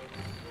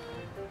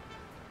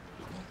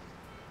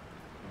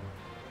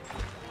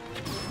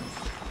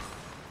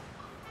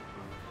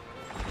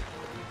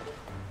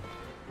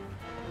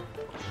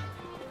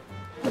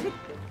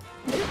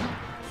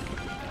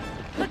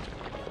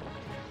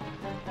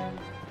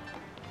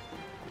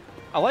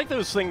 I like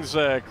those things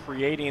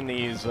creating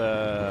these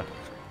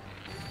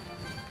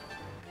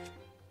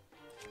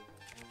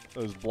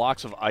those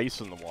blocks of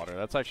ice in the water.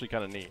 That's actually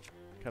kind of neat.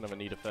 Kind of a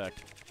neat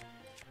effect.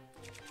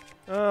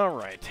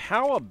 Alright,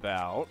 how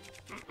about...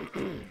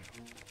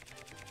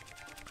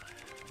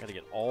 Gotta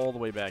get all the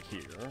way back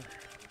here.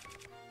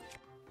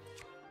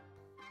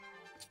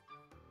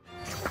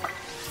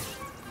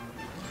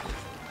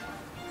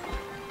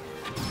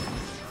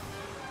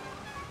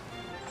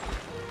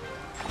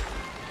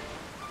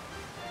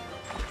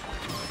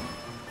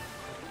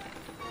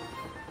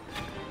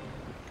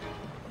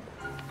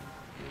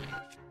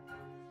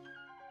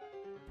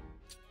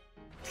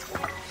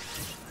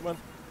 Come on.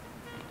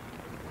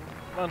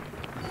 Come on.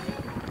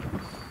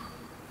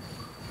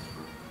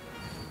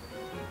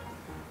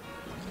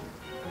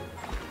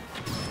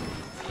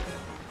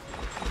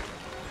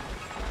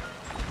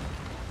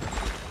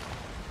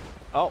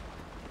 Oh.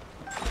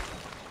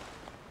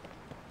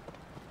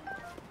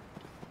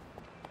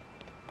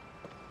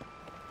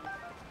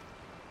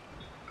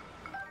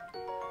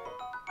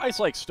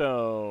 Ice-like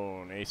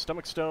stone. A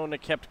stomach stone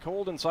kept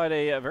cold inside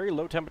a very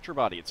low-temperature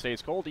body. It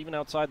stays cold even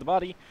outside the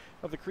body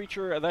of the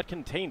creature that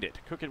contained it.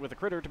 Cook it with a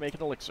critter to make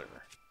an elixir.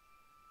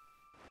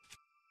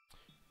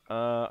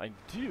 I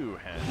do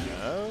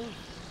have...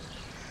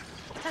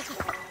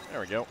 There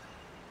we go.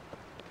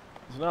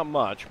 It's not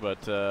much, but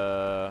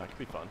it could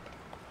be fun.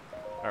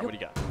 Alright, what do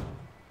you got?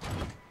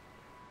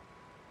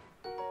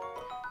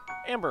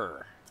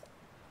 Amber.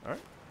 Alright,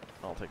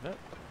 I'll take that.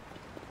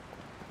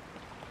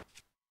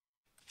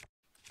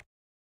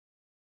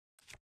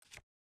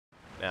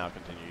 Now I'll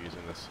continue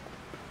using this.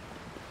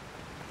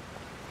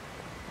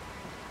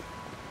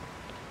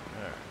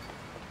 Alright.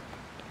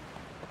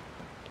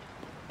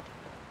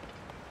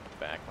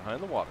 Back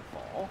behind the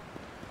waterfall.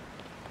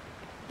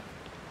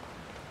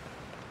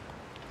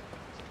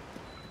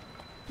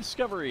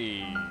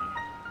 Discovery.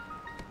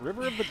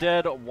 River of the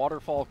Dead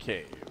Waterfall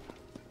Cave.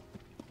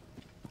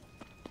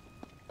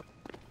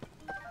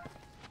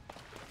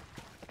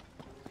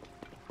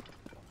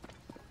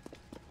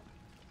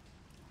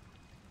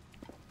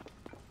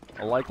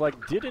 A like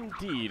did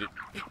indeed.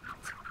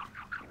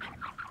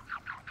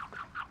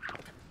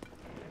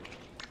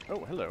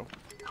 Oh, hello.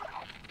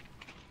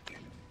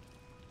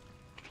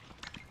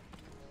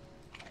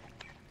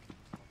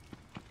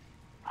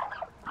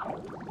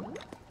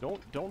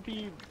 Don't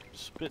be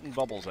spitting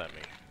bubbles at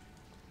me.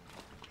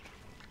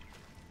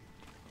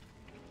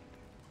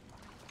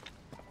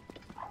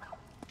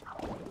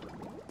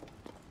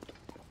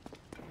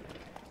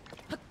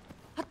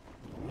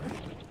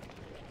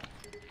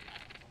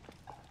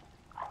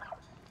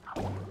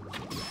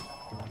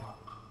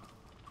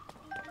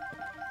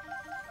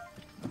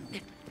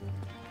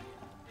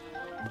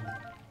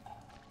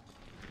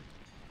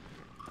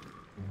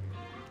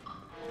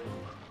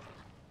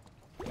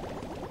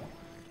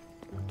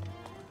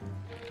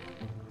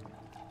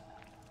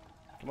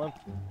 Come on.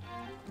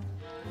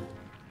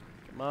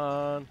 Come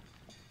on.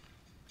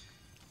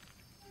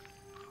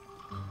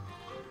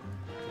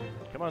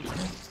 Come on.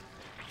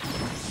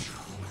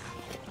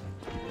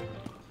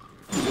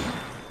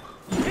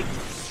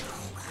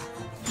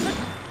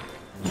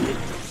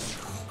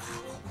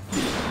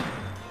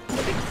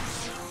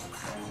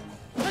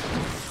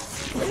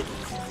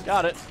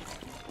 Got it.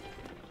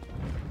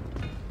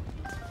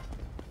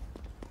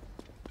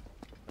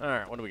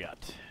 Alright, what do we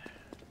got?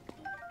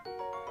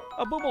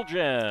 A Booble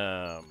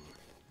Gem.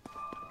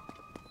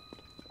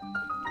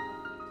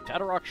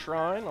 Tatterrock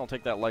Shrine. I'll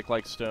take that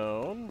like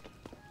stone.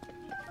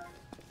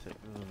 Take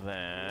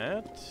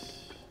that.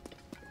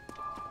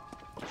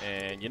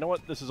 And you know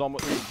what? This is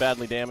almost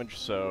badly damaged,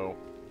 so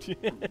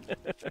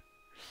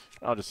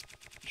I'll just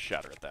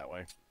shatter it that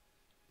way.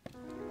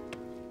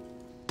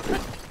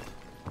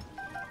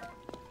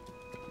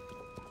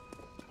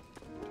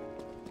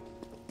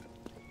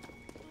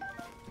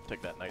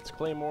 Take that Knight's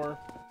Claymore.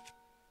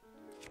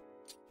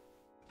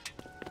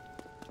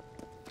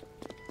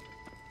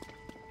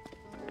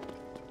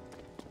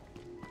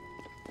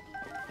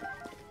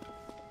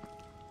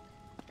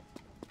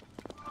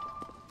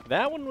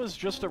 That one was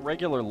just a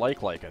regular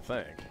like, I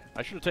think.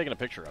 I should have taken a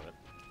picture of it.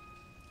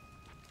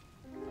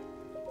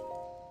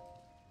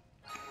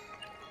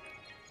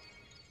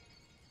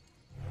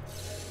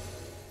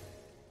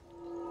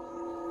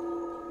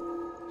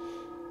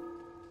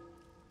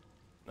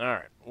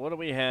 Alright, what do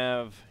we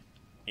have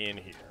in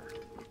here?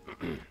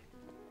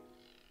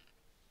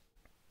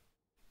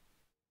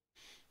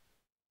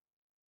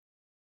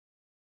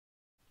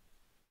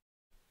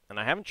 And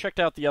I haven't checked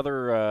out the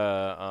other,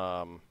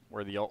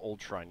 where the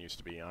old shrine used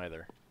to be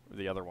either.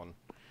 The other one.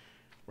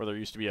 Where there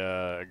used to be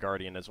a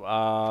guardian as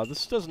well.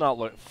 This does not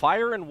look...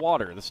 Fire and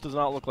water. This does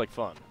not look like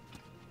fun.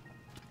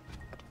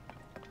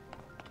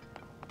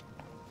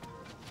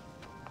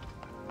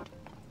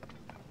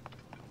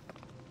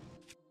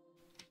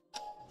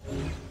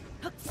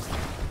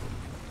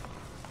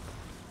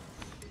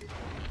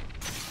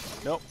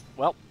 Nope.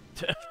 Well,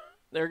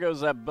 there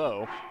goes that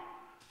bow.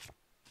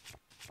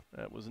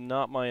 That was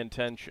not my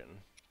intention.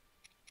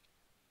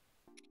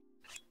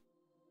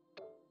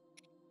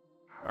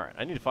 Alright,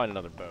 I need to find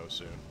another bow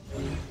soon.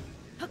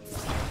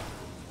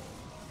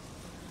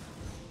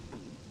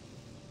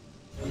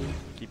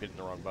 Keep hitting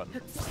the wrong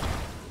button.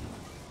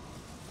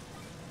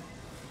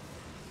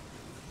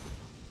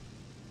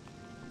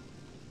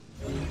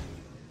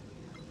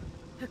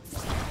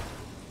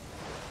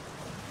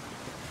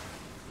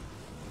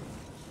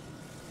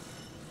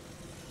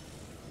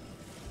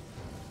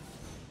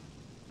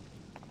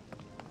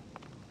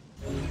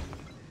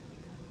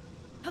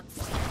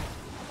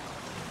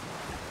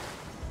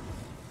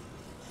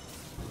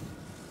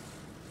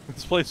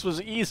 This place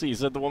was easy,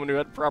 said the woman who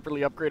had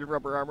properly upgraded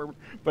rubber armor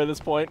by this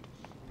point.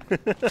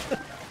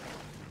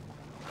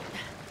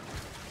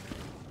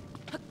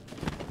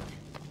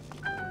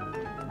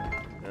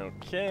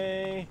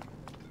 Okay.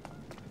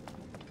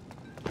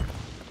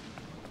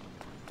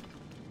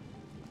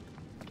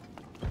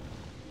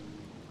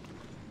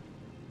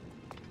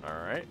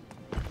 Alright.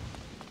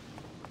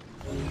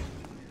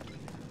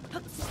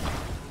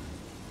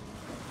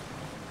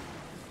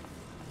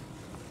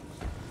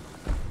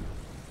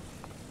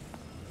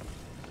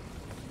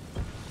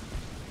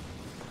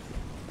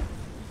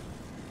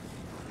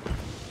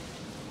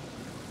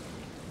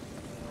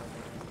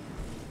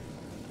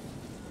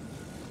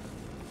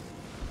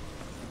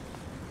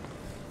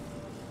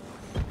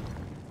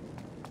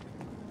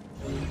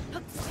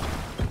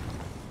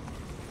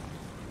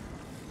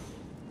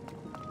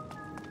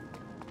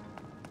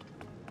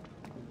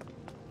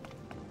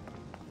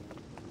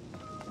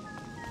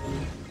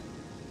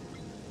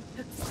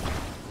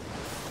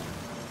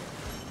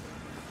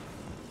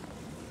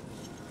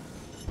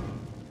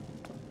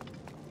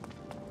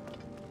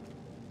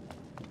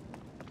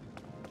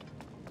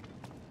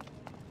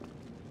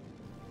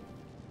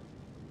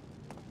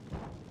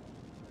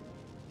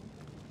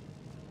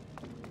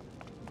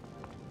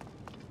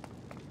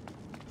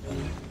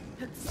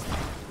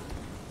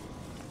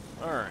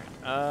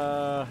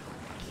 Alright,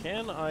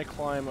 can I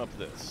climb up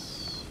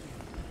this?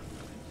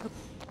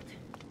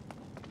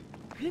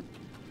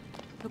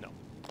 No.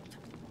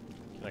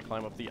 Can I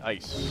climb up the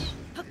ice?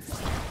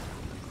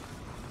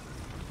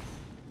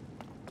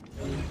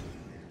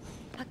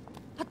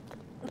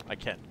 I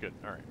can, good,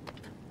 alright.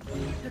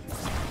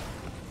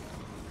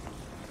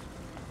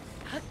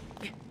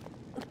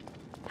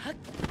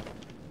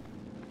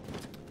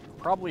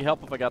 Probably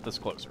help if I got this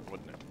closer,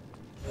 wouldn't it?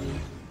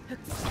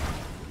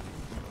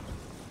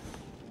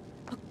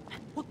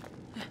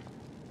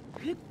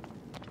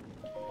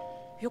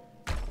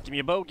 Give me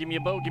a bow, give me a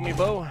bow, give me a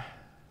bow.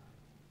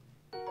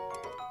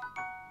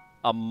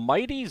 A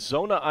mighty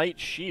Zonaite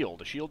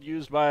shield. A shield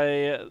used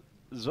by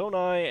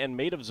Zonai and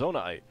made of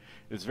Zonaite.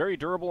 It is very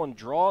durable and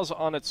draws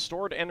on its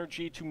stored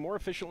energy to more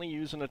efficiently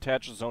use and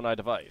attach a Zonai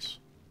device.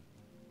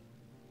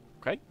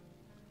 Okay.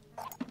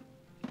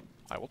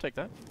 I will take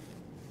that.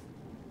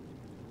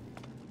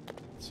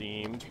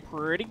 Seems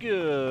pretty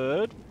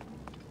good.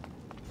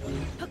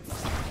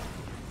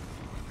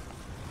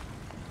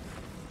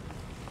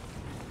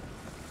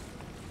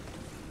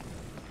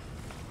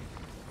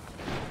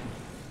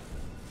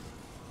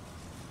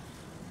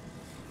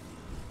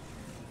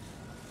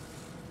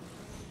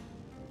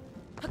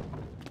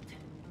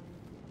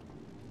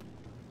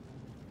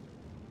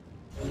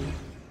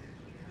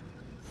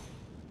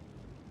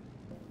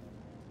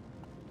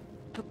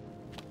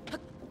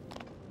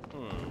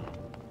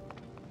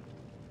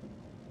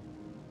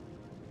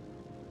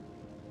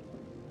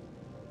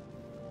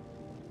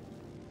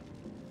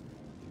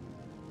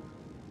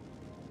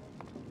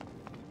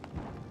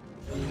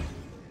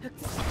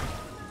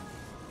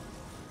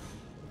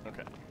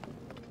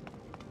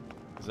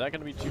 Is that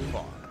going to be too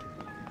far?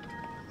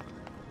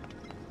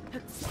 I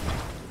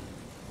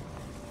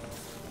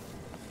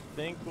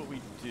think what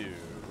we do...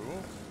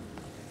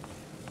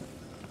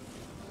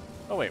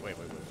 Oh, wait. What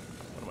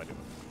am I doing?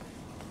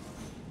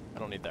 I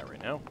don't need that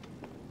right now.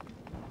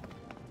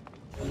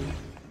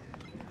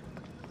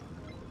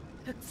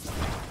 I can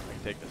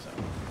take this out.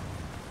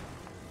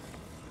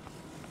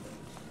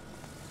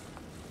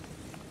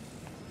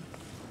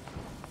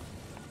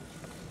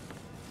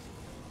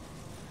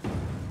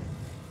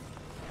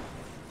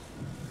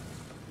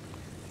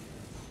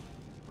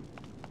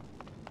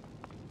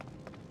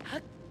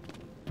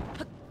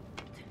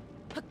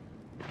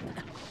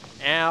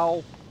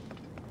 Ow.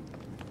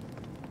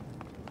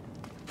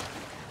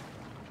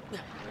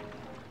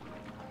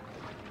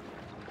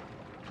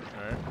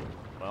 Alright,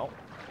 well.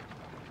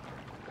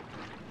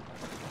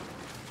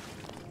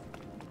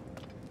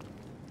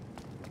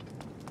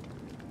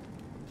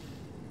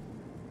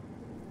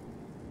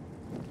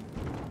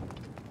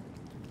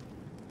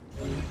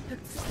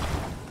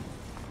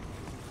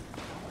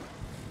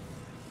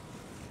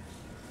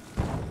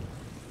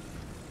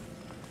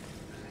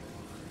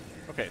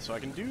 Okay, so I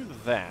can do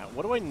that.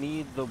 What do I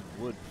need the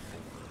wood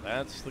for?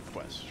 That's the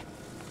question.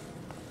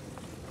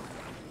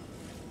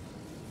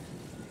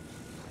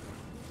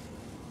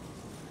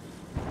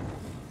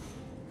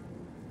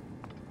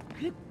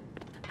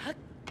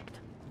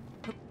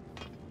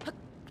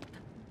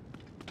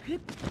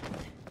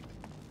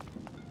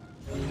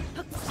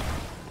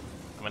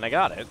 I mean, I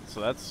got it,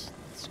 so that's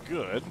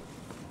good.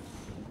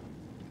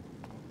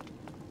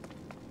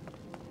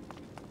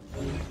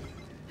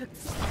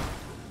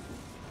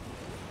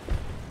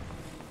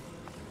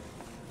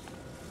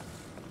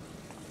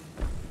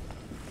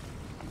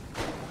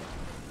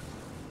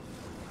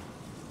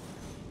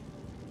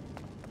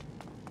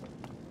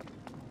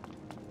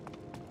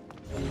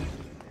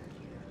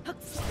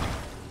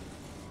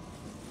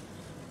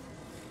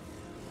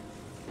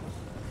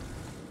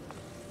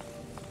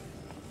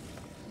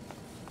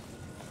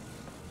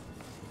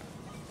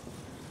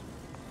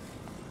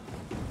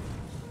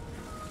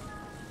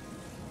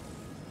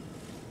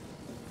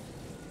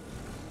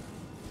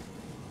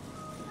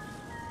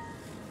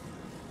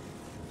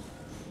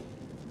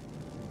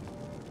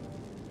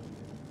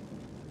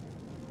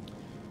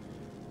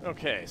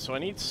 Okay, so I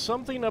need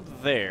something up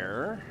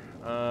there.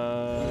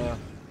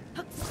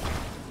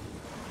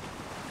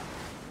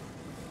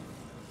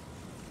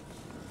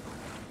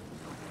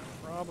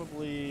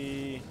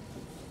 Probably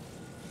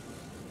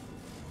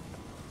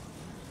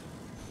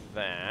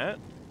that.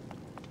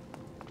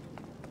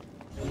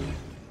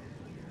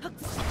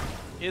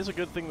 Is a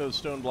good thing those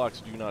stone blocks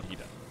do not heat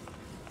up.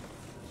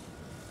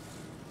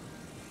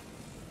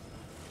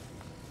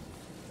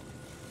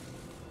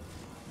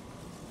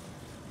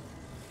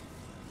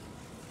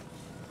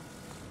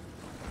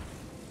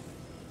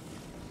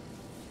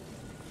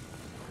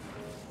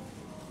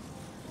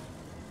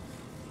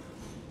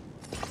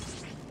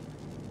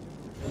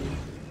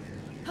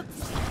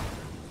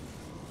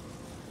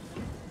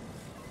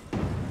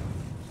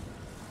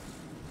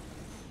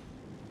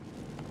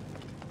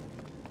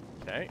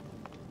 Okay.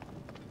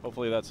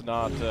 Hopefully that's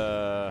not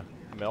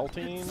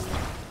melting.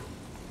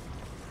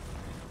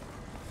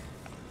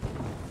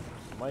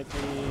 Might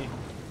be.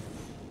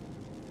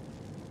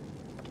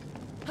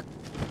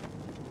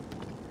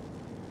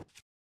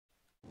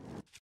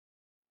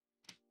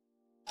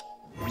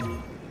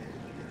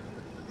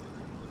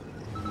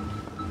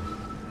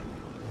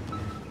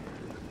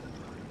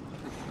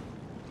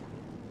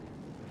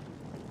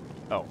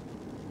 Oh.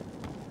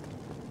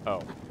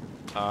 Oh.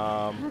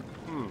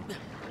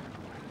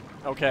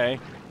 Okay.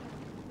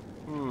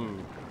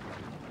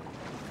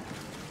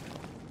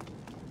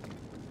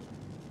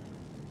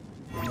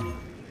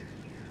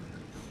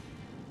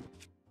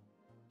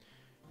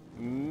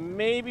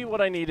 Maybe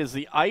what I need is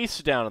the ice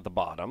down at the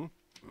bottom.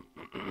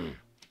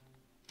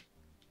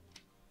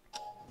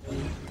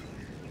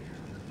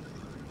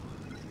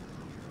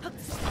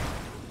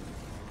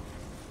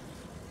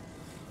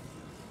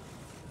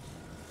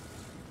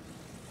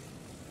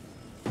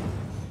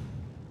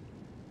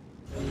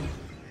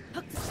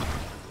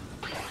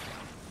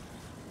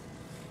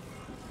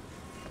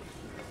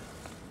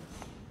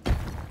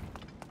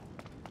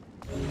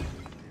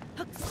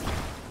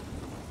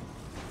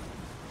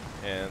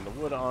 And the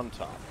wood on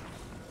top.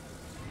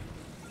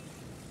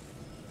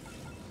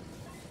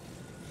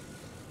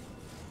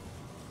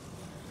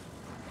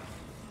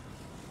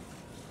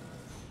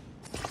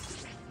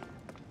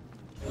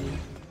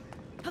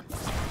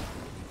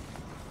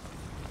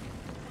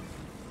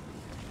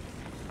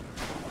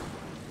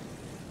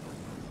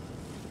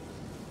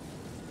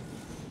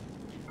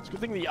 It's a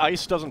good thing the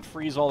ice doesn't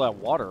freeze all that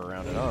water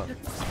around it, huh?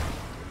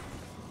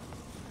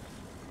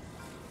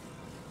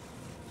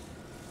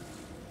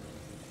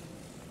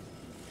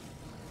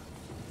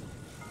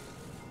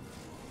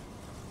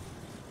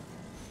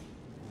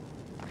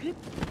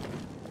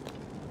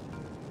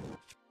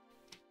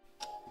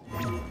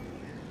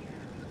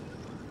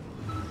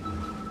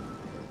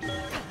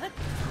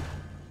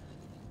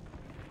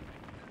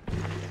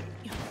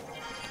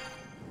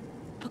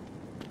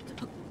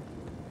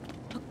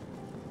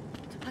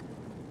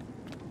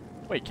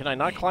 Wait, can I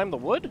not climb the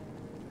wood?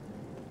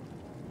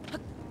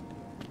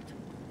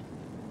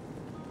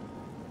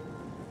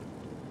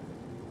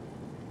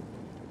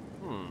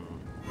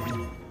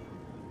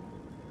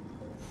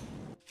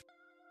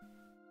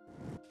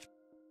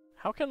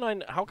 How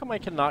come I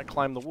cannot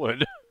climb the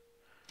wood?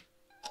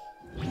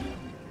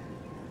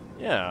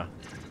 Yeah.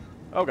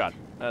 Oh god,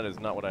 that is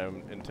not what I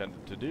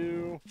intended to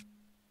do.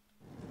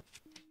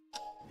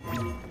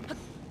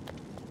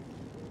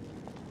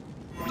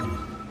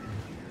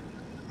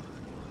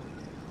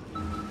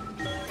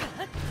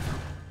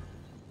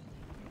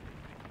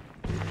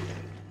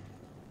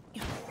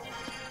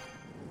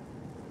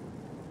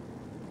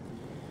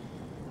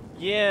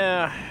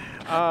 Yeah,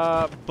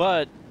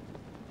 but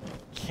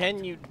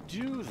can you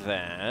do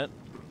that?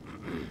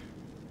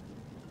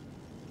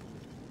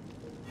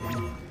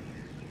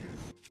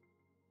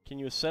 Can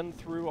you ascend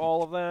through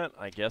all of that?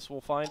 I guess we'll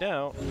find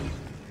out.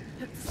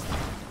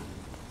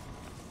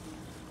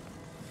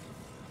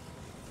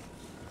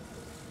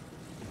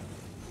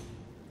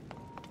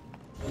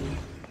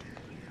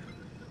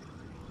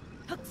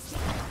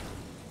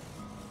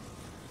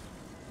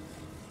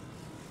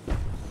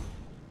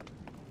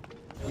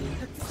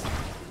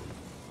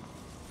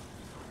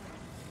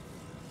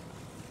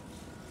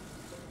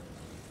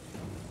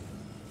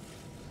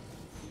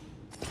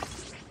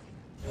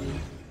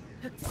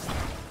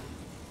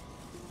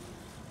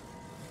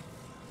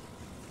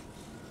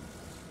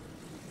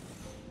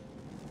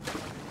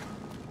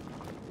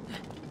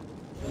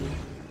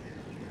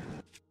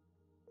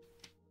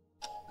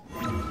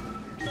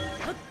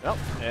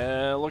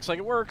 Well, looks like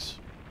it works.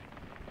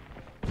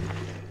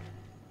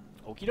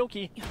 Okie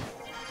dokie.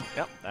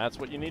 Yep, that's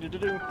what you needed to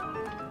do.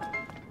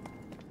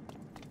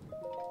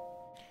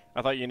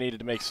 I thought you needed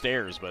to make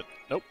stairs, but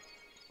nope.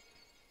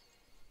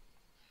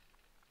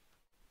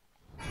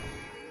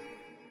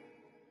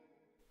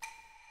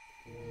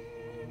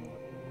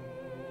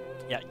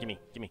 Yeah, gimme.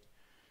 Give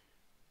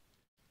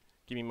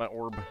me my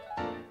orb.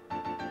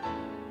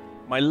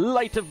 My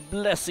light of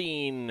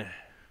blessing!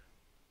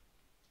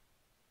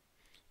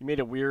 You made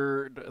a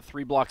weird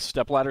 3-block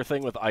stepladder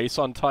thing with ice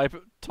on top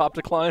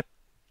to climb.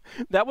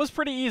 That was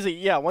pretty easy.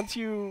 Yeah, once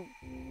you...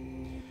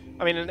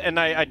 I mean, and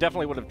I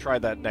definitely would have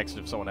tried that next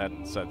if someone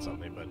hadn't said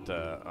something, but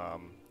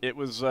it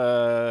was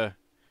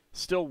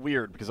still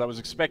weird because I was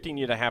expecting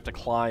you to have to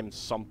climb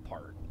some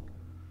part.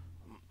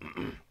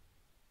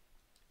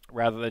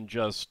 Rather than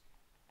just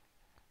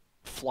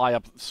fly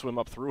up, swim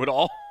up through it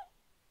all.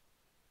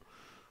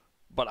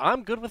 But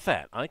I'm good with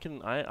that. I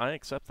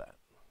accept that.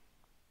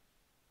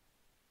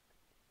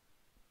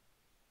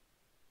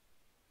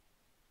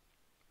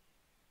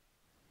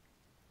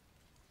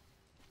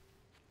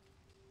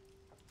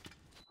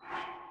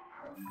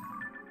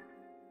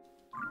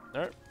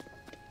 Alright.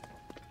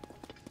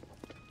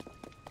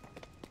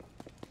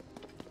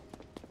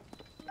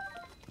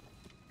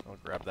 I'll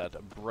grab that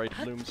bright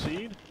bloom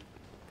seed.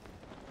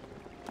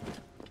 Do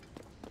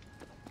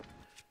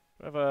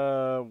I have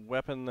a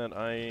weapon that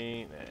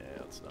I... Nah,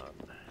 it's not.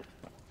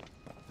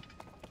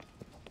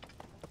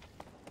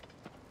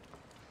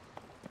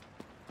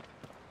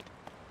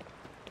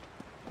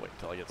 Wait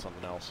until I get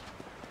something else.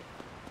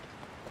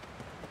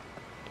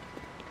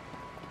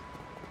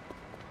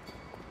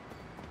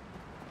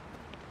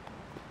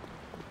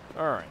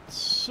 Alright,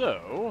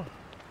 so...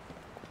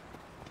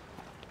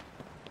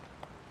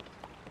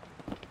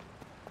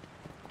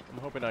 I'm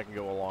hoping I can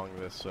go along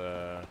this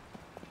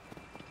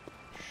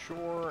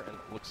shore, and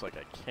it looks like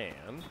I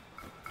can.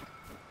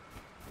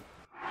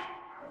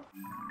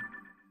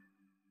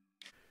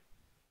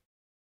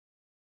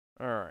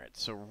 Alright,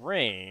 so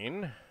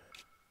rain...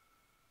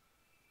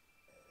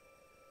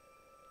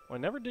 Well, I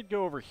never did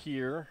go over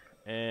here,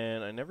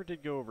 and I never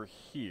did go over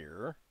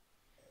here.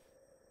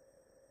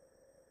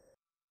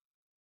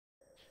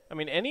 I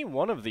mean, any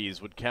one of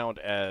these would count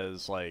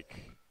as,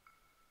 like,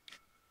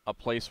 a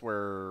place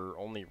where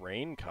only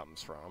rain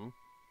comes from.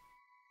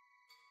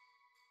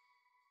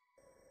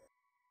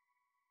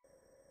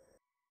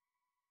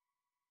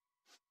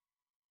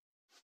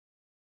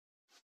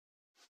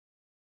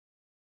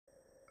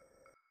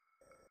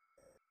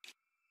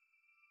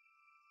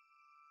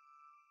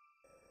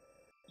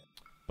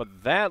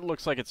 But that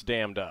looks like it's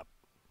dammed up.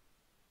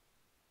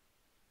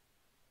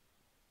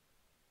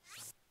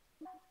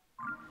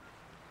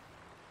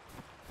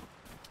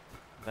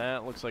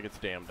 That looks like it's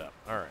dammed up.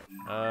 Alright.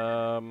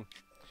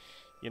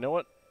 You know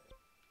what?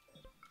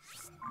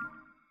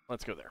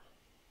 Let's go there.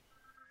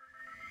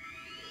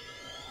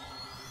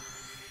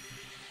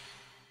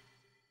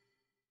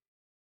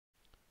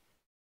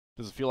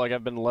 Does it feel like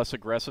I've been less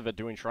aggressive at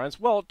doing shrines?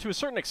 Well, to a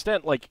certain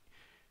extent, like,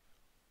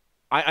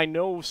 I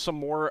know some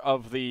more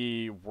of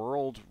the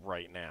world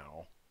right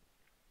now.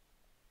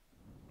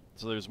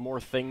 So there's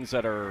more things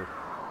that are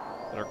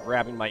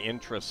grabbing my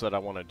interest that I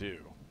want to do.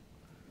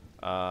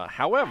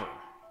 However,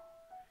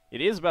 it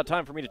is about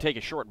time for me to take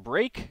a short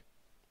break.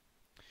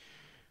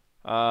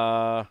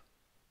 No,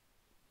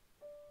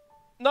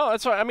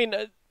 that's fine. I mean,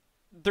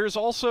 there's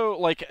also,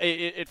 like,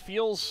 it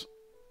feels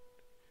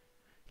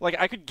like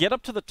I could get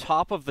up to the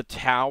top of the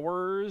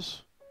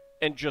towers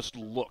and just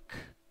look.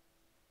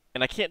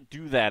 And I can't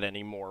do that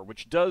anymore,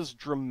 which does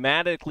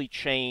dramatically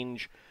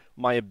change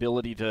my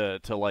ability to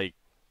like,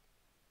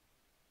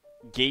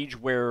 gauge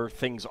where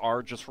things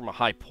are just from a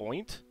high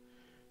point.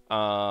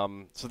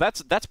 So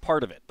that's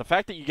part of it. The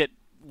fact that you get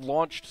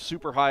launched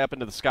super high up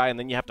into the sky and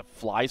then you have to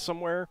fly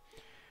somewhere,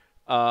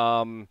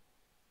 and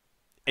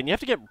you have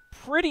to get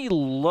pretty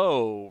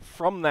low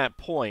from that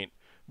point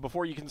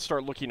before you can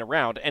start looking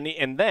around.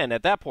 And then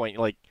at that point,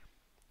 like,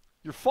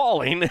 you're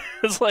falling.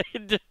 It's like,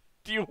 do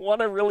you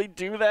want to really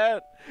do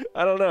that?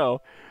 I don't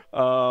know.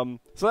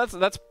 So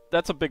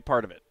that's a big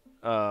part of it.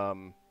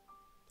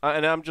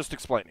 And I'm just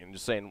explaining, I'm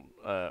just saying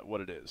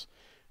what it is.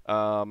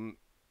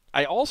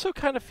 I also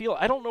kind of feel,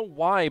 I don't know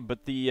why,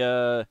 but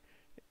these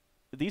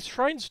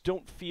shrines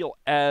don't feel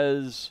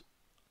as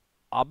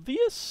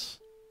obvious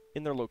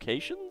in their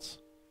locations,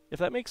 if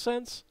that makes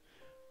sense.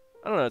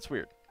 I don't know, it's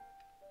weird.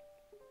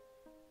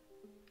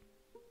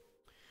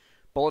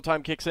 Bullet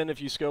time kicks in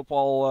if you scope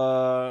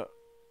while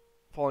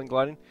falling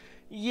gliding.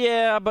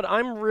 Yeah, but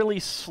I'm really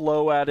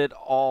slow at it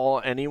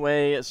all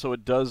anyway, so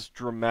it does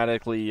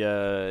dramatically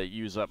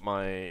use up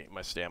my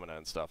stamina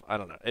and stuff. I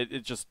don't know.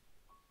 It just,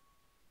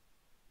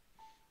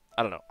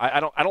 I don't know. I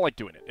don't like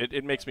doing it.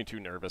 It makes me too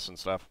nervous and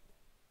stuff.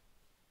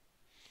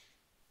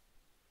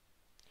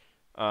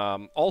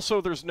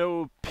 Also, there's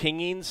no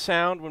pinging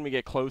sound when we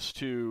get close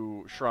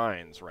to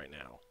shrines right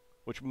now,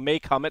 which may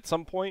come at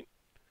some point.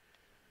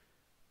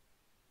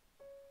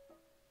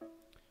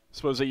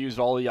 Suppose they used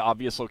all the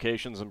obvious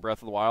locations in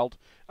Breath of the Wild.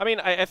 I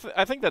mean, I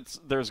think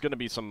there's going to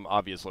be some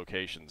obvious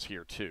locations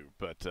here too,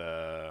 but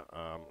I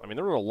mean,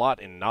 there were a lot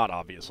in not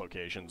obvious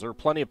locations. There are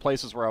plenty of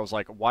places where I was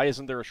like, why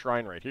isn't there a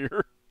shrine right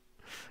here?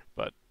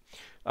 But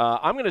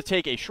I'm going to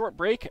take a short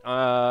break.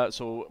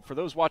 So for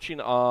those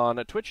watching on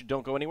Twitch,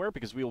 don't go anywhere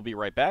because we will be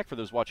right back. For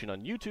those watching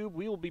on YouTube,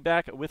 we will be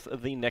back with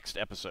the next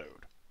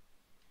episode.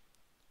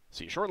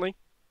 See you shortly.